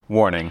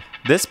Warning,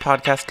 this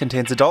podcast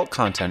contains adult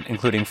content,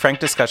 including frank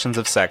discussions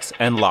of sex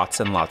and lots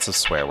of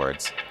swear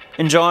words.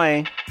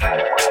 Enjoy!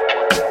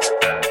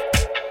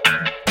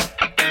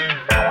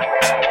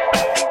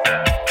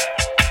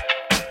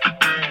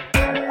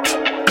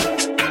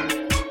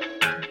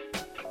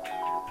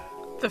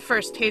 The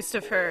first taste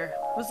of her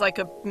was like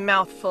a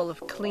mouthful of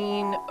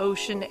clean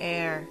ocean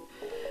air.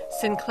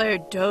 Sinclair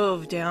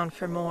dove down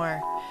for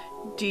more.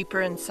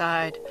 Deeper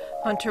inside,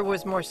 Hunter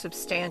was more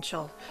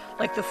substantial,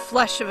 like the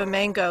flesh of a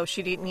mango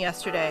she'd eaten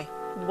yesterday,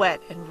 wet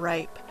and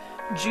ripe.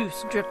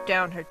 Juice dripped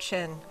down her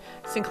chin.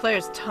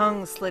 Sinclair's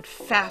tongue slid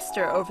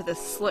faster over the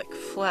slick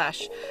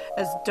flesh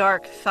as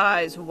dark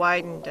thighs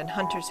widened and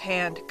Hunter's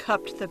hand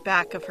cupped the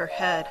back of her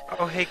head.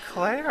 Oh, hey,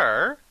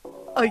 Claire.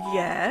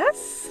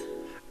 Yes?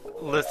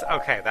 Listen,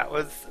 okay, that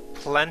was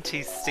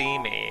plenty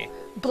steamy.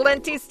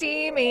 Plenty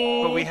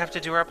steamy. But we have to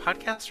do our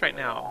podcast right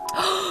now.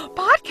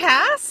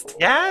 Podcast?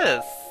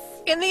 Yes.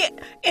 In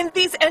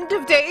these end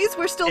of days,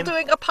 we're still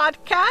doing a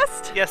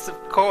podcast? Yes, of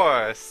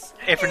course.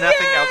 If for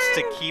nothing else,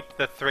 to keep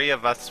the three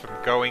of us from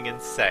going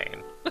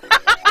insane.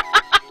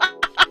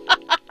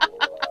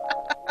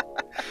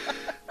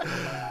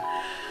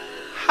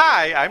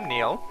 Hi, I'm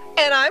Neil.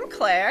 And I'm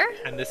Claire.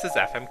 And this is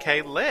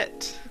FMK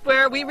Lit,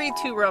 where we read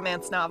 2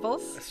 romance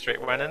novels. a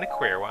straight one and a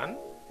queer one.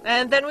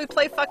 And then we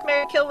play Fuck,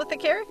 Marry, Kill with the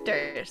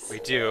characters. We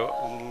do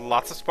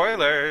lots of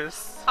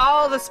spoilers.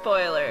 All the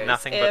spoilers.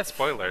 Nothing but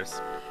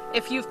spoilers.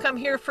 If you've come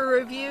here for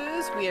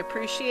reviews, we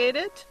appreciate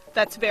it.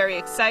 That's very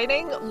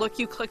exciting. Look,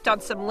 you clicked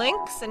on some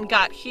links and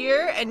got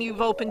here, and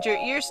you've opened your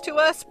ears to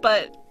us,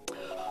 but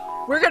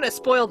we're going to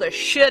spoil the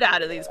shit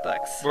out of these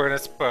books. We're going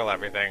to spoil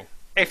everything.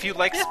 If you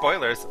like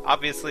spoilers,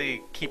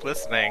 obviously keep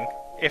listening.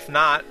 If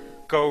not,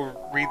 go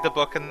read the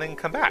book and then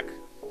come back.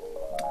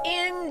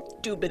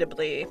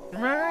 Indubitably.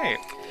 Right.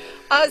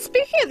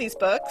 Speaking of these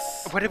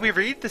books... What did we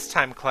read this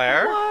time,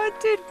 Claire? What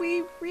did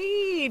we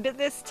read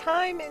this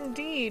time,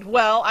 indeed?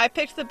 Well, I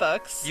picked the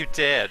books. You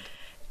did.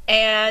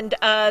 And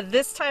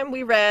this time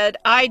we read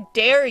I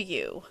Dare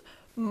You,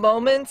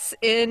 Moments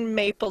in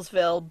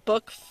Maplesville,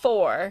 Book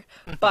 4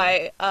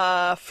 by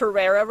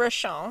Ferreira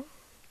Rachon,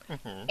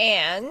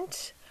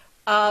 and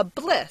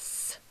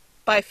Bliss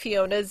by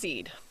Fiona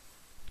Zede.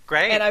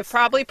 Great. And I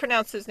probably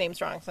pronounced those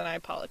names wrong, so I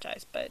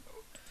apologize. But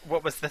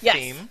what was the yes.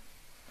 theme?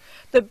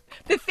 The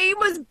theme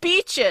was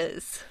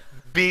beaches.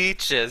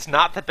 Beaches,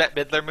 not the Bette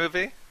Midler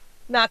movie?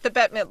 Not the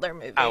Bette Midler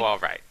movie. Oh, all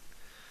right.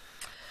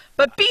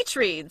 But beach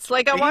reads.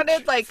 Like, I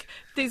wanted, like,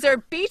 these are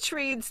beach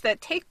reads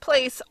that take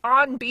place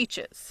on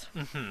beaches.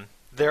 Mm-hmm.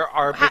 There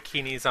are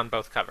bikinis on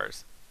both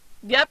covers.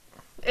 Yep.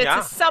 It's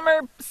a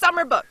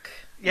summer book.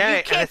 Yeah,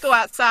 you can't go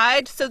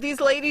outside, so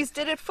these ladies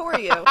did it for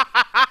you.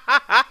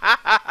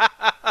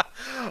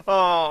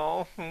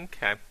 Oh,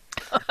 okay.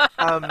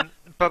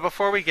 But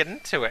before we get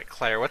into it,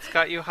 Claire, what's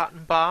got you hot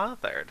and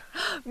bothered?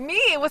 Me?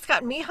 What's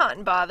got me hot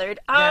and bothered?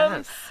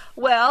 Yes.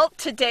 Well,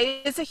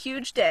 today is a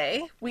huge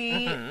day.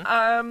 We,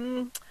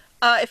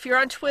 if you're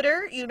on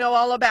Twitter, you know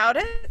all about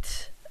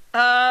it.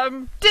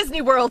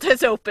 Disney World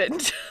has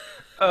opened.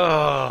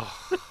 Oh.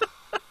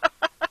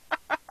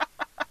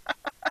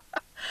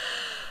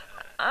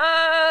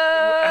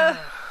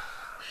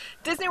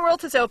 Disney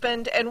World has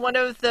opened, and one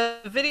of the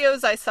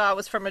videos I saw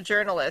was from a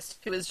journalist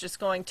who was just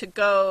going to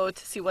go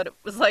to see what it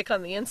was like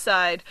on the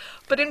inside,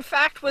 but in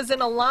fact was in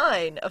a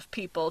line of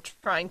people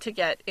trying to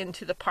get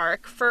into the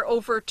park for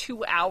over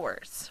 2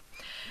 hours.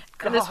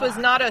 God. And this was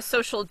not a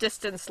social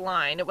distance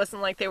line. It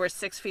wasn't like they were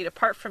 6 feet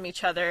apart from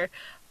each other.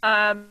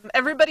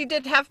 Everybody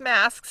did have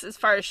masks as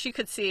far as she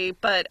could see,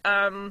 but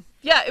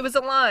yeah, it was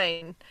a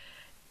line.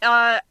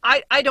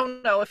 I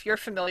don't know if you're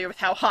familiar with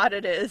how hot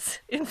it is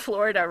in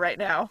Florida right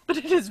now, but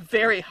it is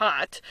very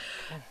hot.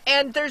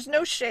 And there's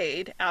no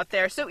shade out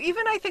there. So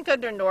even I think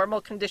under normal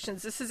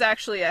conditions, this is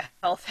actually a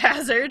health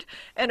hazard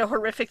and a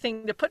horrific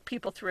thing to put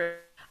people through.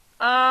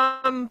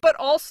 But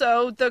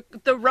also the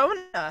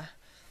Rona.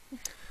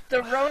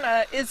 The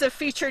Rona is a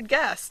featured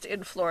guest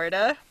in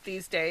Florida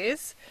these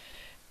days.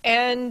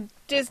 And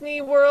Disney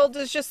World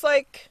is just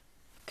like,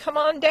 come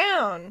on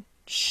down.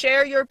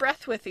 Share your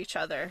breath with each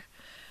other.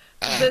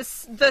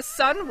 The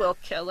sun will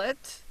kill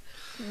it.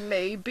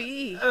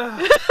 Maybe.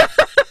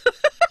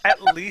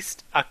 At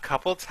least a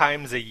couple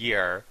times a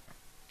year,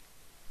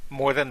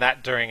 more than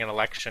that during an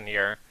election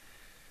year,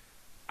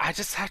 I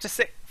just have to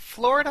say,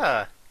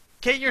 Florida,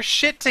 get your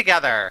shit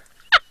together.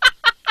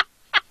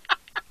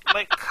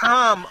 Like,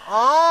 come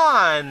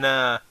on.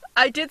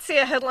 I did see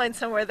a headline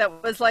somewhere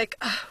that was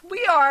like,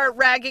 we are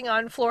ragging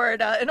on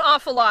Florida an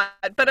awful lot,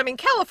 but I mean,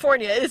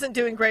 California isn't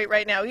doing great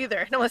right now either.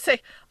 And I want to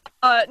say,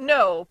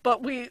 no,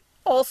 but we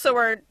also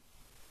are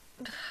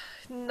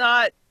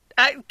not...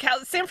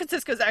 San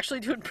Francisco's actually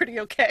doing pretty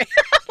okay.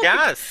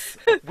 Yes.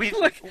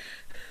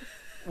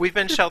 We've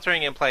been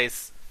sheltering in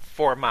place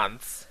for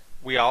months.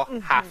 We all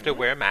have to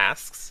wear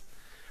masks.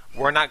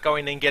 We're not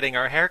going and getting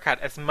our haircut.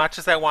 As much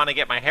as I want to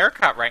get my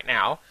haircut right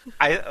now,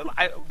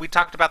 we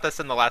talked about this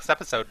in the last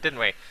episode, didn't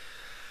we?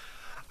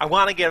 I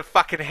want to get a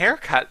fucking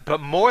haircut, but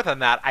more than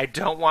that, I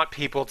don't want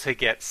people to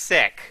get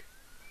sick.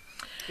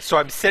 So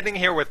I'm sitting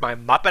here with my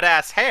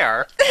Muppet-ass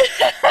hair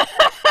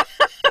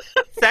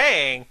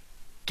saying,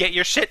 get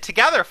your shit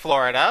together,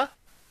 Florida.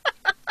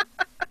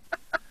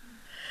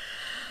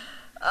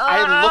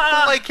 I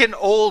look like an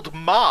old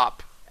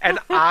mop, and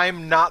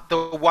I'm not the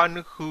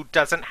one who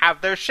doesn't have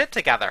their shit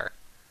together.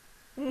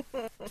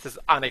 This is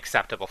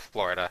unacceptable,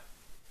 Florida.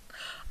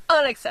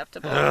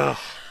 Unacceptable. Ugh.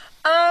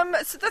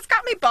 So that's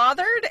got me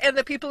bothered, and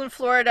the people in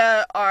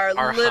Florida are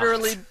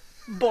literally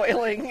hot.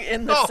 boiling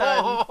in the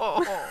sun.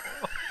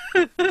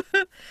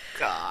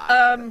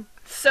 God.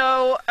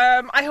 So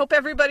I hope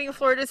everybody in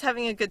Florida is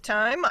having a good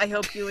time. I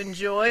hope you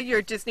enjoy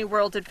your Disney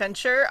World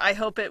adventure. I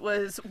hope it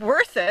was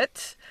worth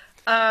it.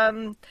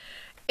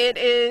 It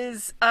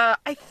is,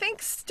 I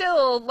think,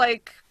 still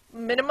like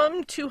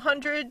minimum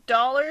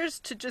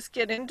 $200 to just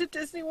get into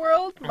Disney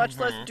World, much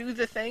less do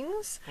the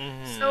things.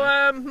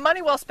 So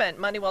money well spent.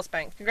 Money well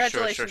spent.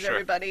 Congratulations, Sure.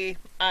 everybody.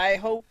 I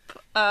hope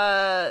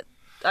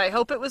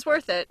it was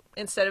worth it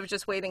instead of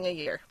just waiting a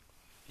year.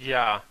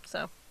 Yeah.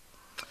 So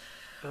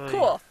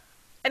cool.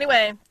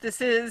 Anyway,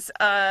 this is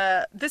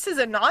a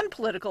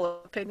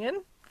non-political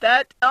opinion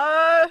that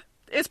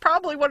is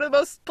probably one of the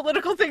most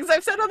political things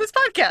I've said on this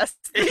podcast.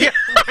 Yeah.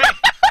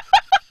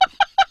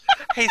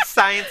 Hey,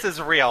 science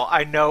is real.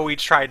 I know we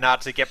try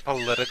not to get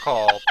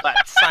political, but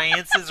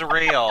science is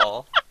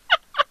real.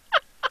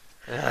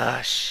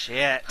 Ugh,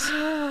 shit.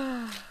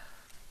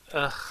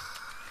 Ugh.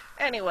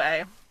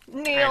 Anyway,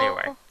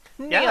 Neil,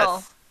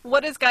 Yes.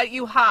 what has got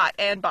you hot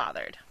and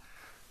bothered?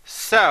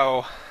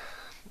 So,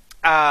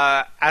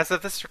 as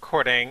of this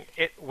recording,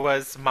 it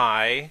was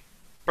my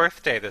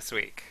birthday this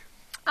week.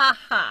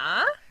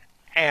 Uh-huh.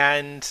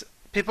 And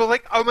people are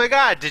like, oh my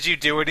god, did you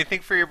do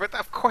anything for your birthday?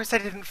 Of course I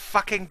didn't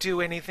fucking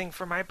do anything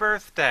for my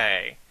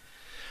birthday.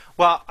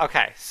 Well,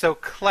 okay, so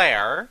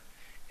Claire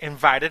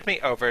invited me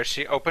over.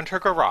 She opened her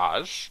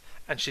garage,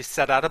 and she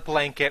set out a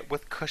blanket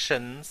with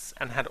cushions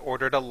and had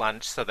ordered a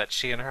lunch so that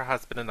she and her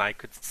husband and I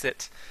could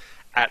sit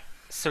at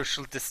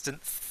social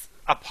distance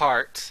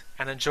apart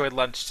and enjoy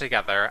lunch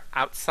together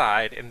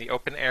outside in the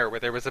open air where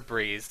there was a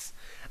breeze.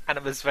 And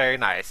it was very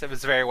nice. It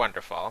was very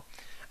wonderful.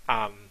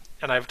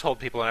 And I've told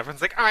people, and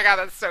everyone's like, oh my god,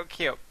 that's so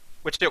cute.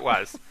 Which it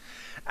was.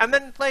 And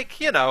then, like,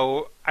 you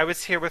know, I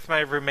was here with my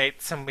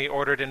roommates, and we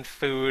ordered in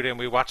food, and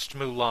we watched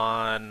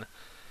Mulan.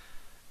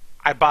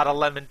 I bought a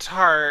lemon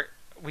tart.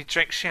 We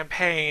drank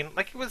champagne.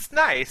 Like, it was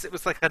nice. It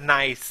was like a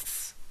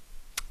nice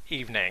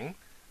evening.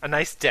 A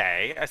nice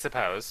day, I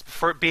suppose.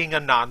 For it being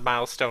a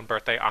non-milestone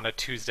birthday on a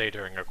Tuesday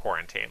during a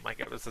quarantine. Like,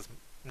 it was as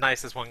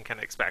nice as one can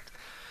expect.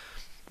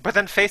 But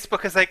then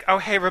Facebook is like, oh,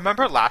 hey,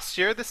 remember last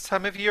year, this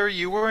time of year,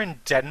 you were in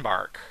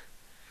Denmark?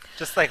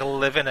 Just, like,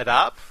 living it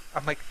up?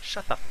 I'm like,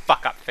 shut the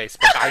fuck up,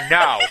 Facebook. I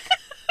know.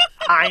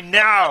 I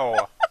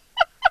know.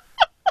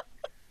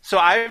 So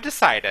I've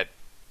decided,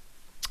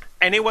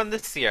 anyone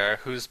this year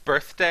whose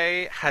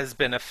birthday has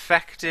been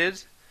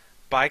affected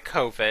by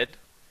COVID,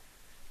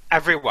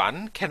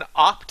 everyone can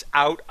opt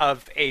out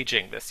of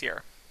aging this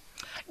year.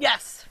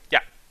 Yes. Yeah.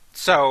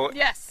 So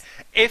Yes.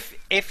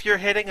 if you're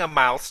hitting a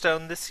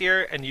milestone this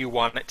year and you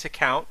want it to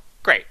count,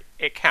 great.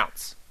 It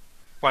counts.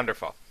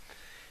 Wonderful.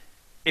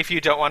 If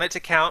you don't want it to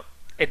count,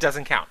 it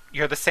doesn't count.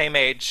 You're the same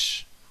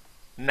age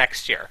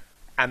next year.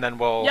 And then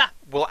we'll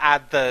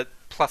add the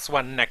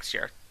 +1 next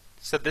year.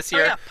 So this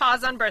year... Oh, yeah.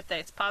 Pause on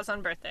birthdays. Pause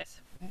on birthdays.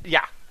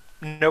 Yeah.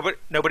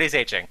 Nobody's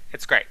aging.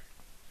 It's great.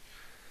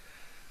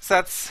 So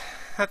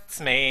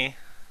that's me.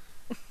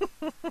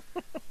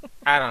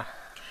 I don't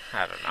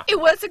know. It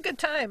was a good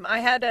time. I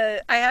had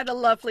a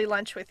lovely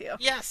lunch with you.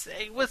 Yes,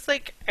 it was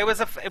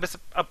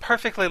a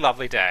perfectly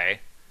lovely day.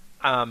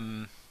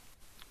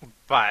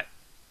 But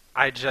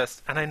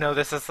I know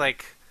this is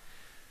like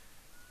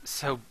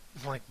so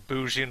like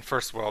bougie and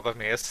first world of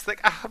me. It's just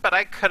like, but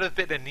I could have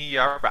been in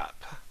Europe.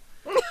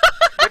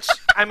 Which,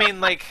 I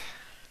mean, like,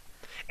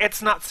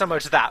 it's not so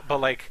much that, but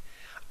like,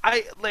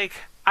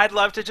 I'd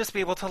love to just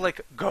be able to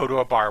like go to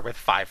a bar with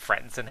 5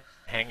 friends and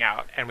hang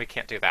out, and we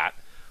can't do that.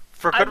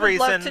 For good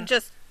reason. I would love to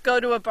just go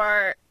to a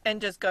bar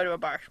and just go to a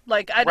bar.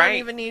 Like, I don't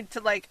even need to,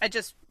 like, I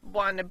just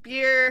want a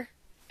beer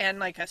and,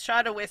 like, a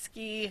shot of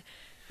whiskey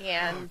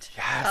and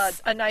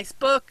Yes. a nice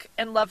book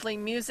and lovely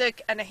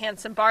music and a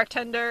handsome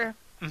bartender.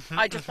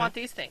 I just want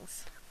these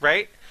things.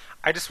 Right?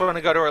 I just want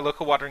to go to our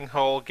local watering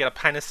hole, get a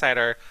pint of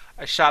cider,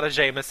 a shot of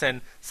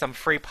Jameson, some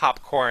free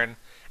popcorn,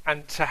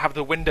 and to have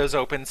the windows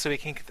open so we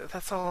can...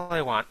 That's all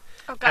I want.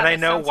 Oh, God, and I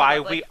that know sounds why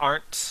lovely. we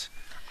aren't...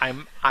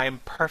 I'm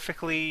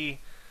perfectly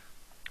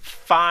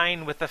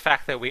fine with the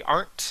fact that we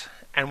aren't.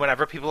 And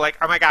whenever people are like,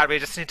 oh my god, we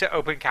just need to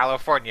open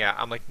California,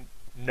 I'm like,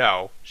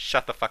 no,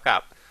 shut the fuck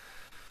up.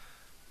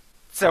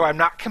 So I'm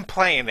not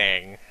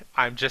complaining.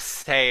 I'm just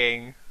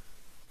saying,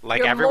 like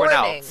You're everyone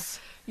mourning. else,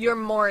 You're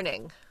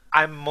mourning.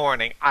 I'm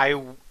mourning.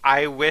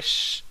 I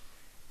wish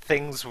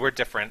things were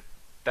different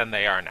than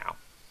they are now.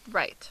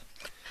 Right.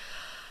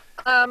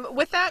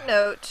 With that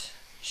note,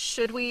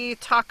 should we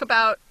talk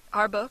about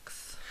our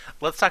books?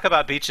 Let's talk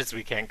about beaches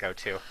we can't go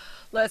to.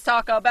 Let's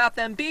talk about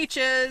them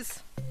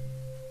beaches.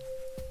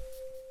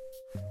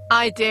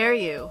 I dare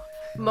you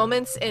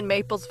Moments in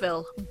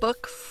Maplesville,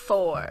 Book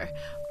 4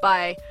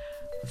 by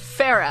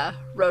Farah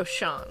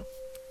Roshan.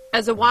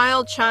 As a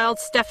wild child,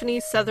 Stephanie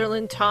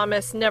Sutherland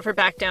Thomas never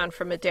backed down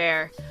from a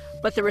dare.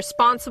 But the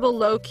responsible,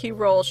 low-key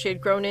role she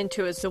had grown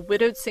into as a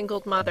widowed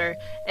single mother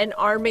and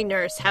army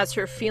nurse has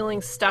her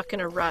feeling stuck in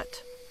a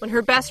rut. When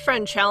her best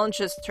friend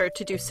challenges her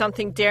to do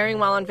something daring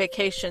while on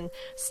vacation,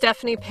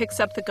 Stephanie picks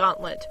up the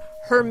gauntlet.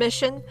 Her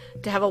mission?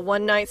 To have a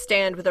one-night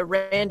stand with a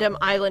random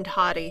island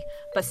hottie.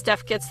 But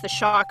Steph gets the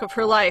shock of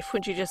her life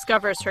when she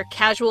discovers her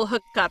casual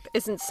hookup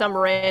isn't some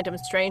random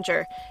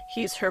stranger.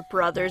 He's her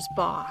brother's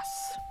boss.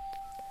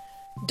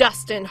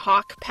 Dustin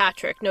Hawk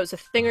Patrick knows a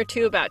thing or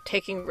two about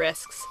taking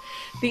risks.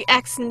 The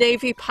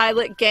ex-Navy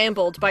pilot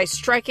gambled by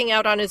striking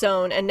out on his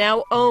own and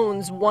now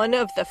owns one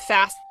of the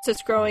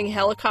fastest-growing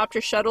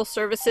helicopter shuttle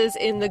services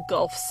in the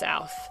Gulf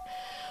South.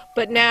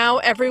 But now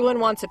everyone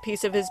wants a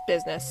piece of his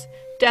business.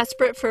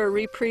 Desperate for a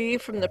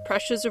reprieve from the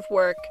pressures of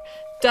work,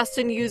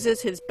 Dustin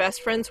uses his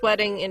best friend's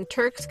wedding in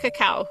Turks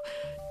Cacao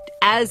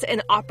as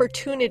an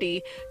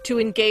opportunity to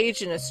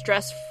engage in a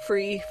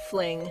stress-free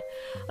fling,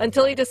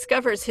 until he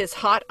discovers his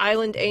hot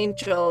island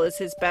angel is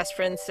his best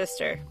friend's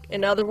sister.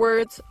 In other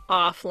words,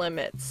 off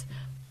limits.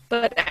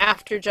 But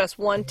after just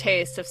one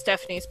taste of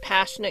Stephanie's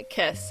passionate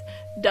kiss,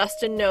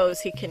 Dustin knows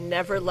he can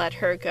never let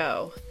her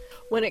go.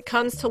 When it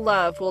comes to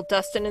love, will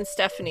Dustin and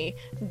Stephanie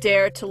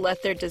dare to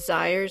let their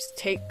desires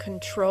take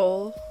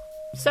control?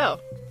 So,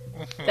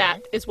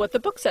 that is what the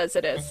book says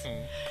it is.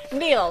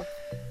 Neil,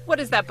 what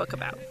is that book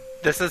about?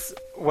 This is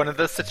one of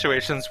those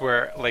situations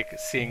where, like,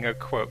 seeing a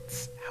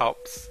quotes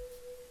helps.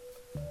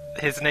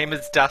 His name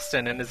is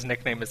Dustin and his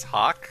nickname is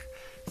Hawk.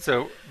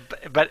 So,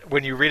 but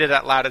when you read it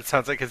out loud, it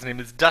sounds like his name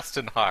is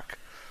Dustin Hawk.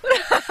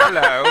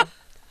 Hello,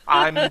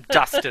 I'm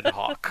Dustin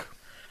Hawk.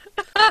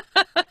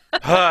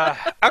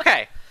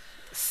 Okay,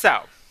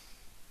 so,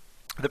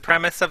 the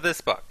premise of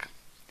this book.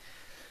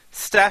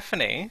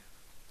 Stephanie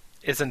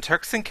is in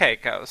Turks and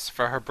Caicos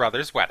for her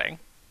brother's wedding.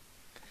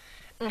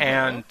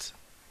 And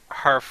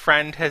her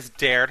friend has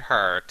dared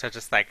her to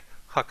just, like,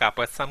 hook up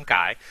with some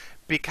guy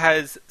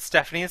because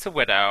Stephanie is a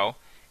widow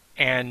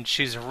and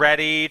she's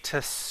ready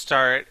to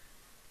start,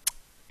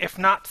 if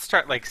not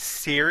start, like,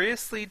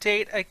 seriously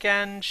date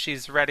again,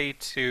 she's ready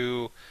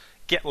to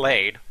get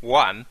laid,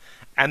 one,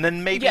 and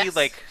then maybe,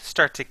 like,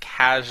 start to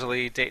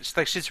casually date.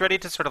 Like, she's ready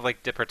to sort of,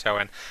 like, dip her toe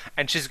in.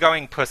 And she's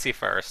going pussy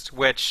first,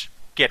 which,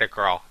 get it,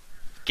 girl.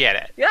 Get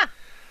it. Yeah,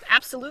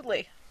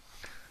 absolutely.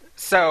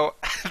 So,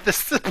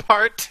 this is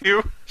part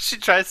 2. She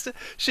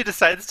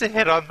decides to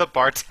hit on the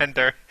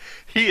bartender.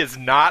 He is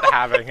not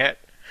having it.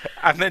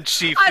 And then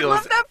she feels... I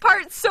love that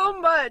part so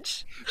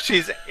much.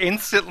 She's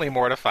instantly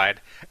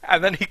mortified.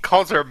 And then he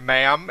calls her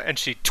ma'am, and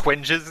she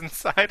twinges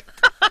inside.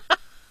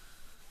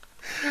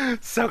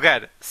 So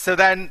good. So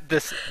then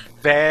this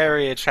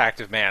very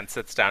attractive man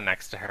sits down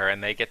next to her,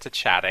 and they get to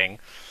chatting.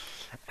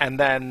 And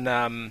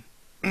then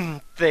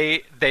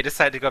they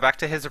decide to go back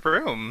to his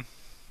room.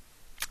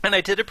 And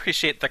I did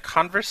appreciate the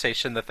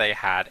conversation that they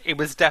had. It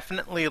was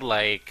definitely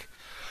like,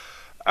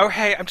 oh,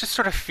 hey, I'm just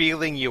sort of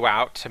feeling you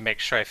out to make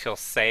sure I feel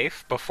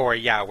safe before,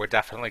 yeah, we're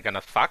definitely going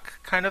to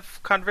fuck kind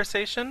of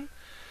conversation.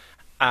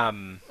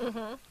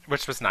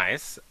 Which was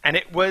nice. And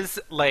it was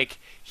like,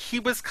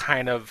 he was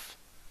kind of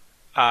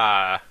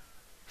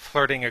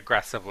flirting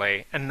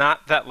aggressively. And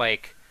not that,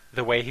 like,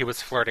 the way he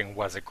was flirting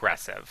was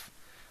aggressive.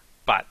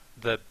 But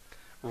the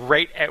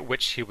rate at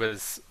which he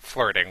was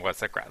flirting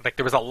was aggressive. Like,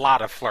 there was a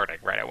lot of flirting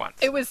right at once.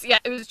 It was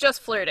just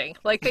flirting.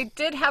 Like, they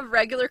did have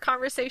regular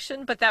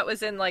conversation, but that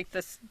was in, like,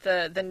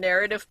 the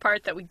narrative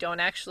part that we don't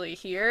actually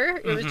hear.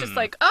 It was just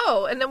like,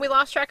 oh, and then we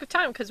lost track of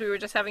time because we were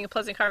just having a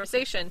pleasant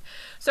conversation.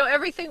 So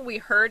everything we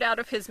heard out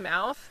of his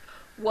mouth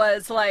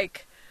was,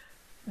 like,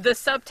 the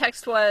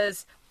subtext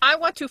was, I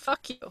want to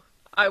fuck you.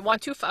 I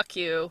want to fuck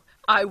you.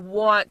 I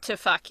want to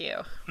fuck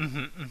you.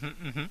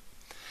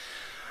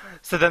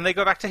 So then they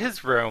go back to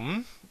his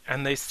room,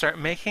 and they start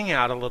making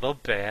out a little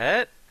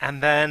bit,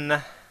 and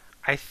then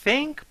I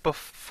think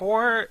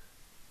before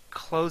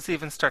clothes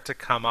even start to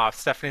come off,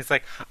 Stephanie's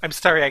like, I'm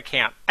sorry, I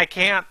can't.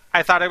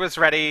 I thought I was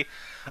ready.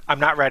 I'm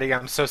not ready.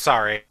 I'm so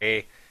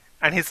sorry.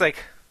 And he's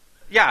like,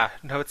 yeah,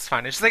 no, it's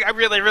fine. And she's like, I'm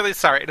really, really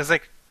sorry. And he's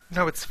like,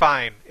 no, it's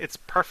fine. It's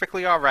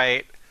perfectly all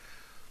right.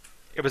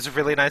 It was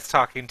really nice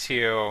talking to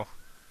you.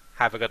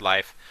 Have a good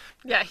life.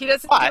 Yeah, he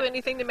doesn't do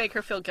anything to make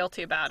her feel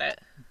guilty about it.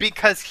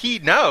 Because he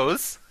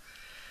knows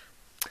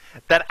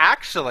that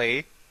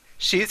actually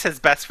she's his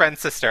best friend's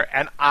sister,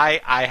 and I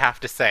have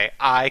to say,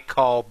 I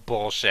call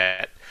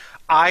bullshit.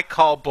 I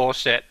call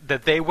bullshit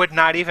that they would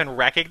not even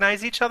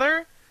recognize each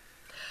other.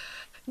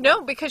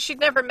 No, because she'd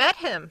never met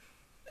him.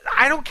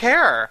 I don't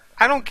care.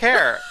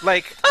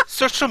 Like,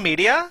 social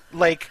media,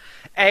 like,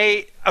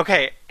 he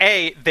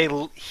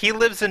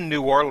lives in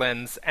New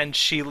Orleans, and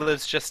she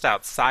lives just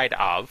outside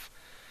of.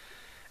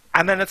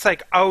 And then it's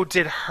like, oh,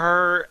 did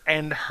her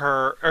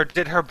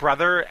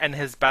brother and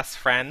his best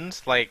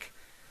friend, like,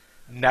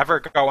 never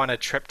go on a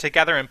trip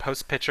together and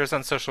post pictures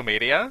on social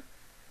media?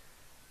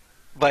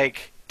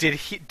 Like,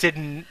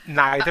 did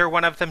neither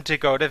one of them to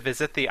go to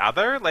visit the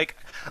other? Like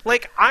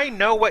I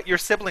know what your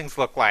siblings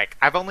look like.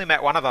 I've only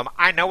met one of them.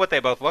 I know what they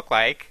both look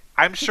like.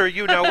 I'm sure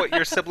you know what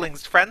your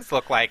siblings' friends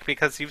look like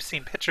because you've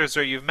seen pictures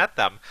or you've met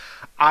them.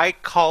 I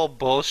call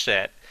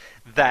bullshit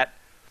that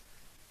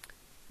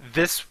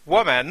this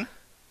woman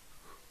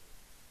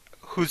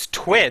who's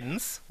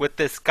twins with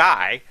this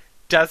guy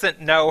doesn't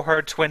know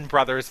her twin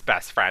brother's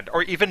best friend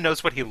or even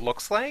knows what he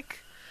looks like.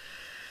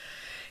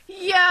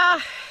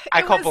 Yeah.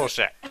 I call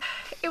bullshit.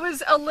 It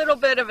was a little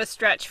bit of a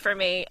stretch for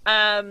me.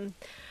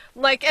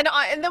 Like, and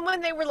then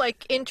when they were,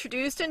 like,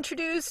 introduced,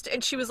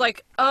 and she was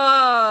like,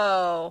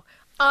 oh,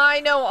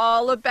 I know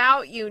all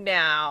about you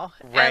now.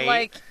 Right. And,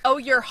 like, oh,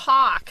 you're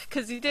Hawk,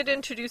 because he did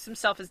introduce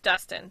himself as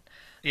Dustin.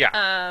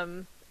 Yeah.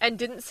 And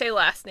didn't say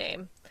last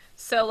name.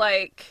 So,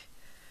 like,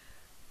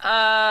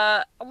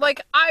 I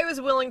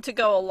was willing to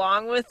go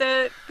along with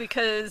it,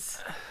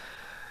 because...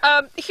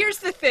 here's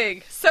the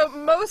thing. So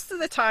most of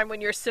the time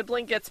when your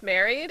sibling gets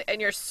married and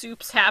your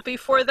soup's happy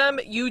for them,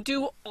 you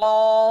do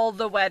all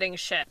the wedding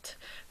shit.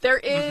 There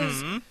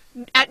is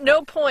at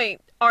no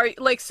point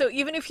so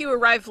even if you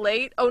arrive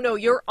late, oh no,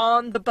 you're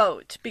on the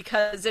boat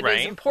because it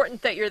is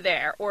important that you're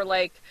there, or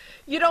like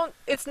you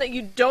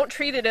don't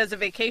treat it as a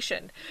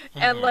vacation.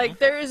 And like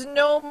there is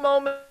no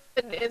moment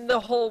in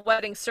the whole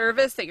wedding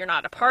service that you're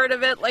not a part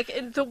of it. Like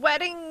the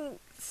wedding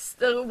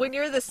when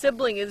you're the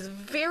sibling is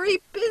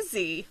very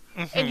busy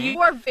and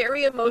you are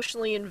very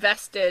emotionally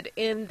invested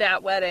in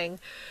that wedding.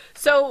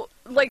 So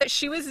like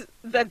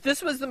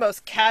this was the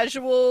most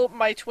casual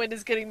my twin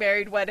is getting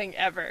married wedding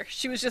ever.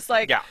 She was just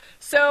like,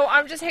 so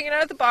I'm just hanging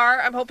out at the bar.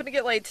 I'm hoping to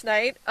get laid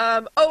tonight.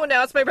 Oh,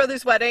 now it's my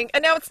brother's wedding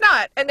and now it's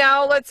not. And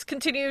now let's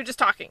continue just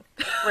talking.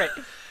 Right.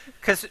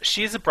 Because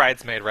she's a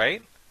bridesmaid,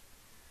 right?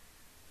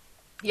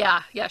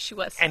 Yeah, she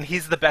was. And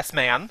he's the best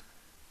man?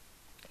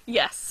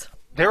 Yes.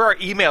 There are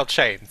email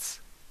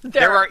chains.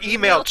 There are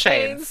email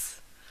chains.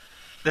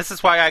 This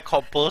is why I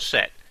call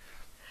bullshit.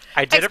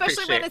 I did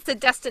Especially when it's a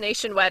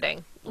destination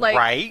wedding. Like,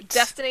 right?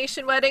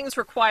 Destination weddings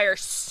require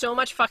so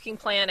much fucking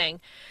planning.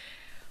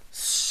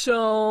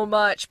 So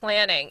much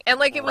planning. And,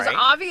 like, it was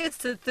obvious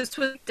that this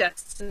was a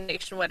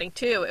destination wedding,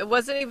 too. It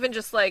wasn't even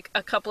just, like,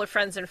 a couple of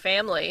friends and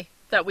family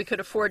that we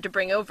could afford to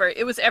bring over.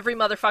 It was every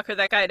motherfucker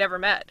that guy had ever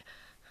met.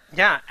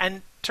 Yeah,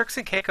 and Turks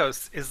and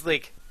Caicos is,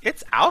 like...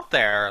 It's out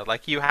there.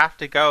 Like, you have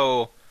to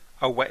go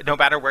away. No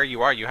matter where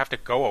you are, you have to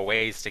go a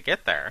ways to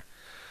get there.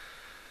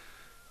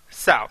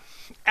 So,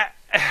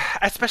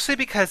 especially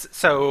because,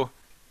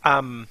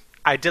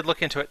 I did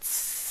look into it.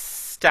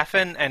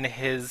 Stefan and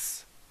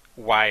his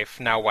wife,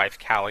 now wife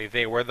Callie,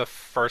 they were the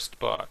first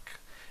book.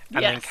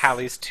 And then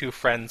Callie's two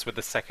friends were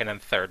the second and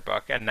third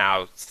book. And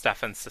now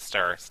Stefan's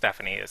sister,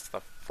 Stephanie, is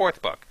the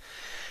fourth book.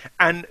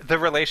 And the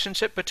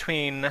relationship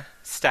between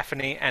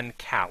Stephanie and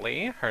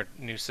Callie, her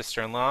new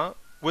sister-in-law,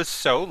 was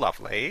so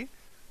lovely,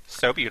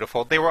 so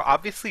beautiful. They were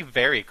obviously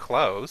very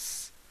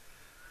close.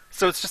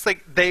 So it's just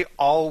like they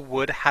all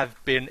would have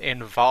been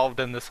involved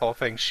in this whole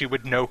thing. She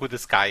would know who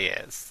this guy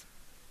is.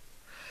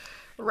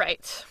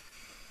 Right.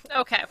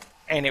 Okay.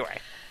 Anyway.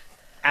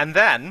 And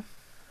then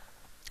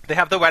they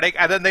have the wedding,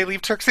 and then they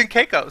leave Turks and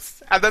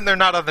Caicos. And then they're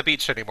not on the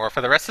beach anymore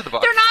for the rest of the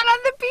book. They're not on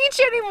the beach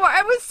anymore.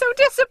 I was so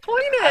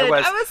disappointed.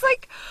 I was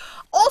like...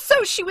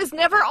 Also, she was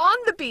never on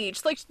the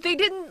beach. Like,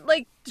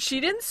 she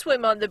didn't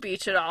swim on the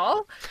beach at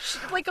all.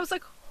 I was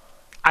like...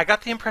 I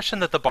got the impression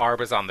that the bar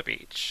was on the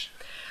beach.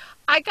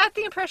 I got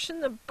the impression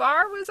the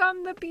bar was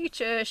on the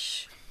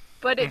beach-ish,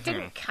 but it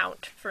didn't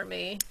count for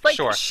me. Like,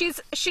 she's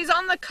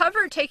on the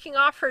cover taking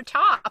off her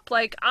top,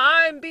 like,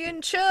 I'm being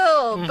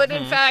chill. But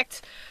in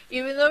fact,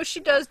 even though she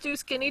does do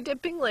skinny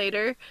dipping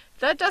later,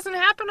 that doesn't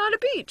happen on a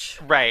beach.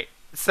 Right.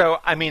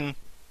 So, I mean...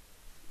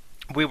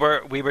 We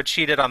were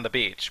cheated on the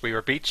beach. We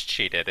were beach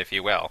cheated, if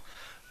you will.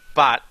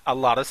 But a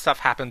lot of stuff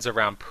happens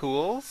around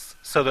pools,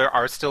 so there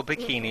are still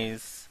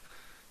bikinis.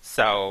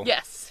 So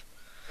yes,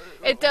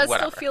 it does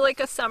still feel like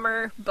a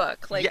summer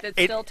book. Like it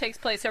still takes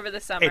place over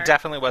the summer. It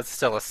definitely was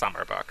still a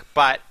summer book,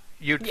 but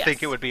you'd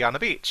think it would be on the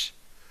beach.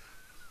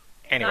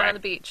 Anyway, not on the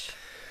beach.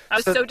 I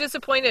was so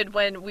disappointed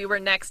when we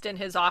were next in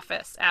his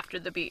office after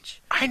the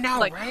beach. I know,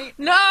 like, right?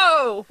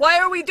 No, why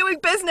are we doing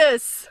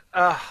business?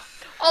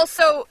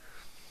 Also.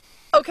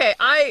 Okay,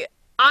 I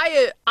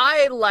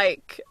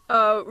like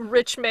a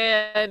rich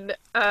man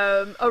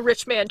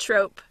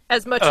trope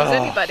as much as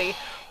anybody,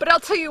 but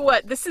I'll tell you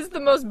what, this is the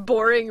most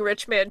boring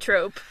rich man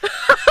trope.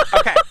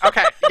 Okay,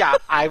 yeah,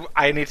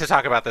 I need to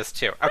talk about this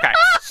too. Okay,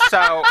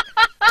 so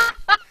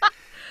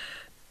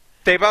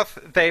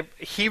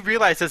he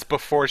realizes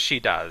before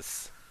she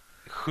does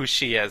who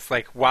she is,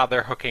 like, while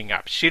they're hooking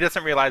up. She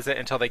doesn't realize it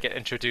until they get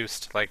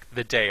introduced, like,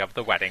 the day of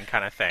the wedding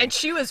kind of thing. And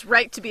she was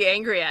right to be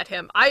angry at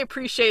him. I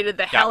appreciated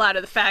the hell out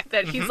of the fact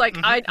that he's like,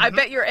 I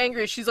bet you're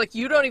angry. She's like,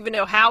 you don't even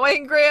know how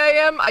angry I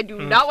am. I do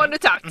not want to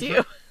talk to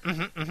you.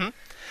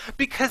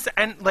 Because,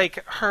 and,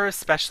 like, her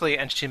especially,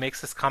 and she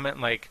makes this comment,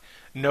 like,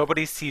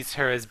 nobody sees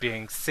her as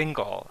being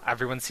single.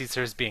 Everyone sees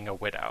her as being a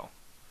widow.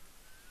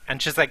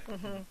 And she's like,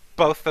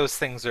 both those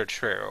things are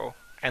true.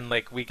 And,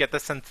 like, we get the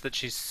sense that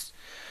she's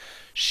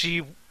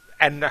she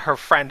and her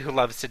friend who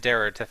loves to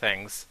dare her to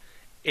things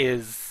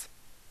is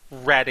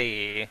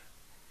ready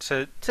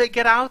to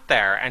get out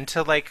there and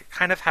to like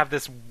kind of have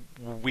this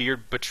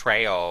weird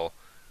betrayal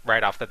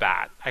right off the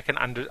bat.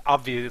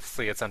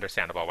 Obviously it's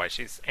understandable why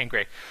she's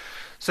angry.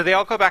 So they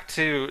all go back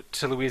to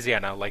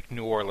Louisiana, like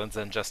New Orleans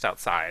and just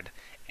outside,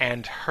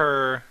 and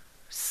her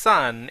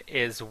son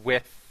is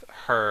with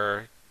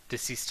her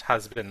deceased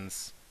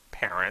husband's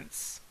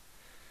parents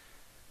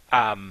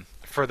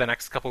for the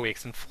next couple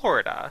weeks in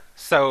Florida.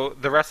 So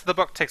the rest of the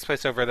book takes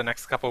place over the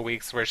next couple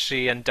weeks where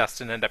she and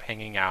Dustin end up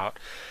hanging out.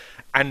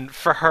 And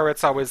for her,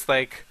 it's always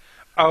like,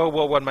 oh,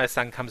 well, when my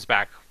son comes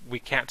back, we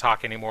can't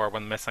talk anymore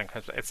when my son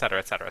comes back, et cetera,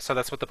 et cetera. So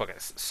that's what the book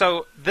is.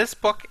 So this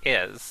book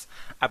is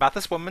about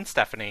this woman,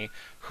 Stephanie,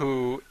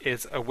 who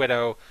is a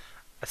widow,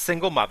 a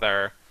single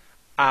mother.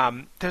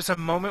 There's a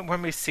moment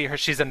when we see her.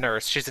 She's a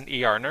nurse. She's an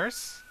ER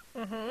nurse.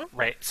 Mm-hmm.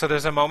 Right. So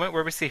there's a moment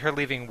where we see her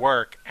leaving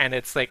work, and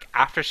it's like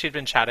after she'd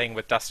been chatting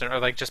with Dustin, or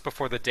like just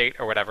before the date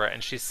or whatever,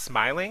 and she's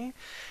smiling,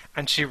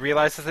 and she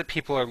realizes that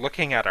people are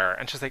looking at her,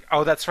 and she's like,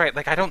 oh, that's right.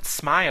 Like, I don't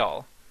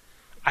smile.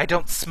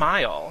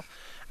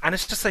 And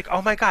it's just like,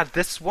 oh my God,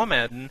 this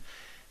woman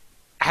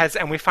has,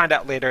 and we find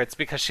out later it's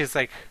because she's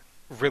like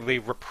really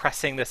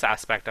repressing this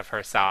aspect of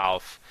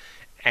herself,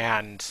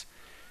 and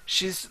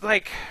she's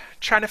like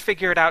trying to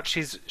figure it out.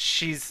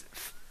 She's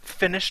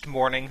finished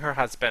mourning her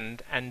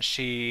husband, and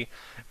she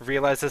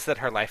realizes that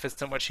her life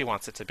isn't what she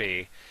wants it to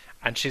be,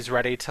 and she's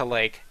ready to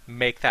like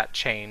make that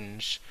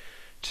change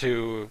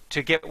to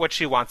get what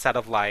she wants out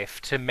of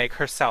life, to make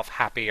herself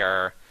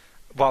happier,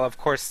 while of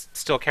course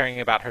still caring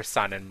about her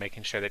son and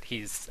making sure that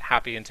he's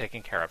happy and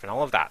taken care of and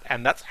all of that.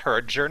 And that's her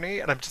journey,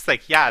 and I'm just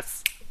like,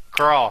 yes,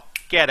 girl,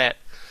 get it.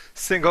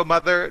 Single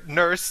mother,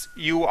 nurse,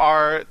 you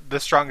are the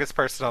strongest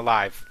person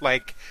alive.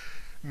 Like,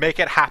 make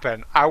it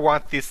happen. I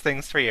want these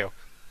things for you.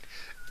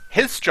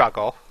 His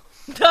struggle.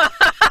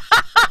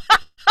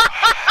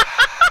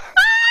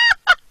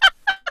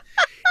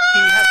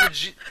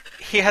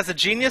 He has a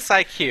genius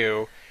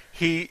IQ.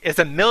 He is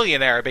a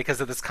millionaire because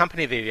of this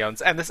company that he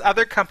owns, and this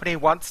other company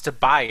wants to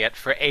buy it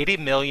for $80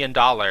 million,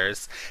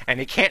 and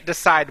he can't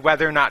decide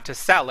whether or not to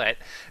sell it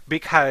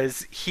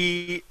because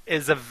he's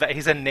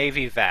a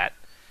Navy vet.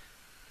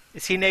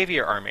 Is he Navy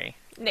or Army?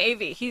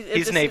 Navy. He's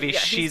Navy.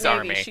 She's Navy,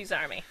 Army. She's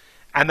Army.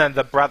 And then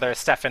the brother,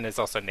 Stefan, is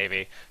also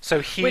Navy.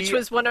 Which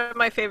was one of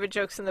my favorite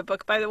jokes in the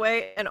book, by the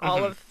way, and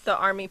all of the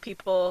Army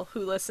people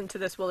who listen to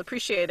this will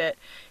appreciate it.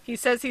 He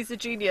says he's a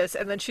genius,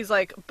 and then she's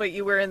like, but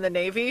you were in the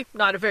Navy?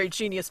 Not a very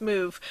genius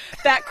move.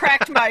 That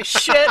cracked my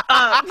shit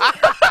up.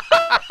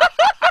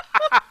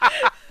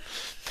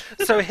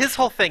 So his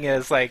whole thing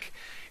is, like,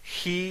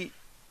 he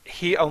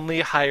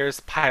only hires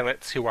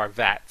pilots who are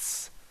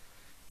vets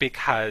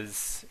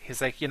because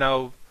he's like,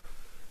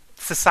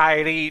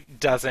 society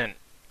doesn't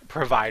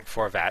provide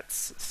for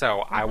vets, so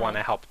I want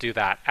to help do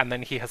that. And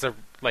then he has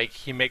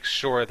he makes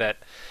sure that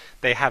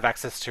they have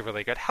access to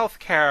really good health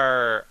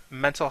care,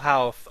 mental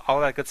health,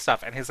 all that good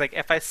stuff. And he's like,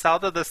 if I sell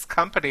to this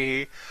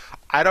company,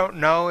 I don't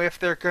know if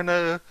they're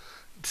gonna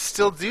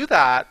still do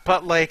that,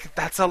 but like,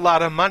 that's a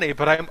lot of money,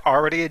 but I'm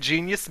already a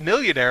genius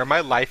millionaire.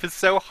 My life is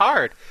so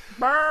hard.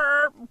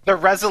 Burp. The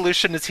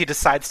resolution is he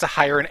decides to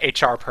hire an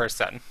HR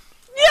person.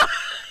 Yeah.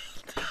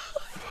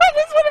 That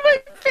is one of my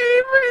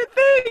favorite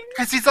things.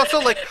 Because he's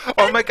also like,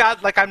 oh my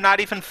God, like, I'm not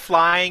even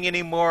flying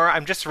anymore.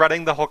 I'm just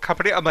running the whole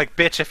company. I'm like,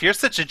 bitch, if you're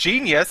such a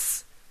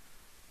genius,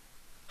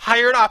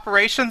 hire an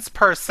operations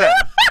person.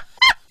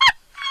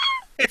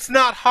 It's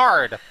not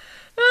hard.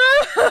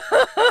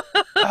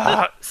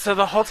 So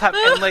the whole time,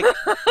 and like,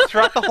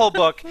 throughout the whole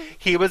book,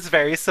 he was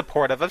very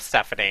supportive of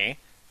Stephanie,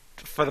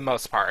 for the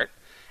most part.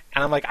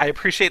 And I'm like, I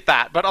appreciate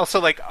that, but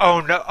also like, oh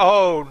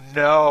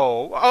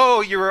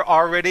no, you're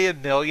already a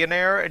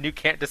millionaire and you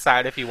can't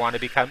decide if you want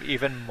to become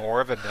even more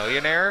of a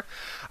millionaire?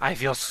 I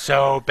feel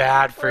so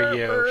bad for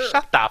you.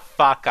 Shut the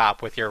fuck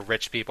up with your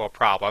rich people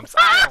problems.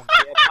 I don't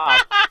give a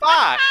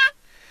fuck.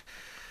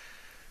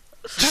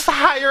 Just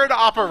hire an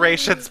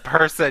operations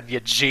person, you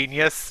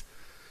genius.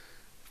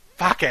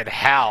 Fucking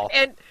hell.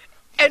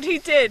 And he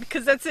did,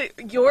 because that's it.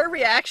 Your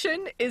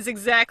reaction is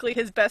exactly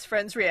his best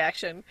friend's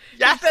reaction.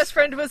 Yes. His best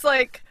friend was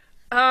like,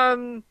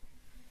 I'm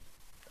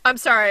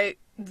sorry,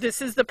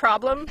 this is the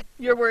problem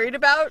you're worried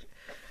about?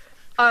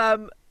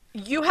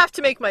 You have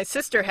to make my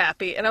sister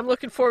happy, and I'm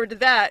looking forward to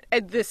that,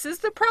 and this is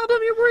the problem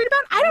you're worried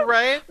about? I don't...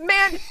 Right?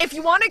 Man, if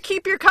you want to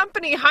keep your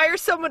company, hire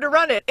someone to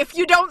run it. If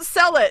you don't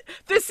sell it,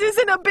 this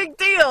isn't a big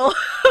deal.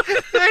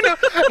 I know.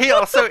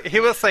 He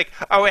was like,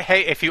 oh,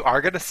 hey, if you are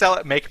going to sell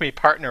it, make me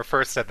partner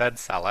first and then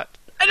sell it.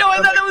 I know,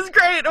 I thought it was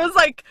great. It was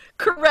like,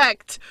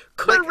 correct.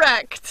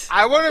 Like,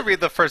 I want to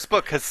read the first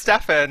book because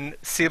Stefan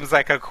seems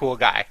like a cool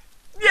guy.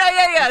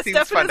 Yeah.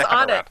 Stefan is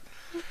on it.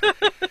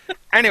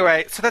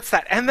 Anyway, so that's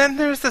that. And then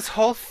there's this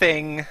whole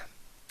thing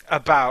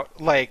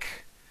about,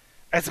 like,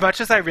 as much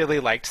as I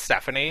really liked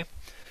Stephanie,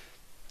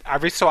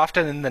 every so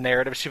often in the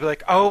narrative she'd be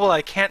like, oh, well,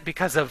 I can't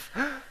because of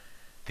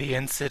the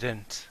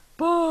incident.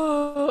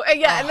 Whoa. And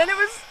yeah, and then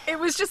it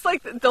was just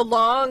like the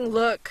long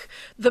look,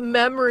 the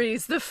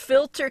memories, the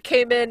filter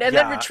came in and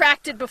then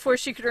retracted before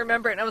she could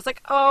remember it. And I was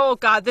like, oh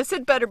God, this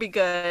had better be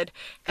good.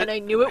 And I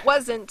knew it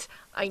wasn't.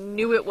 I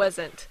knew it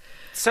wasn't.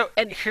 So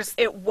and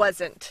it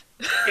wasn't.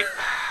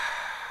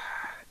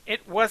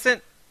 It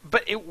wasn't,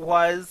 but it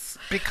was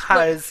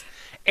because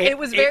it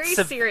was very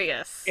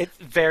serious. It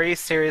very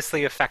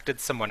seriously affected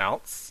someone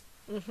else.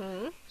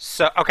 Mm-hmm.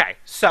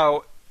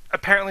 So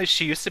apparently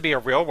she used to be a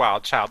real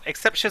wild child,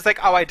 except she's like,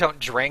 oh, I don't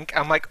drink.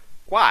 I'm like,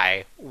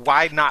 why?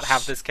 Why not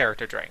have this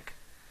character drink?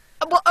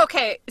 Well,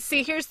 okay,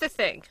 see, here's the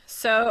thing.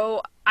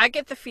 So I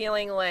get the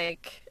feeling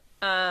like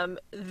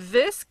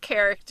this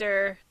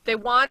character, the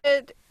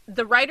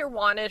writer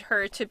wanted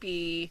her to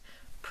be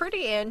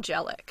pretty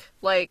angelic.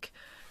 Like,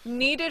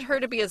 needed her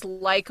to be as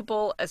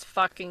likable as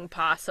fucking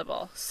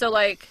possible. So,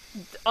 like,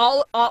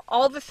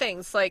 all the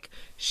things, like,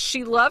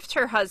 she loved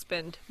her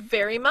husband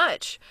very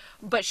much,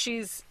 but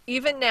she's,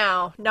 even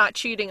now, not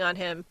cheating on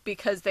him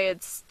because they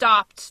had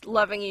stopped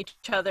loving each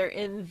other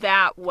in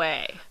that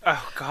way.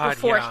 Oh, God,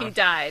 before he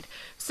died.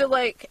 So,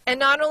 like,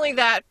 and not only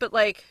that, but,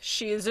 like,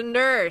 she is a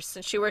nurse,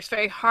 and she works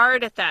very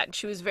hard at that, and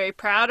she was very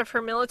proud of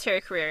her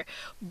military career.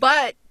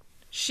 But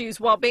she's,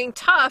 while being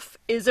tough,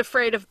 is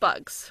afraid of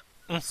bugs.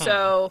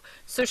 So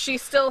she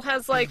still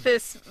has, like,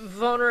 this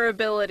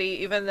vulnerability,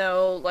 even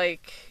though,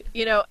 like,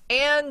 you know,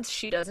 and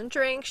she doesn't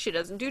drink, she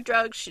doesn't do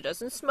drugs, she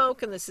doesn't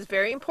smoke, and this is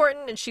very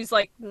important, and she's,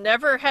 like,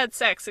 never had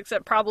sex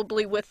except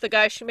probably with the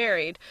guy she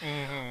married.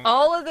 Mm-hmm.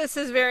 All of this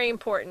is very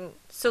important.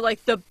 So,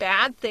 like, the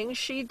bad things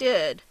she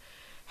did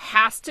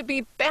has to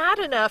be bad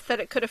enough that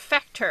it could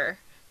affect her,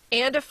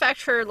 and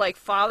affect her, like,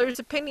 father's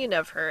opinion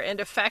of her, and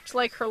affect,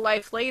 like, her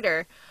life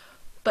later,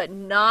 but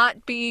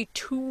not be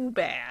too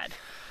bad.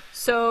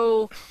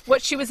 So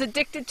what she was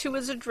addicted to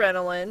was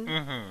adrenaline,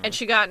 and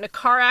she got in a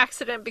car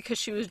accident because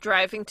she was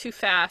driving too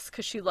fast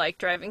because she liked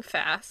driving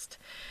fast.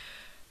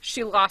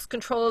 She lost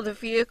control of the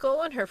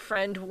vehicle, and her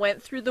friend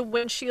went through the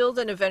windshield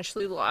and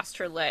eventually lost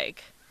her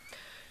leg.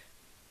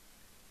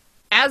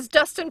 As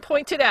Dustin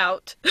pointed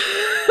out,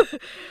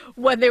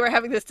 when they were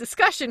having this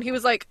discussion, he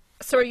was like,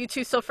 so are you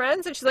two still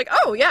friends? And she's like,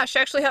 oh, yeah, she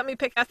actually helped me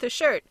pick out this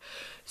shirt.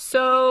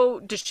 So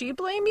does she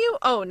blame you?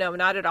 Oh, no,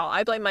 not at all.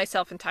 I blame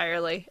myself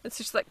entirely. And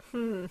so she's like,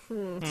 So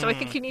I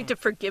think you need to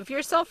forgive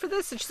yourself for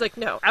this? And she's like,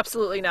 no,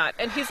 absolutely not.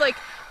 And he's like,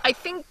 I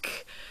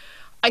think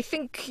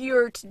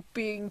you're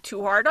being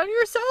too hard on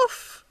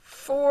yourself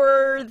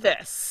for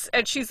this.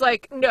 And she's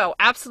like, no,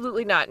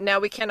 absolutely not.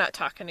 Now we cannot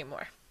talk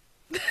anymore.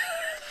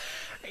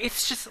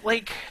 It's just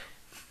like...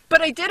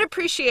 But I did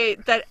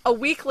appreciate that a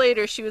week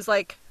later she was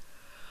like,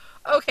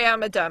 okay,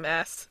 I'm a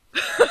dumbass.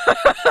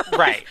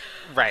 Right.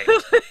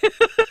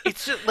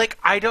 It's just, like,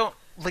 I don't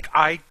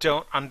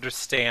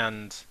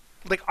understand.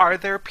 Like, are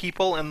there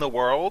people in the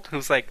world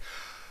who's like,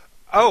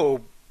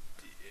 oh,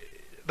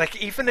 like,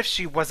 even if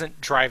she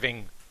wasn't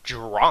driving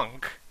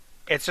drunk,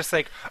 it's just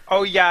like,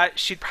 oh yeah,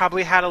 she'd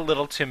probably had a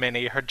little too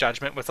many, her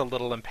judgment was a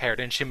little impaired,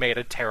 and she made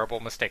a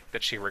terrible mistake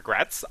that she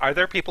regrets? Are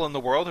there people in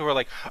the world who are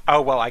like,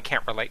 oh, well, I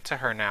can't relate to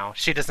her now.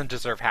 She doesn't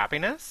deserve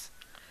happiness?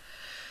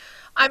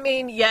 I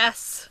mean,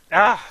 yes.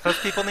 Those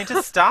people need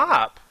to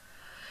stop.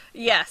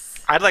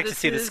 Yes. I'd like to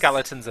see the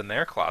skeletons in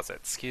their closet.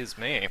 Excuse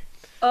me.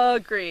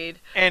 Agreed.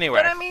 Anyway.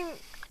 But I mean,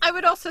 I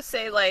would also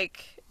say,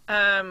 like,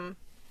 I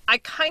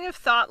kind of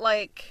thought,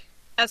 like,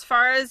 as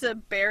far as a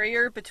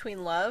barrier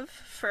between love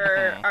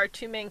for our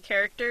two main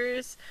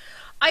characters,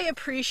 I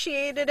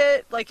appreciated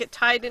it. Like, it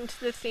tied into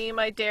the theme,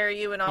 I dare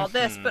you, and all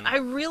this. But I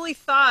really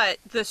thought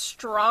the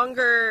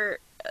stronger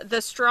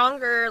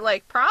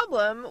like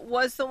problem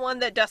was the one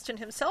that Dustin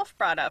himself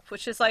brought up,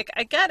 which is like,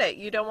 I get it,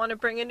 you don't want to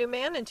bring a new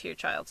man into your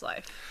child's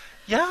life.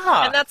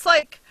 Yeah. And that's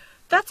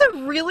a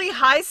really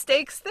high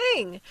stakes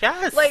thing.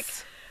 Yes.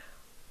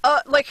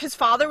 Like his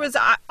father was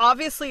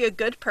obviously a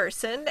good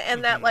person,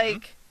 and that,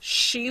 like,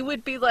 she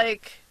would be,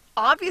 like,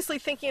 obviously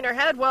thinking in her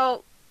head,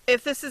 well,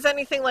 if this is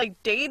anything like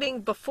dating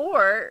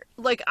before,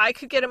 like, I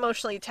could get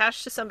emotionally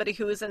attached to somebody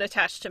who isn't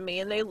attached to me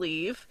and they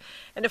leave.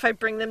 And if I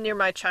bring them near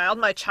my child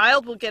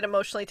will get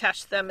emotionally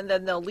attached to them and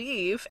then they'll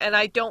leave. And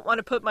I don't want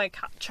to put my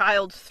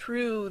child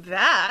through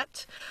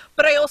that.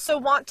 But I also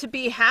want to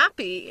be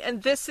happy.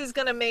 And this is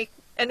going to make,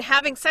 and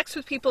having sex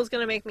with people is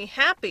going to make me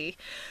happy.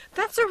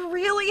 That's a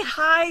really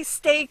high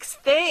stakes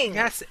thing.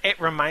 Yes, it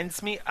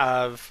reminds me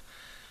of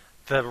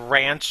the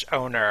ranch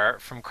owner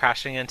from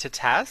Crashing Into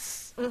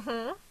Tess.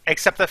 Mm-hmm.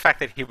 Except the fact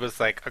that he was,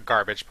 like, a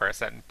garbage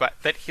person. But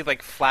that he,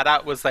 like, flat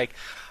out was like,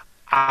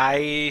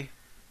 I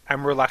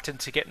am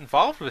reluctant to get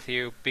involved with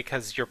you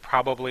because you're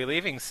probably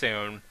leaving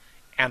soon.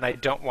 And I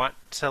don't want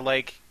to,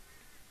 like,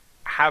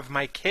 have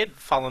my kid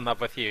fall in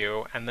love with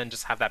you and then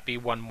just have that be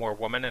one more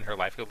woman in her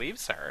life who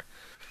leaves her.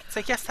 It's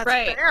like, yes, that's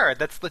fair.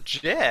 That's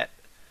legit.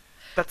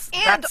 That's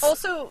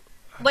also,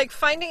 like,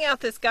 finding out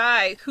this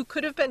guy who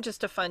could have been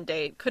just a fun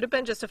date, could have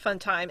been just a fun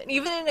time, and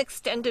even an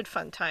extended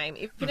fun time,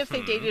 even if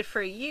they dated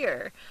for a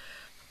year.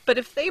 But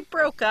if they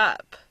broke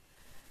up,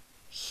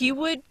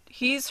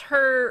 he's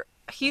her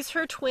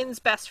twin's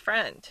best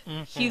friend.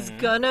 He's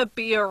gonna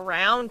be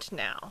around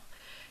now.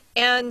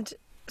 And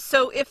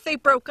so if they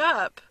broke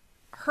up,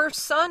 her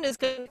son is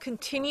going to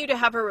continue to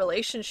have a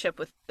relationship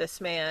with this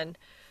man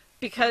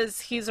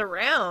because he's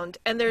around,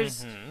 and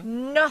there's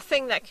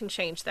nothing that can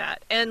change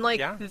that. And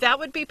like that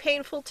would be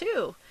painful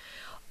too.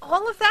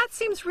 All of that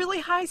seems really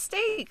high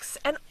stakes,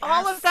 and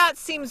all of that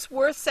seems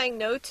worth saying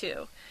no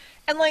to.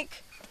 And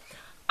like,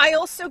 I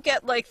also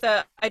get like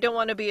I don't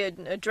want to be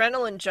an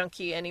adrenaline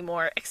junkie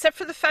anymore, except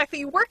for the fact that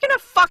you work in a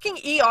fucking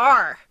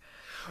ER.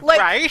 Like,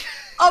 right?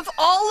 Of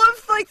all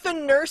of like the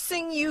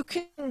nursing you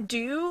can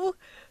do,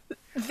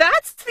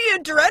 that's the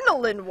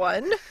adrenaline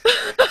one.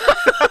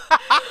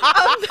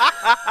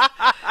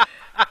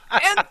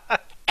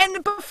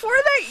 And before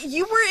that,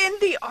 you were in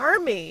the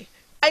Army.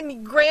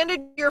 And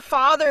granted, your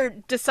father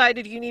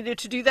decided you needed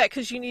to do that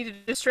because you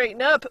needed to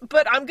straighten up.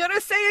 But I'm going to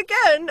say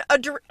again,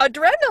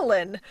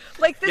 adrenaline.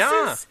 Like, this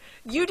is...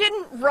 You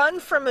didn't run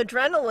from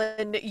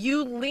adrenaline.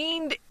 You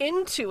leaned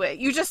into it.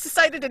 You just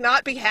decided to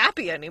not be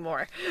happy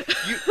anymore.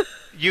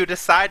 You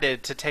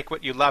decided to take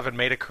what you love and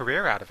made a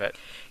career out of it.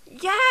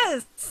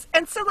 Yes.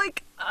 And so,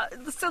 like,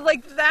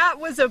 that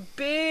was a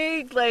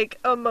big, like,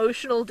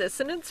 emotional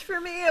dissonance for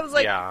me. I was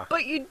like,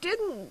 but you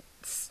didn't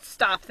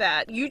stop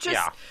that. You just...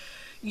 Yeah.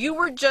 You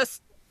were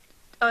just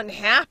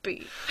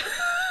unhappy.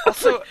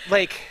 Also,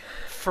 like,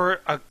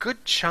 for a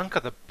good chunk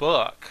of the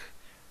book,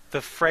 the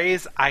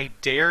phrase, "I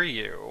dare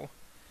you,"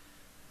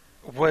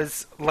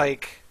 was,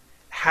 like,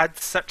 had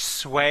such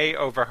sway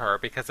over her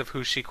because of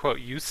who she, quote,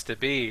 used to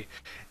be,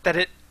 that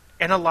it,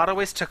 in a lot of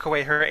ways, took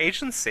away her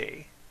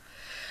agency.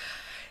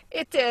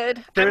 It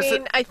did.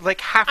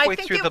 Halfway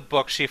through the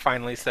book, she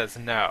finally says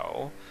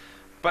no.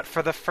 But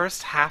for the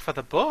first half of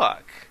the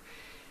book...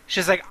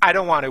 She's like, I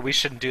don't want to, we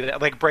shouldn't do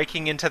that. Like,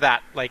 breaking into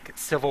that, like,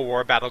 Civil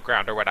War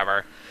battleground or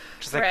whatever.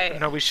 She's like,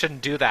 no, we shouldn't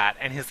do that.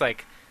 And he's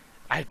like,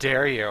 I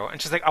dare you. And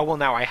she's like, oh, well,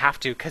 now I have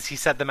to, because he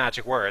said the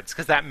magic words.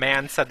 Because that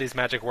man said these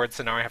magic words,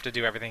 so now I have to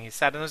do everything he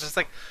said. And I was just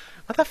like,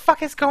 what the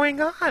fuck is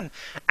going on?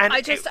 And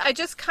I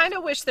just kind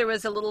of wish there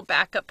was a little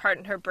backup part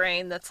in her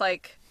brain that's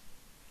like,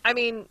 I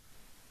mean...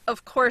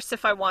 Of course,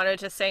 if I wanted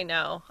to say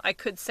no, I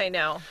could say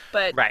no.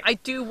 But I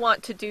do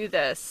want to do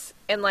this.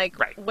 And, like,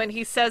 when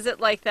he says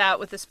it like that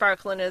with the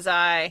sparkle in his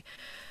eye,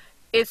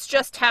 it's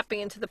just tapping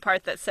into the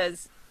part that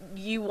says,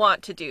 you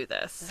want to do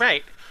this.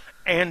 Right.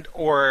 And,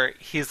 or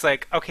he's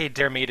like, okay,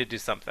 dare me to do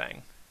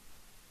something.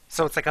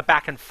 So it's like a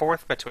back and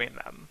forth between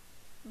them.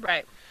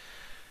 Right.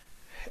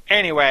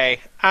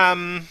 Anyway,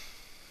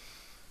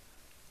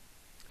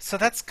 so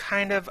that's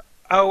kind of...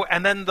 Oh,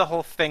 and then the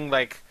whole thing,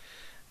 like...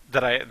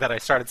 that I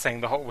started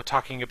saying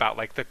talking about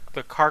like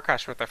the car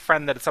crash with a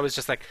friend, that it's always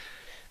just like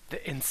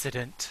the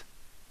incident,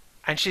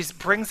 and she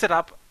brings it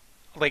up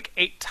like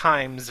 8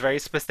 times very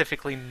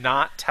specifically,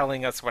 not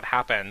telling us what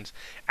happened,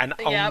 and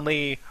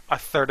only a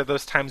third of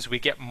those times we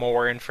get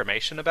more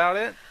information about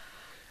it.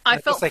 I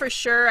felt for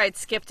sure I'd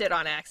skipped it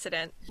on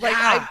accident. Like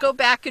I'd go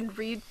back and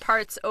read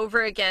parts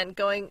over again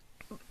going,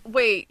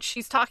 wait,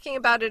 she's talking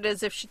about it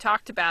as if she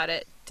talked about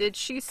it. Did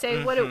she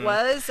say what it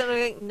was? And I'm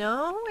like,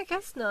 no, I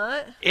guess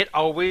not. It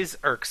always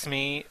irks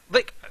me.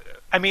 Like,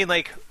 I mean,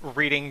 like,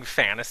 reading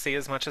fantasy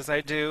as much as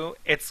I do,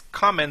 it's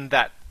common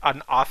that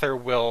an author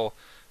will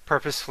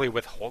purposefully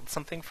withhold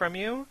something from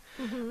you.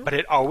 Mm-hmm. But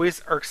it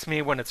always irks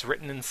me when it's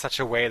written in such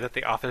a way that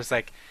the author's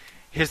like,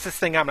 here's this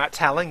thing I'm not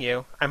telling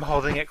you. I'm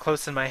holding it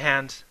close in my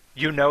hand.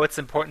 You know it's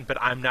important, but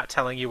I'm not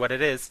telling you what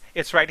it is.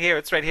 It's right here.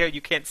 It's right here.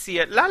 You can't see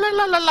it. La, la,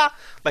 la, la, la.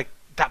 Like,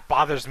 that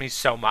bothers me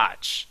so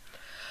much.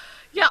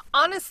 Yeah,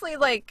 honestly,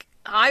 like,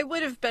 I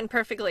would have been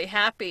perfectly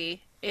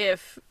happy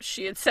if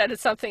she had said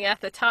something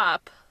at the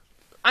top.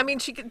 I mean,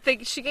 she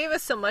gave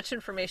us so much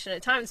information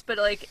at times, but,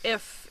 like,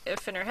 if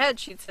in her head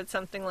she'd said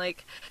something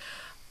like,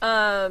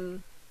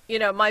 you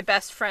know, my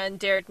best friend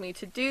dared me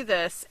to do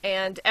this,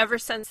 and ever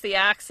since the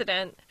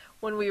accident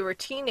when we were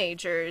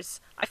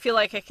teenagers, I feel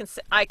like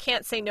I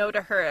can't say no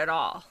to her at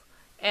all.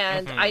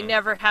 And I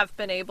never have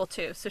been able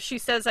to. So she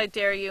says, I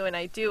dare you, and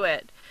I do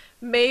it.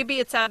 Maybe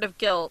it's out of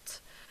guilt,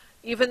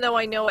 even though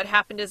I know what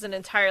happened isn't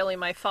entirely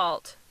my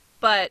fault.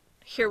 But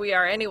here we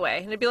are anyway.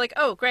 And it'd be like,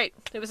 oh, great.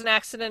 It was an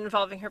accident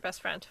involving her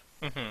best friend.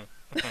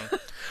 Mm-hmm. Mm-hmm.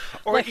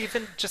 Or like,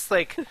 even just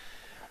like,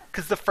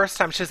 because the first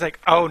time she's like,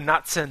 oh,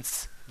 not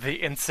since the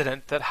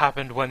incident that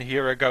happened 1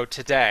 year ago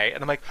today.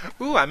 And I'm like,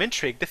 ooh, I'm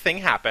intrigued. The thing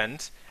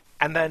happened.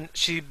 And then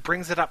she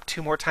brings it up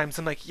 2 more times.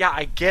 I'm like, yeah,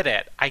 I get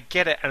it.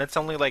 And it's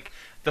only like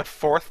the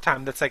 4th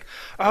time that's like,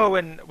 oh,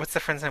 and what's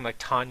the friend's name? Like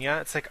Tanya?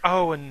 It's like,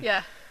 oh, and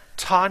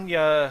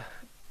Tanya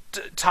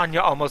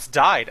almost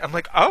died. I'm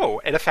like, oh,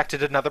 it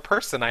affected another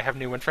person. I have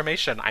new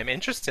information. I'm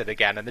interested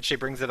again. And then she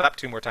brings it up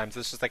 2 more times.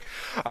 It's just like,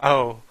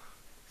 oh,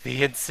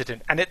 the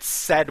incident. And it's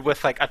said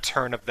with like a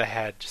turn of the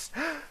head. Just,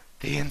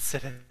 the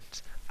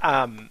incident.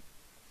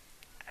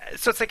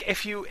 So it's like,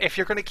 if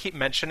you're going to keep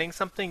mentioning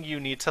something, you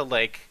need to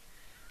like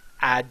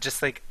add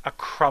just like a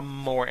crumb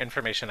more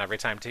information every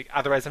time.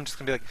 Otherwise, I'm just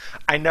going to be like,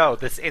 I know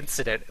this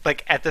incident.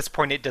 Like at this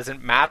point, it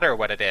doesn't matter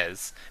what it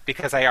is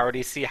because I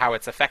already see how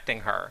it's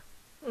affecting her.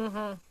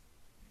 Mm-hmm.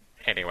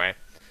 Anyway,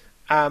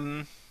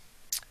 and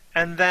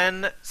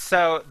then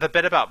so the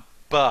bit about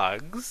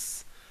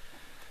bugs.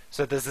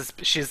 So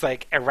she's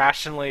like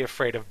irrationally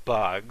afraid of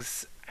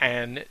bugs,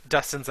 and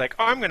Dustin's like,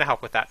 oh, I'm going to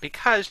help with that,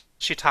 because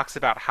she talks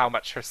about how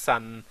much her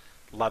son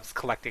loves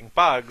collecting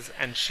bugs,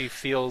 and she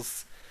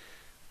feels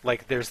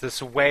like there's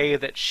this way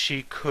that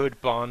she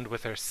could bond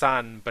with her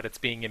son, but it's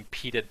being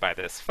impeded by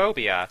this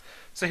phobia.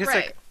 So he's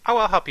like, oh,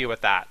 I'll help you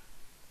with that.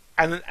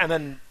 And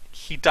then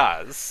he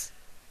does.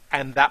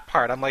 And that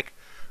part, I'm like,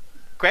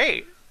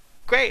 great,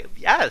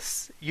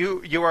 yes.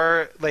 You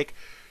are, like,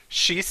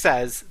 she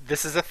says,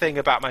 this is a thing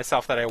about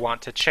myself that I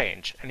want to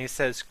change. And he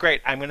says,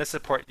 great, I'm going to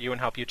support you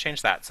and help you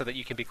change that so that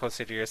you can be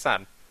closer to your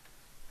son.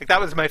 Like, that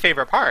was my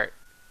favorite part.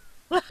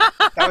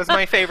 That was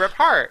my favorite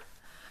part.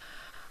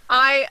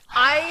 I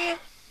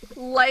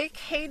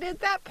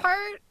hated that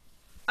part.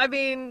 I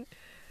mean,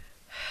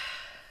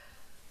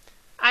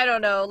 I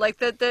don't know. Like,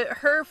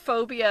 her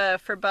phobia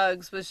for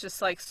bugs was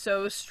just, like,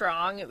 so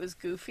strong. It was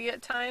goofy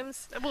at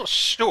times. Well,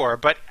 sure,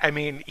 but, I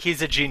mean,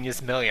 he's a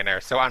genius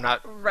millionaire, so I'm not...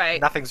 Right.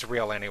 Nothing's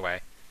real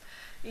anyway.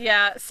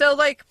 Yeah, so,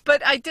 like,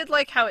 but I did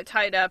like how it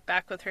tied up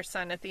back with her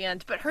son at the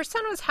end. But her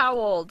son was how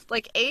old?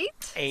 Like,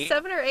 8?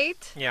 7 or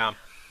 8? Yeah.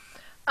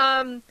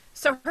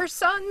 So her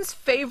son's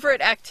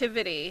favorite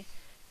activity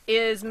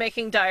is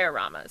making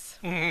dioramas.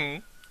 Mm-hmm.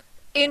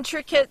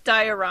 Intricate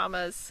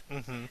dioramas.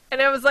 Mm-hmm.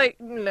 And I was like,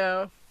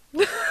 no.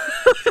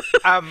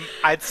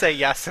 I'd say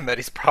yes, and that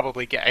he's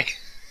probably gay.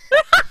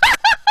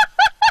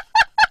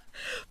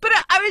 But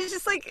I was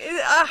just like,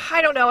 I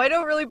don't know. I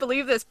don't really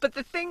believe this. But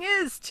the thing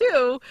is,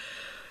 too,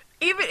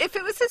 even if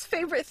it was his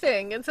favorite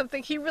thing and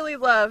something he really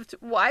loved,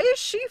 why is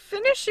she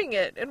finishing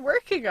it and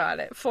working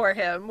on it for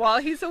him while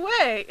he's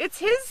away? It's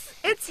his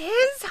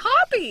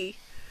hobby.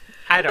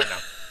 I don't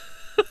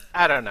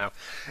know.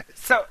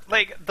 So,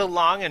 like, the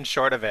long and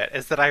short of it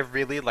is that I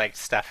really liked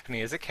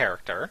Stephanie as a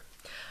character.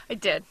 I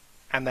did.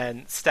 And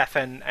then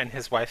Stefan and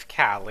his wife,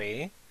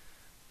 Callie,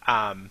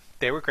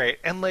 they were great.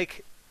 And,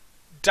 like,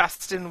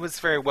 Dustin was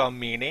very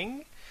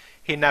well-meaning.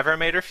 He never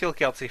made her feel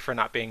guilty for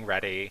not being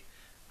ready.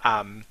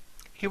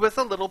 He was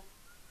a little...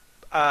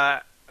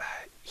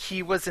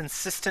 he was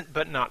insistent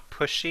but not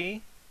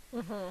pushy.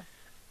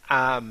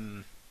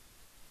 Mm-hmm.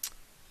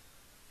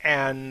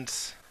 And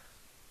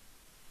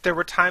there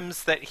were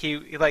times that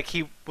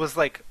he was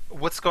like,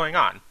 what's going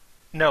on?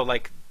 No,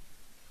 like,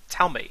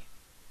 tell me.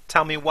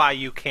 Tell me why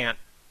we can't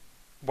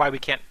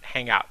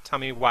hang out. Tell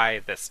me why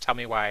this. Tell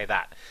me why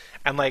that.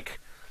 And, like,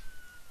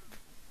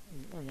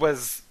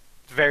 was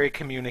very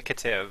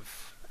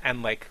communicative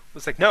and, like,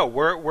 was like, no,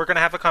 we're going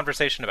to have a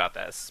conversation about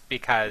this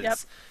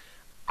because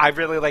I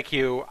really like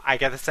you. I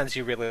get the sense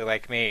you really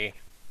like me.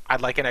 I'd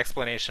like an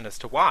explanation as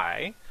to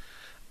why.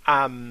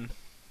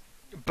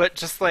 But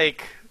just,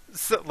 like,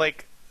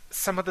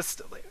 some of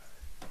the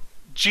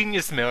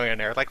genius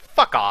millionaire, like,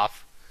 fuck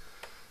off.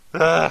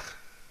 Ugh.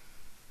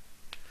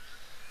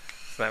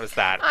 So that was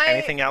that.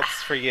 Anything else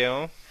for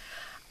you?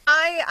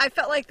 I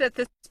felt like that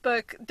this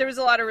book, there was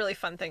a lot of really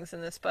fun things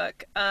in this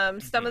book.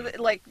 Some of the,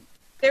 like,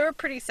 they were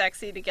pretty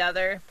sexy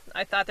together.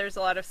 I thought there was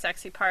a lot of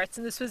sexy parts,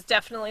 and this was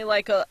definitely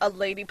like a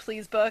lady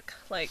please book,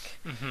 like,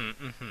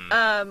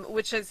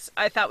 which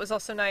I thought was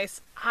also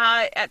nice.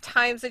 At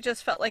times it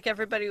just felt like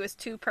everybody was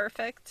too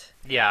perfect.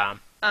 Yeah.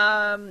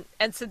 And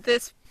so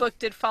this book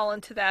did fall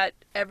into that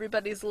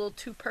everybody's a little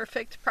too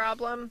perfect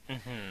problem.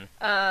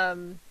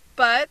 Mm-hmm.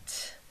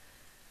 But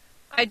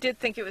I did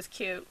think it was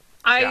cute.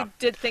 I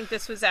did think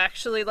this was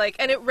actually, like,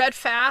 and it read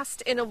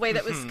fast in a way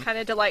that was kind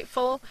of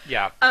delightful.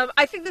 Yeah.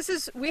 I think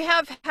we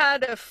have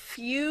had a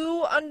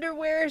few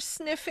underwear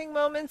sniffing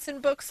moments in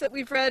books that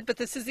we've read, but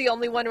this is the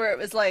only one where it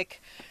was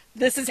like,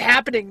 this is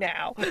happening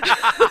now.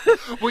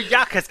 Well,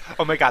 yeah, because,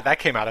 oh my god, that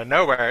came out of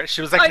nowhere.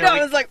 She was like, I know,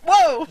 I was like,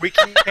 whoa! We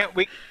can't.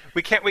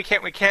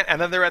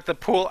 And then they're at the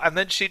pool, and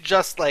then she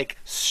just, like,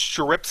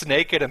 strips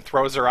naked and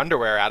throws her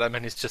underwear at him,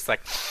 and he's just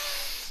like,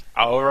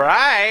 all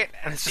right.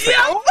 And it's just like,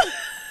 oh.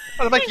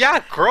 And I'm like,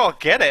 yeah, girl,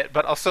 get it.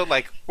 But also,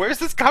 like, where's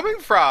this coming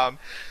from?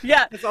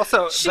 Yeah. It's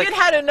also, she like,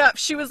 had enough.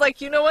 She was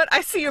like, you know what? I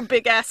see your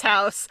big-ass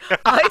house.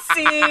 I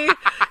see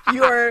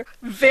your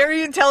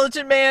very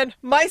intelligent man.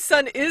 My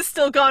son is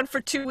still gone for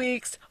 2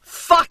 weeks.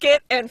 Fuck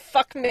it and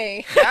fuck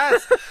me.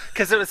 Yes,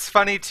 because it was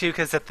funny too.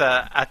 Because at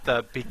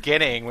the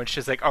beginning, when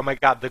she's like, "Oh my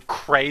god, the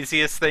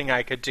craziest thing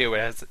I could do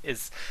is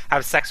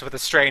have sex with a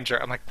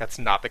stranger," I'm like, "That's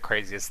not the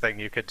craziest thing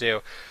you could do."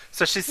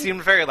 So she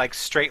seemed very, like,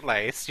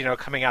 straight-laced, you know,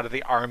 coming out of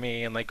the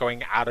army and, like,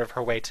 going out of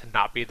her way to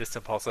not be this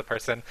impulsive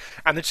person.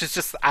 And then she's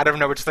just out of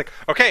nowhere, just like,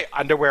 "Okay,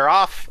 underwear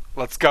off,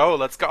 let's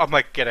go." I'm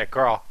like, "Get it,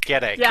 girl,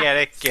 get it, get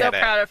it." So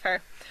proud of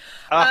her.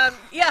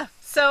 Yeah.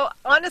 So,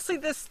 honestly,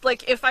 this,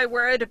 like, if I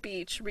were at a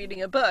beach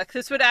reading a book,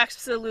 this would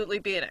absolutely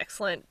be an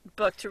excellent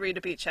book to read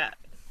a beach at.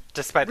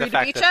 Despite the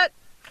fact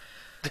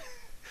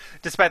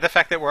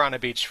that we're on a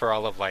beach for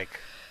all of, like,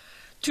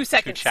 2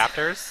 seconds. 2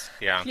 chapters?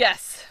 Yeah.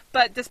 Yes.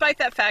 But despite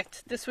that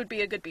fact, this would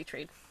be a good beach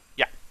read.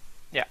 Yeah.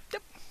 Yeah.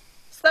 Yep.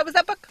 So that was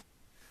that book.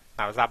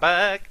 That was that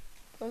book.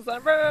 That was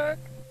that book.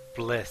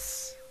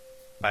 Bliss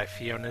by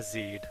Fiona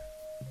Zede.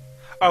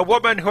 A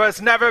woman who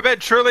has never been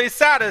truly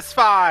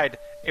satisfied.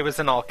 It was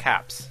in all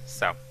caps,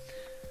 so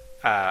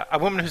A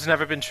woman who's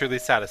never been truly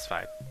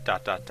satisfied. ...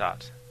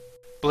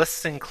 Bliss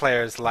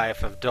Sinclair's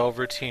life of dull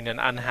routine and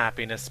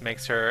unhappiness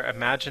makes her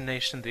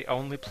imagination the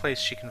only place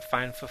she can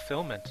find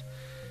fulfillment,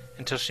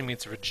 until she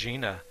meets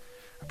Regina,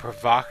 a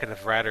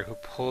provocative writer who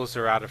pulls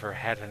her out of her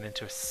head and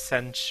into a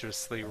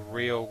sensuously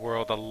real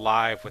world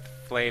alive with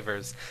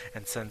flavors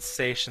and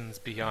sensations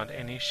beyond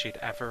any she'd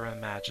ever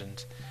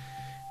imagined.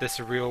 This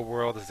real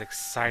world is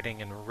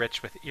exciting and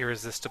rich with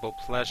irresistible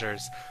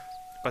pleasures,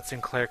 but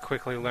Sinclair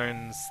quickly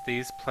learns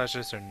these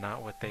pleasures are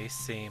not what they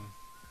seem.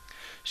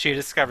 She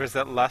discovers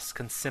that lust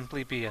can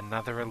simply be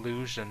another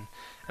illusion,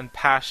 and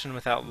passion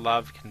without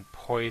love can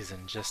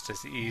poison just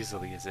as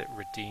easily as it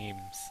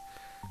redeems.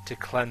 To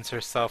cleanse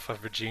herself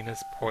of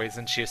Regina's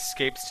poison, she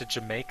escapes to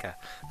Jamaica,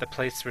 the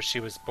place where she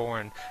was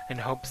born, in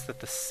hopes that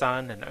the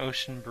sun and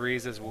ocean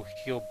breezes will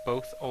heal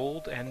both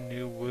old and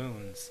new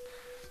wounds.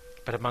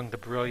 But among the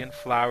brilliant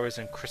flowers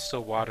and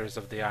crystal waters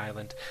of the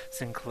island,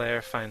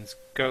 Sinclair finds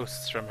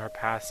ghosts from her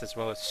past as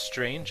well as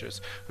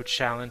strangers who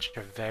challenge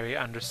her very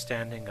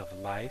understanding of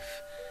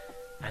life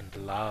and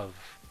love.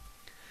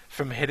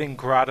 From hidden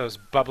grottos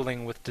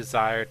bubbling with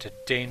desire to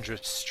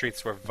dangerous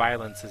streets where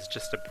violence is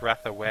just a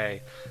breath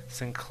away,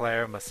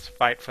 Sinclair must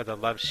fight for the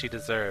love she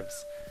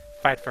deserves,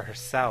 fight for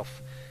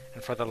herself,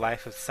 and for the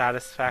life of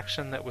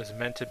satisfaction that was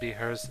meant to be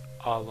hers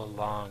all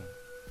along. ...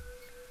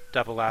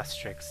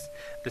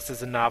 This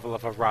is a novel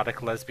of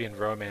erotic lesbian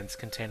romance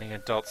containing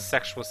adult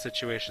sexual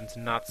situations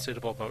not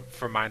suitable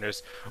for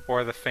minors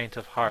or the faint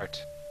of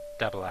heart. ...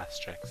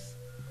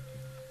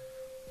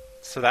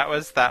 So that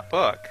was that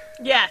book.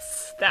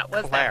 Yes, that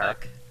was Claire. that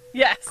book.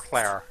 Yes.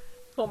 Claire.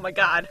 Oh my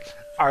god.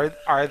 Are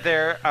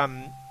there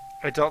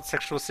adult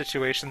sexual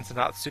situations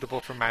not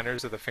suitable for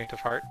minors or the faint of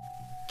heart?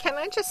 Can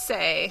I just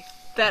say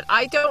that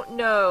I don't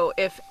know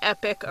if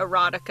epic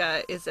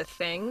erotica is a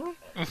thing,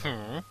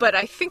 but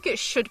I think it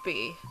should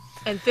be.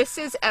 And this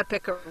is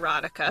epic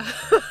erotica.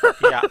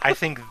 Yeah, I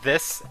think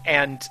this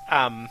and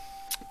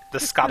the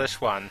Scottish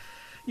one.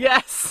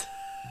 Yes.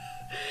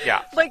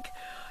 Yeah. Like,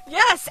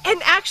 yes,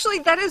 and actually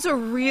that is a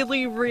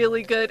really,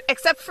 really good,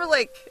 except for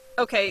like,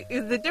 okay,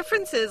 the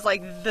difference is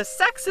like the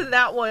sex in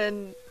that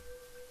one,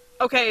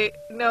 okay,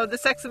 no, the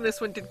sex in this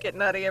one did get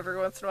nutty every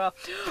once in a while.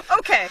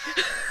 Okay.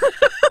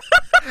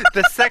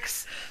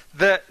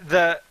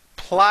 The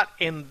plot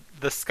in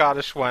the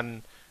Scottish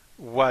one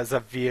was a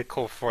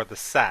vehicle for the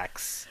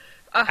sex.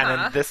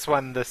 And in this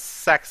one, the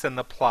sex and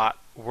the plot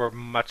were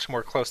much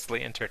more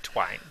closely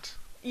intertwined.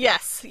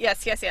 Yes.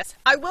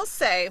 I will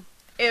say,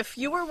 if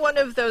you were one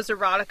of those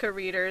erotica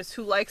readers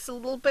who likes a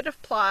little bit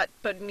of plot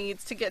but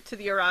needs to get to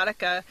the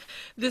erotica,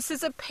 this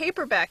is a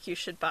paperback you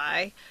should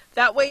buy.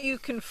 That way you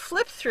can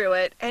flip through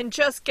it and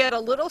just get a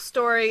little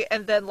story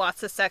and then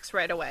lots of sex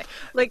right away.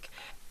 Like,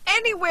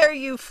 anywhere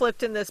you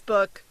flipped in this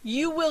book,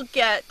 you will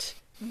get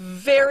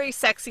very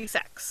sexy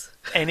sex.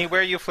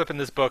 Anywhere you flip in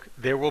this book,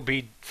 there will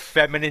be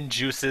feminine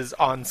juices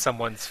on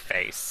someone's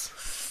face.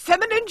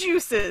 Feminine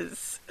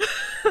juices.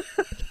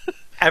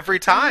 Every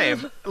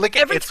time. Like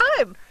Every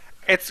time.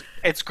 It's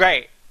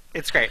great.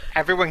 It's great.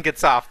 Everyone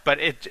gets off, but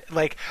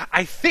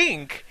I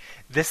think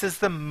this is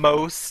the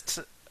most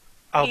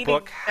a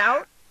book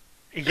out.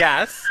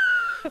 Yes.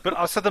 But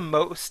also the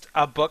most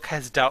a book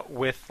has dealt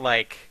with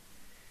like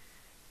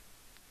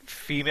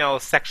female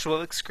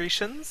sexual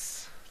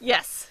excretions.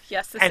 Yes,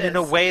 this and is. in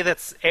a way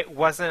it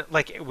wasn't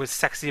like it was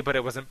sexy, but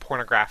it wasn't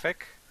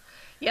pornographic.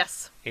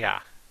 Yes.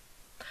 Yeah.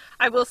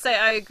 I will say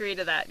I agree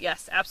to that.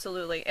 Yes,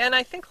 absolutely. And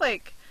I think I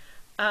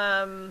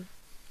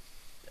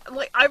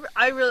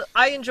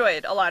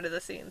enjoyed a lot of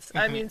the scenes.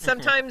 I mean,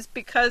 sometimes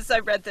because I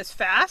read this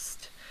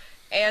fast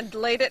and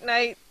late at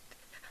night,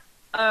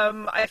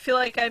 I feel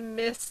like I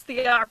missed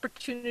the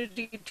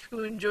opportunity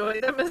to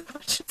enjoy them as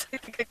much as I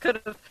think I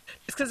could have.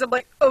 Just because I'm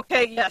like,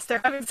 okay, yes,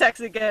 they're having sex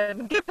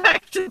again. Get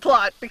back to the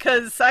plot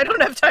because I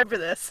don't have time for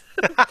this.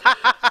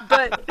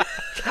 But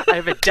I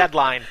have a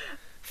deadline,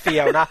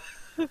 Fiona.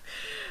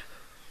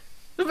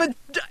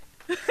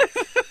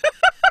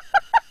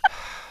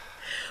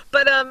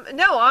 But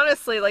no,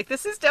 honestly, like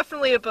this is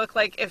definitely a book.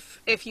 Like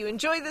if you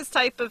enjoy this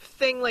type of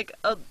thing, like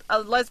a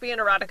lesbian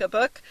erotica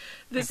book,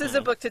 this is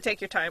a book to take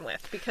your time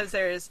with because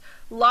there's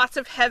lots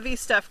of heavy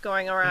stuff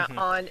going around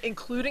on,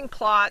 including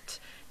plot,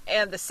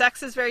 and the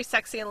sex is very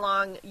sexy and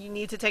long. You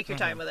need to take your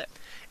time with it.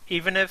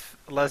 Even if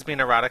lesbian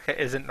erotica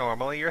isn't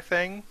normally your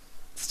thing,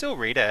 still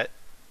read it.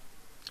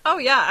 Oh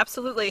yeah,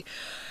 absolutely.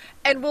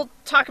 And we'll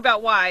talk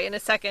about why in a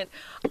second.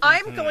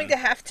 I'm going to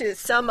have to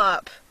sum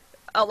up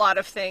a lot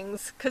of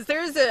things because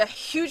there is a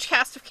huge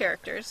cast of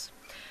characters.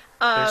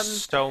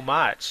 There's so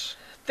much.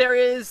 There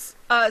is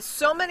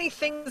so many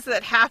things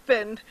that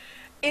happen.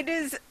 It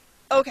is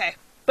okay,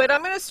 but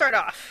I'm going to start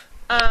off.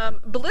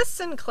 Bliss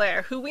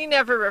Sinclair, who we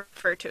never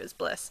refer to as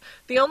Bliss.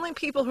 The only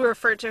people who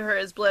refer to her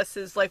as Bliss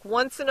is like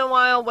once in a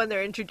while when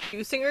they're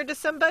introducing her to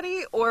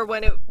somebody, or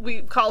when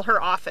we call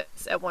her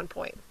office at one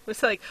point.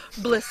 It's like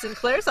Bliss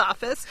Sinclair's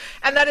office,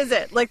 and that is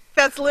it. Like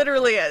that's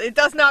literally it. It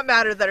does not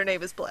matter that her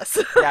name is Bliss.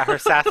 Yeah, her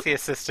sassy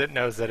assistant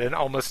knows it, and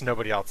almost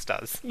nobody else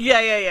does.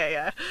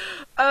 Yeah.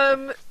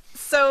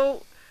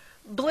 So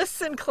Bliss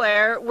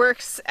Sinclair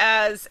works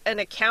as an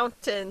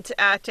accountant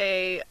at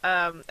a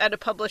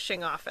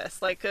publishing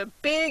office, like a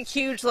big,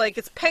 huge, like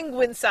it's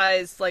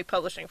Penguin-sized like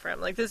publishing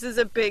firm. Like this is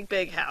a big,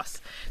 big house.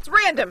 It's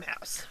Random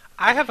House.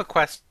 I have a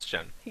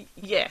question.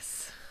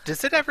 Yes.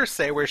 Does it ever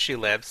say where she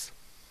lives?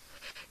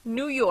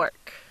 New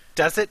York.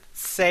 Does it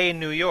say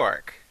New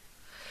York?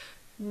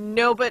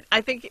 No, but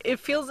I think it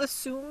feels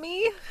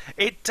assumey.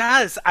 It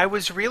does. I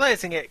was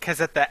realizing it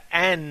because at the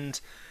end,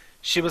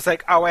 she was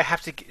like, "Oh, I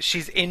have to."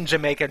 She's in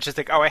Jamaica, and she's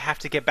like, "Oh, I have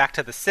to get back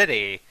to the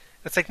city."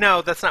 It's like,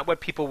 no, that's not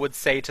what people would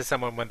say to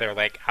someone when they're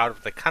like out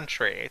of the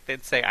country.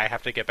 They'd say, "I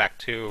have to get back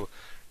to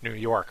New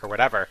York" or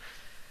whatever.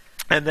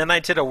 And then I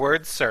did a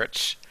word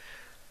search.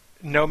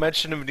 No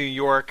mention of New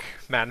York,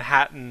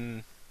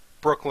 Manhattan,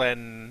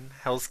 Brooklyn,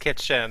 Hell's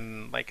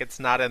Kitchen. Like, it's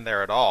not in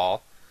there at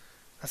all.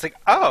 I was like,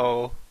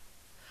 oh,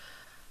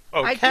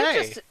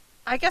 okay.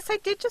 I guess I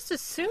did just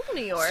assume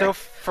New York. So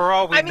for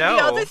all we know...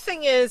 the other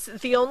thing is,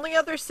 the only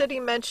other city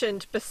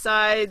mentioned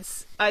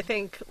besides, I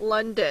think,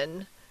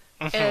 London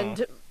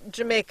and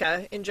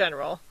Jamaica in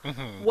general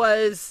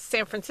was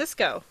San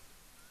Francisco.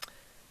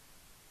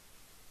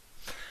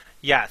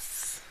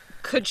 Yes.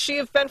 Could she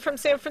have been from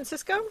San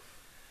Francisco?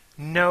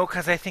 No,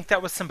 because I think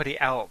that was somebody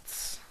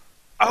else.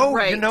 Oh,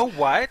 right. You know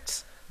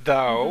what,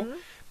 though?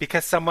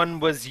 Because someone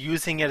was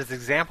using it as an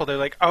example. They're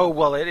like, oh,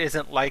 well, it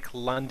isn't like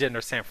London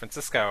or San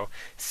Francisco.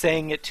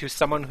 Saying it to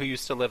someone who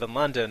used to live in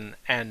London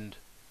and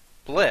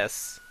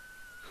Bliss,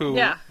 who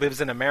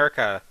lives in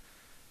America.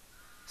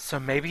 So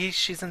maybe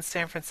she's in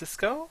San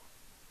Francisco?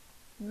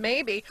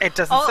 Maybe. It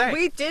doesn't say.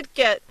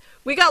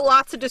 We got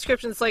lots of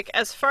descriptions. Like,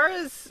 as far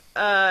as,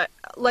 I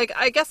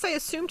guess I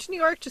assumed New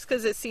York just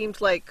because it seemed,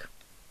 like,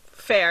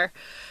 fair.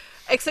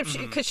 Except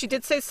because she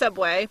did say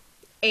Subway.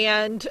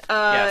 And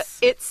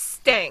it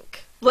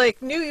stank.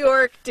 Like, New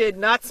York did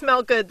not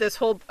smell good this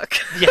whole book.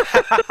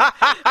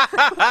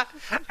 Yeah.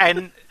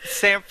 And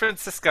San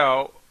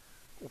Francisco,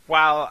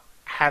 while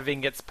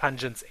having its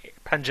pungent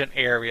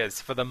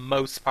areas, for the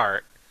most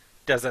part,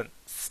 doesn't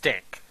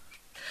stink.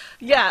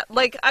 Yeah,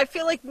 like, I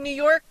feel like New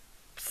York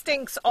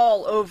stinks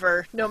all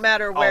over, no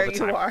matter where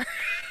you are.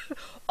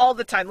 All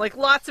the time. Like,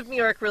 lots of New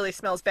York really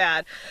smells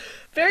bad.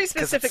 Very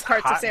specific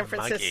parts of San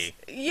Francisco.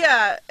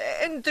 Yeah,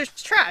 and there's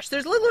trash.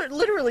 There's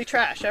literally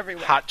trash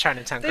everywhere. Hot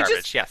Chinatown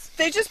garbage, yes.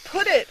 They just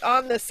put it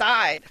on the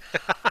side.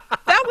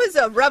 That was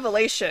a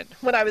revelation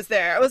when I was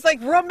there. I was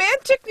like,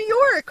 romantic New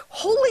York.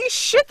 Holy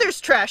shit,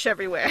 there's trash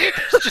everywhere.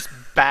 There's just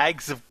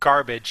bags of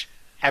garbage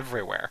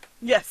everywhere.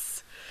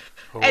 Yes.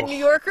 And New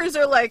Yorkers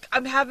are like,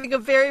 I'm having a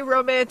very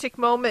romantic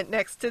moment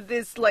next to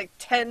this, like,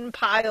 10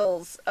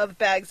 piles of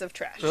bags of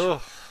trash.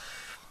 Ugh.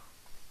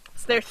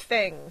 It's their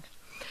thing.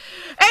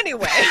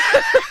 Anyway.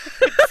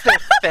 It's their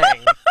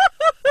thing.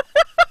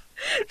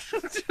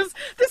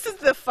 This is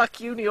the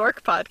Fuck You New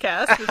York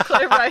podcast with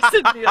Claire Rice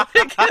and Neil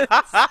Higgins.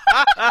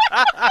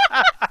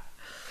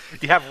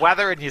 You have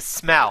weather and you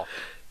smell.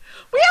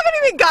 We haven't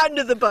even gotten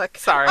to the book.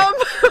 Sorry.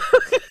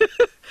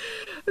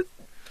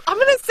 I'm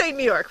going to say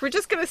New York. We're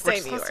just going to say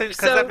New York. Because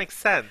that makes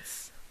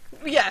sense.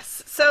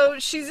 Yes. So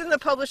she's in the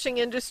publishing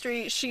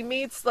industry. She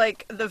meets,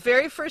 like, the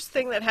very first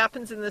thing that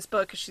happens in this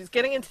book is she's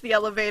getting into the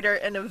elevator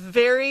and a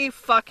very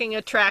fucking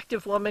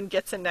attractive woman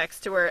gets in next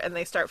to her and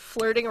they start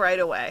flirting right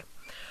away.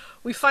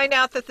 We find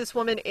out that this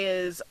woman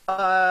is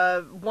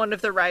one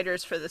of the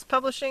writers for this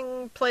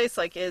publishing place,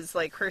 like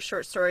her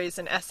short stories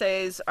and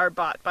essays are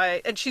bought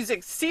by, and she's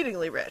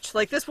exceedingly rich.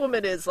 Like, this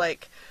woman is,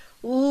 like,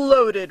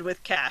 loaded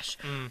with cash,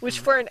 which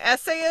for an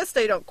essayist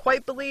I don't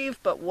quite believe,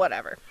 but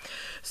whatever.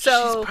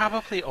 So she's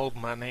probably old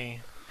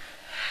money.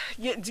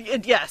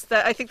 Yes,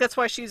 I think that's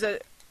why she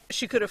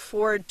could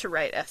afford to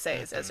write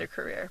essays as her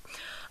career.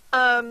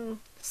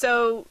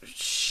 So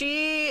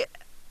she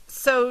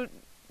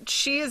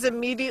is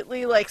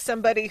immediately, like,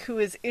 somebody who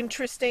is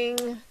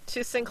interesting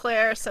to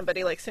Sinclair.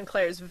 Somebody, like,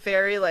 Sinclair is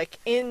very, like,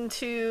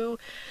 into.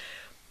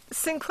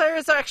 Sinclair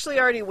is actually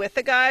already with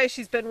a guy.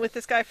 She's been with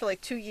this guy for,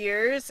 like, 2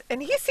 years.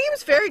 And he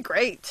seems very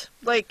great.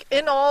 Like,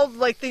 in all,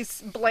 like,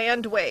 these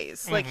bland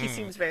ways. Like, he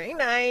seems very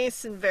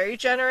nice and very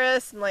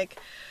generous. And, like,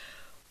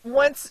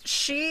 once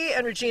she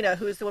and Regina,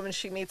 who is the woman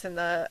she meets in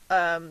the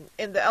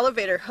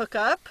elevator, hook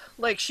up,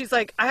 like, she's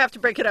like, I have to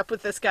break it up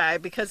with this guy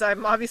because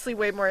I'm obviously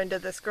way more into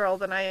this girl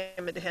than I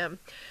am into him.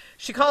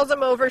 She calls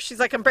him over. She's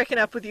like, I'm breaking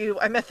up with you.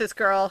 I met this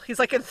girl. He's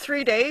like, in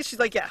 3 days? She's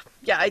like, yeah,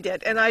 I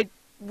did. And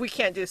we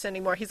can't do this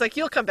anymore. He's like,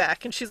 you'll come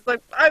back. And she's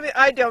like,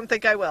 I don't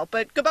think I will,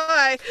 but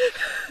goodbye.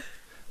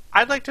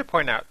 I'd like to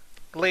point out,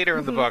 later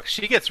in the book,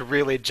 she gets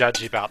really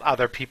judgy about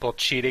other people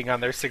cheating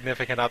on their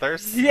significant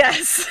others.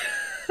 Yes.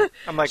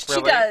 I'm like,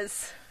 really? She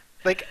does.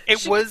 Like,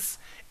 it was,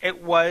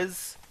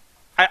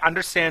 I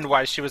understand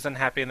why she was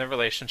unhappy in the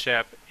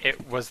relationship.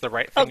 It was the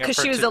right thing of her to... Oh,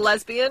 because she was a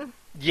lesbian?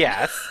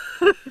 Yes.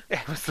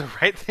 It was the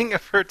right thing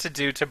of her to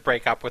do to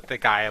break up with the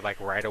guy, like,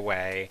 right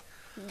away.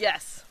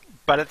 Yes.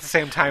 But at the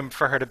same time,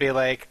 for her to be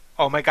like,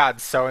 oh my god,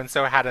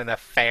 so-and-so had an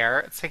affair.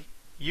 It's like,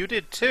 you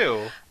did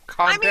too.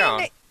 Calm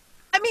down.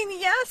 I mean,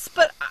 yes,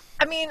 but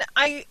I mean,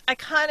 I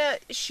kind of,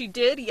 she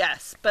did,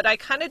 yes, but I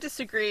kind of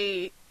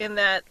disagree in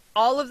that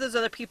all of those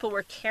other people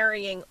were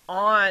carrying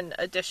on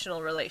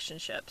additional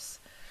relationships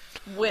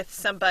with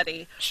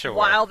somebody Sure.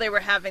 while they were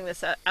having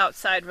this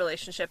outside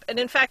relationship. And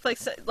in fact,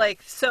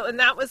 so, and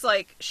that was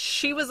like,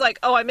 she was like,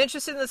 oh, I'm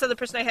interested in this other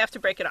person, I have to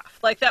break it off.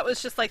 Like, that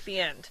was just like the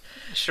end.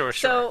 Sure.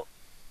 So,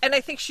 and I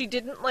think she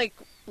didn't like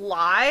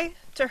lie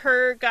to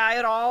her guy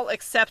at all,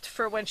 except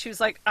for when she was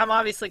like, I'm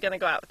obviously going to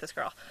go out with this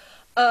girl.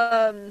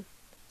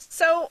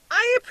 So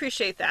I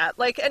appreciate that.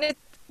 Like, and it,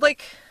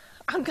 like,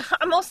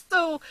 I'm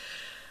also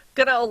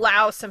gonna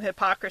allow some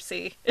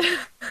hypocrisy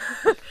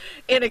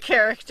in a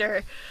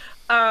character.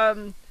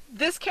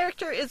 This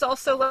character is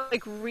also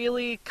like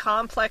really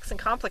complex and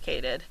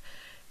complicated.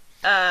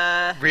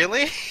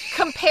 Really?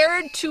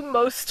 Compared to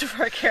most of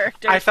our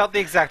characters. I felt the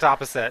exact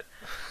opposite.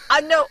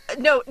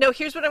 No,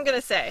 here's what I'm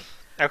gonna say.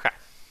 Okay.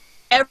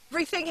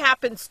 Everything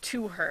happens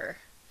to her.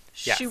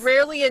 Yes. She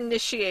rarely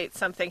initiates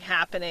something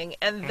happening,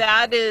 and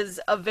that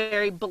is a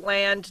very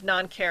bland,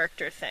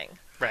 non-character thing.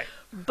 Right.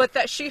 But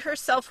that she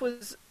herself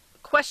was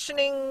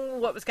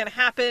questioning what was going to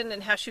happen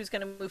and how she was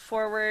going to move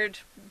forward,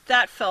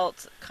 that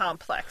felt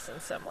complex in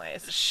some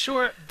ways.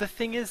 Sure. The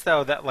thing is,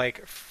 though, that,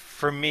 like,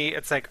 for me,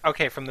 it's like,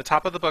 okay, from the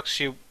top of the book,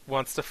 she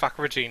wants to fuck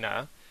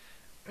Regina,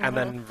 and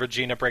then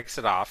Regina breaks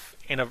it off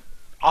in an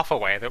awful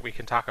way that we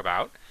can talk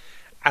about.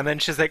 And then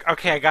she's like,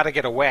 okay, I gotta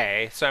get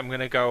away, so I'm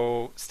gonna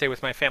go stay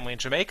with my family in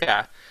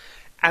Jamaica.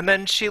 And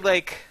then she,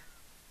 like,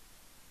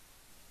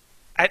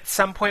 at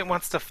some point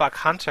wants to fuck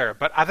Hunter,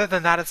 but other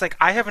than that, it's like,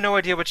 I have no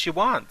idea what she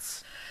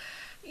wants.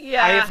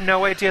 Yeah. I have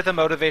no idea the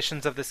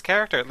motivations of this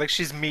character. Like,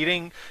 she's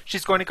going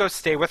to go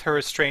stay with her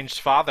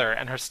estranged father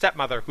and her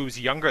stepmother, who's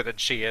younger than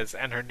she is,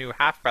 and her new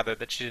half-brother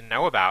that she didn't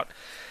know about.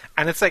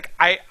 And it's like,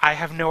 I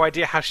have no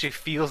idea how she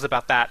feels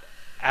about that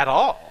at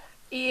all.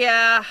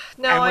 Yeah,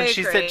 no, and when I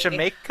she's agree. at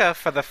Jamaica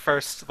for the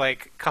first,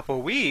 like,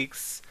 couple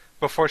weeks,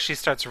 before she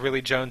starts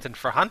really jonesing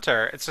for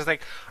Hunter, it's just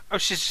like, oh,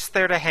 she's just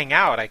there to hang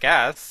out, I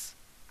guess.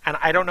 And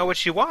I don't know what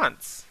she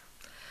wants.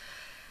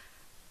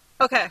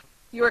 Okay,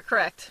 you are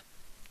correct.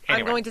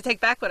 Anyway. I'm going to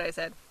take back what I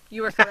said.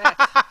 You are correct.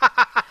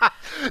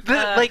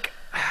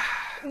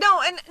 No,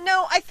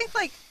 I think,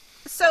 like,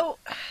 so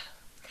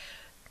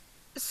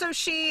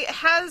she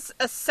has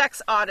a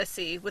sex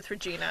odyssey with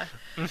Regina.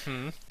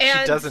 Mm-hmm. And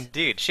She does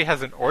indeed. She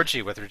has an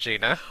orgy with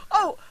Regina.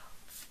 Oh,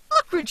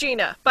 fuck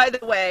Regina, by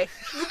the way.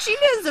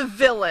 Regina is a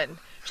villain.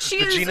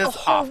 She Regina's is a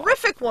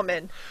horrific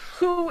woman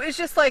who is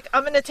just like,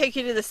 I'm going to take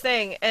you to this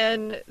thing.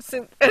 And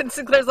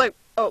Sinclair's like,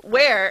 oh,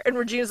 where? And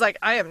Regina's like,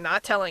 I am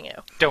not telling you.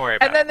 Don't worry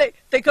about it. And then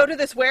they go to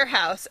this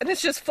warehouse, and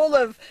it's just full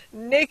of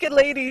naked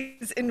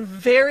ladies in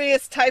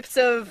various types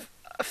of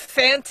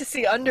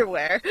fantasy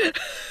underwear.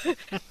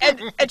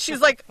 and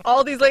she's like,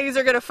 all these ladies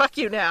are going to fuck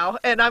you now,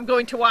 and I'm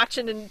going to watch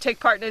and take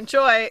part and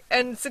enjoy.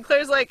 And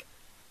Sinclair's like,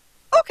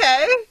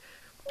 okay,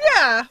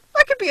 yeah,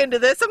 I could be into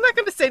this. I'm not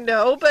going to say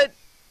no, but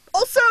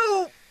also,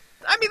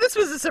 I mean, this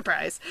was a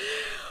surprise.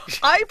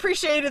 I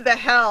appreciated the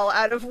hell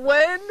out of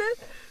when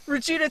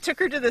Regina took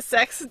her to the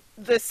sex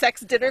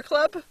dinner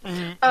club.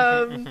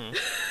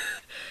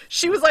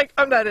 She was like,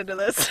 I'm not into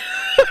this.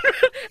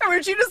 And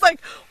Regina's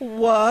like,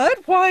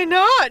 what? Why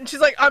not? And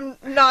she's like, I'm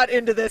not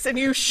into this, and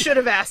you should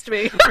have asked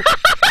me.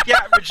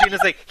 Yeah,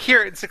 Regina's like,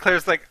 here, and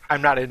Sinclair's like,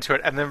 I'm not into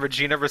it. And then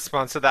Regina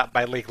responds to that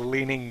by, like,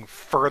 leaning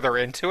further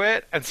into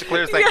it. And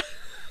Sinclair's like,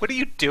 what are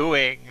you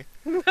doing?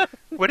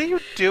 What are you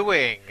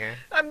doing?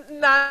 I'm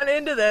not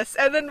into this.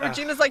 And then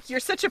Regina's like, you're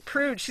such a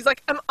prude. She's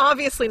like, I'm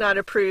obviously not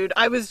a prude.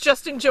 I was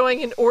just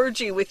enjoying an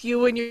orgy with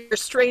you and your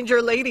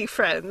stranger lady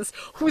friends,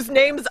 whose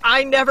names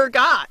I never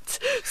got.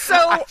 So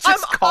I'm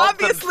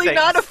obviously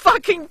not a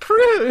fucking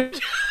prude.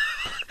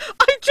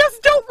 I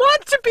just don't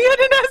want to be at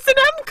an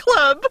S&M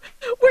club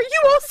where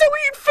you also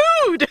eat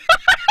food.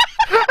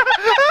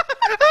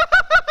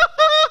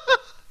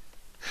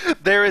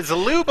 There is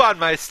lube on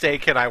my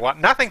steak and I want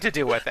nothing to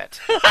do with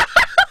it. I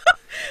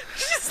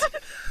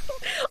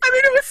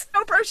mean, it was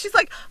so gross. She's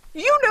like,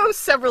 you know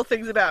several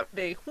things about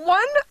me.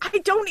 One, I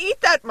don't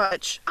eat that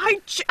much. I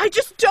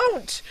just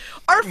don't.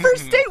 Our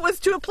first date was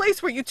to a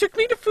place where you took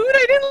me to food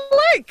I didn't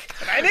like,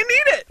 and I didn't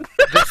eat it.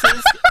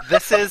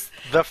 This is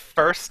the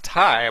first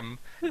time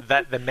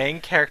that the main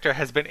character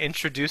has been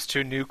introduced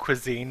to new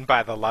cuisine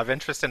by the love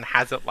interest and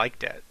hasn't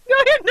liked it. No,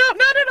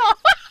 not at all.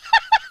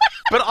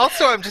 But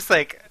also, I'm just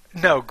like,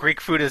 no, Greek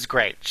food is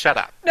great. Shut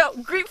up. No,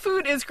 Greek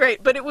food is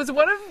great, but it was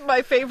one of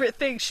my favorite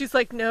things. She's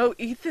like, no,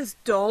 eat this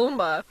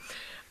dolma.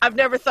 I've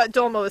never thought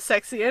dolma was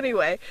sexy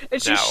anyway.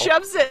 And she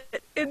shoves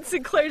it in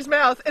Sinclair's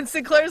mouth, and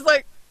Sinclair's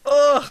like,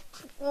 ugh,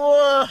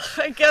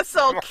 I guess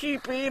I'll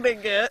keep eating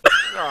it.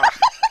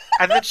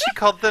 And then she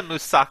called the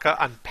moussaka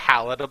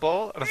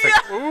unpalatable. And I was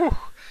like, ooh.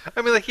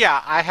 I mean, like,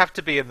 yeah, I have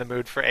to be in the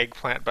mood for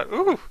eggplant, but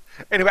ooh.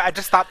 Anyway, I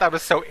just thought that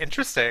was so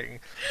interesting.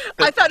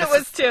 I thought it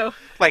was too.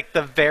 Like,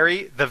 the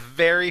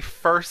very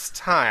first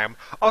time.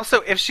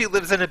 Also, if she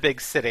lives in a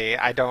big city,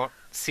 I don't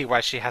see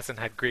why she hasn't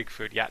had Greek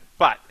food yet.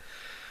 But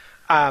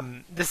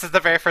This is the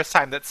very first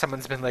time that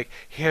someone's been like,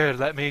 here,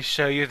 let me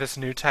show you this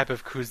new type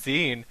of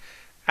cuisine.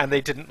 And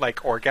they didn't,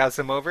 like,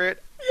 orgasm over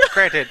it.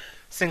 Granted,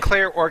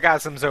 Sinclair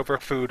orgasms over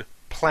food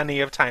plenty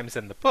of times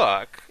in the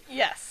book.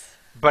 Yes.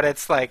 But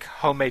it's like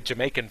homemade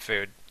Jamaican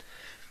food.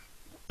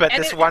 But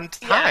And this it- one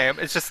time,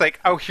 it's just like,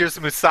 oh, here's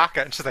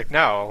moussaka. And she's like,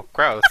 no,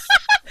 gross.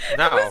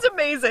 No. It was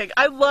amazing.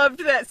 I loved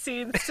that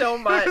scene so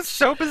It was much.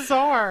 so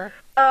bizarre.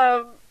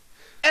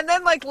 And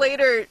then, like,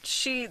 later,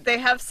 they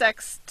have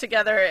sex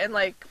together, and,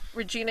 like,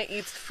 Regina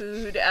eats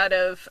food out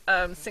of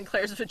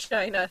Sinclair's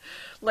vagina,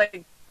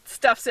 like,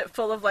 stuffs it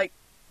full of, like,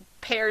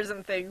 pears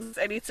and things,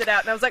 and eats it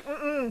out. And I was like,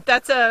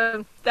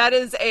 that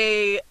is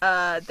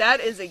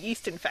a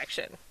yeast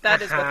infection.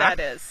 That is what that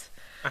is.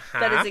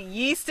 That is a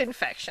yeast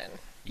infection.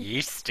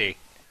 Yeasty.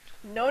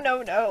 No.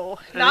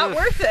 Not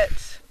worth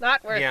it.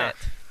 Not worth Yeah. it.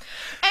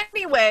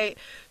 Anyway,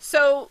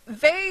 so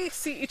they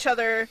see each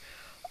other,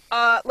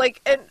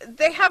 and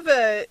they have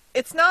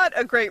it's not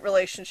a great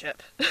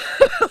relationship,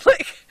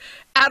 like,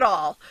 at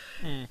all.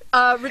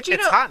 Regina,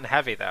 It's hot and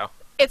heavy, though.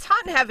 it's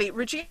hot and heavy.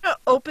 Regina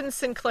opens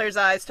Sinclair's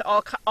eyes to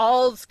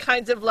all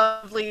kinds of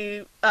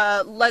lovely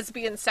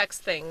lesbian sex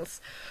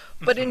things,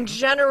 but in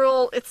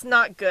general, it's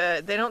not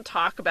good. They don't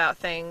talk about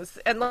things,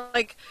 and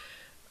like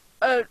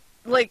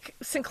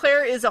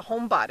Sinclair is a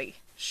homebody.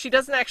 She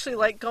doesn't actually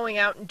like going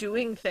out and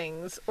doing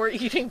things or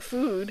eating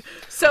food,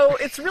 so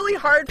it's really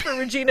hard for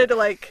Regina to,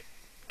 like,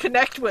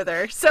 connect with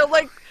her. So,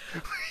 like,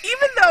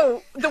 even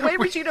though the way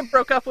Regina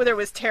broke up with her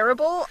was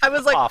terrible, I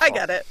was like, Awful. I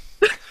get it.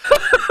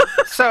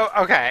 So,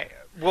 okay.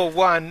 Well,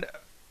 one,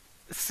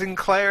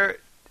 Sinclair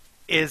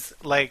is,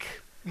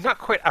 like, not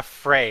quite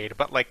afraid,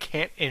 but, like,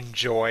 can't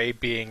enjoy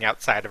being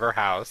outside of her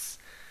house.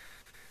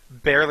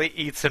 Barely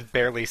eats and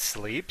barely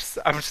sleeps.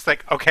 I'm just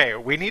like, okay,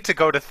 we need to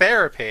go to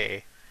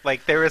therapy.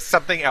 Like, there is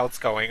something else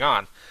going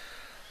on.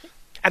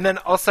 And then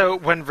also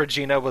when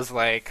Regina was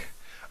like,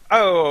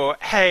 oh,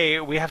 hey,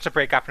 we have to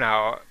break up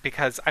now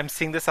because I'm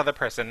seeing this other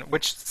person,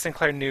 which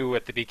Sinclair knew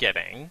at the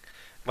beginning.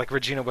 Like,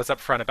 Regina was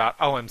upfront about,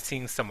 oh, I'm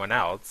seeing someone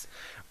else.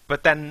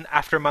 But then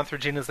after a month,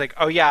 Regina's like,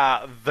 oh,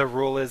 yeah, the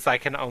rule is I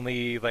can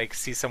only, like,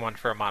 see someone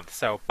for a month,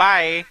 so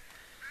bye.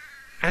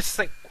 And it's just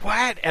like,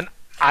 what? And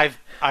I've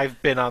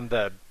been on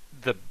the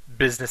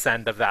business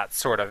end of that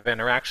sort of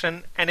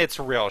interaction, and it's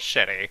real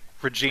shitty.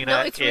 Regina No,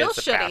 it's real is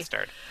a shitty.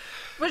 bastard.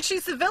 But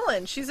she's a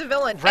villain. She's a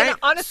villain. Right. And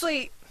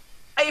honestly,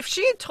 if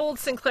she had told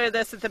Sinclair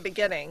this at the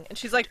beginning, and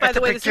she's like, by At the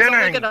the way, this is only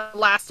beginning. going to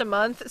last a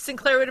month,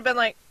 Sinclair would have been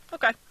like,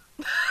 okay,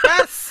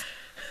 Yes!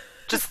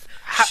 Just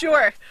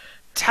sure.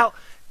 tell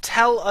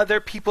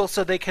other people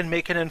so they can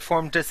make an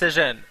informed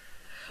decision.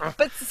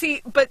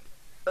 But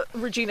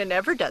Regina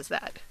never does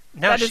that.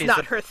 No, that is she's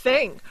not a her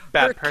thing.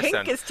 bad Her person.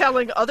 kink is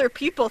telling other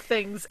people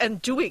things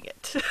and doing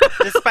it.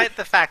 Despite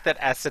the fact that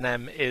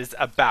S&M is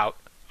about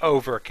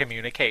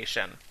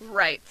over-communication.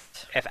 Right.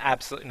 If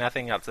absolutely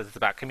nothing else, it's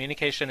about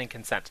communication and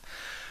consent.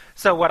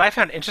 So what I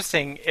found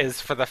interesting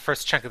is for the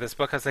first chunk of this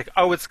book, I was like,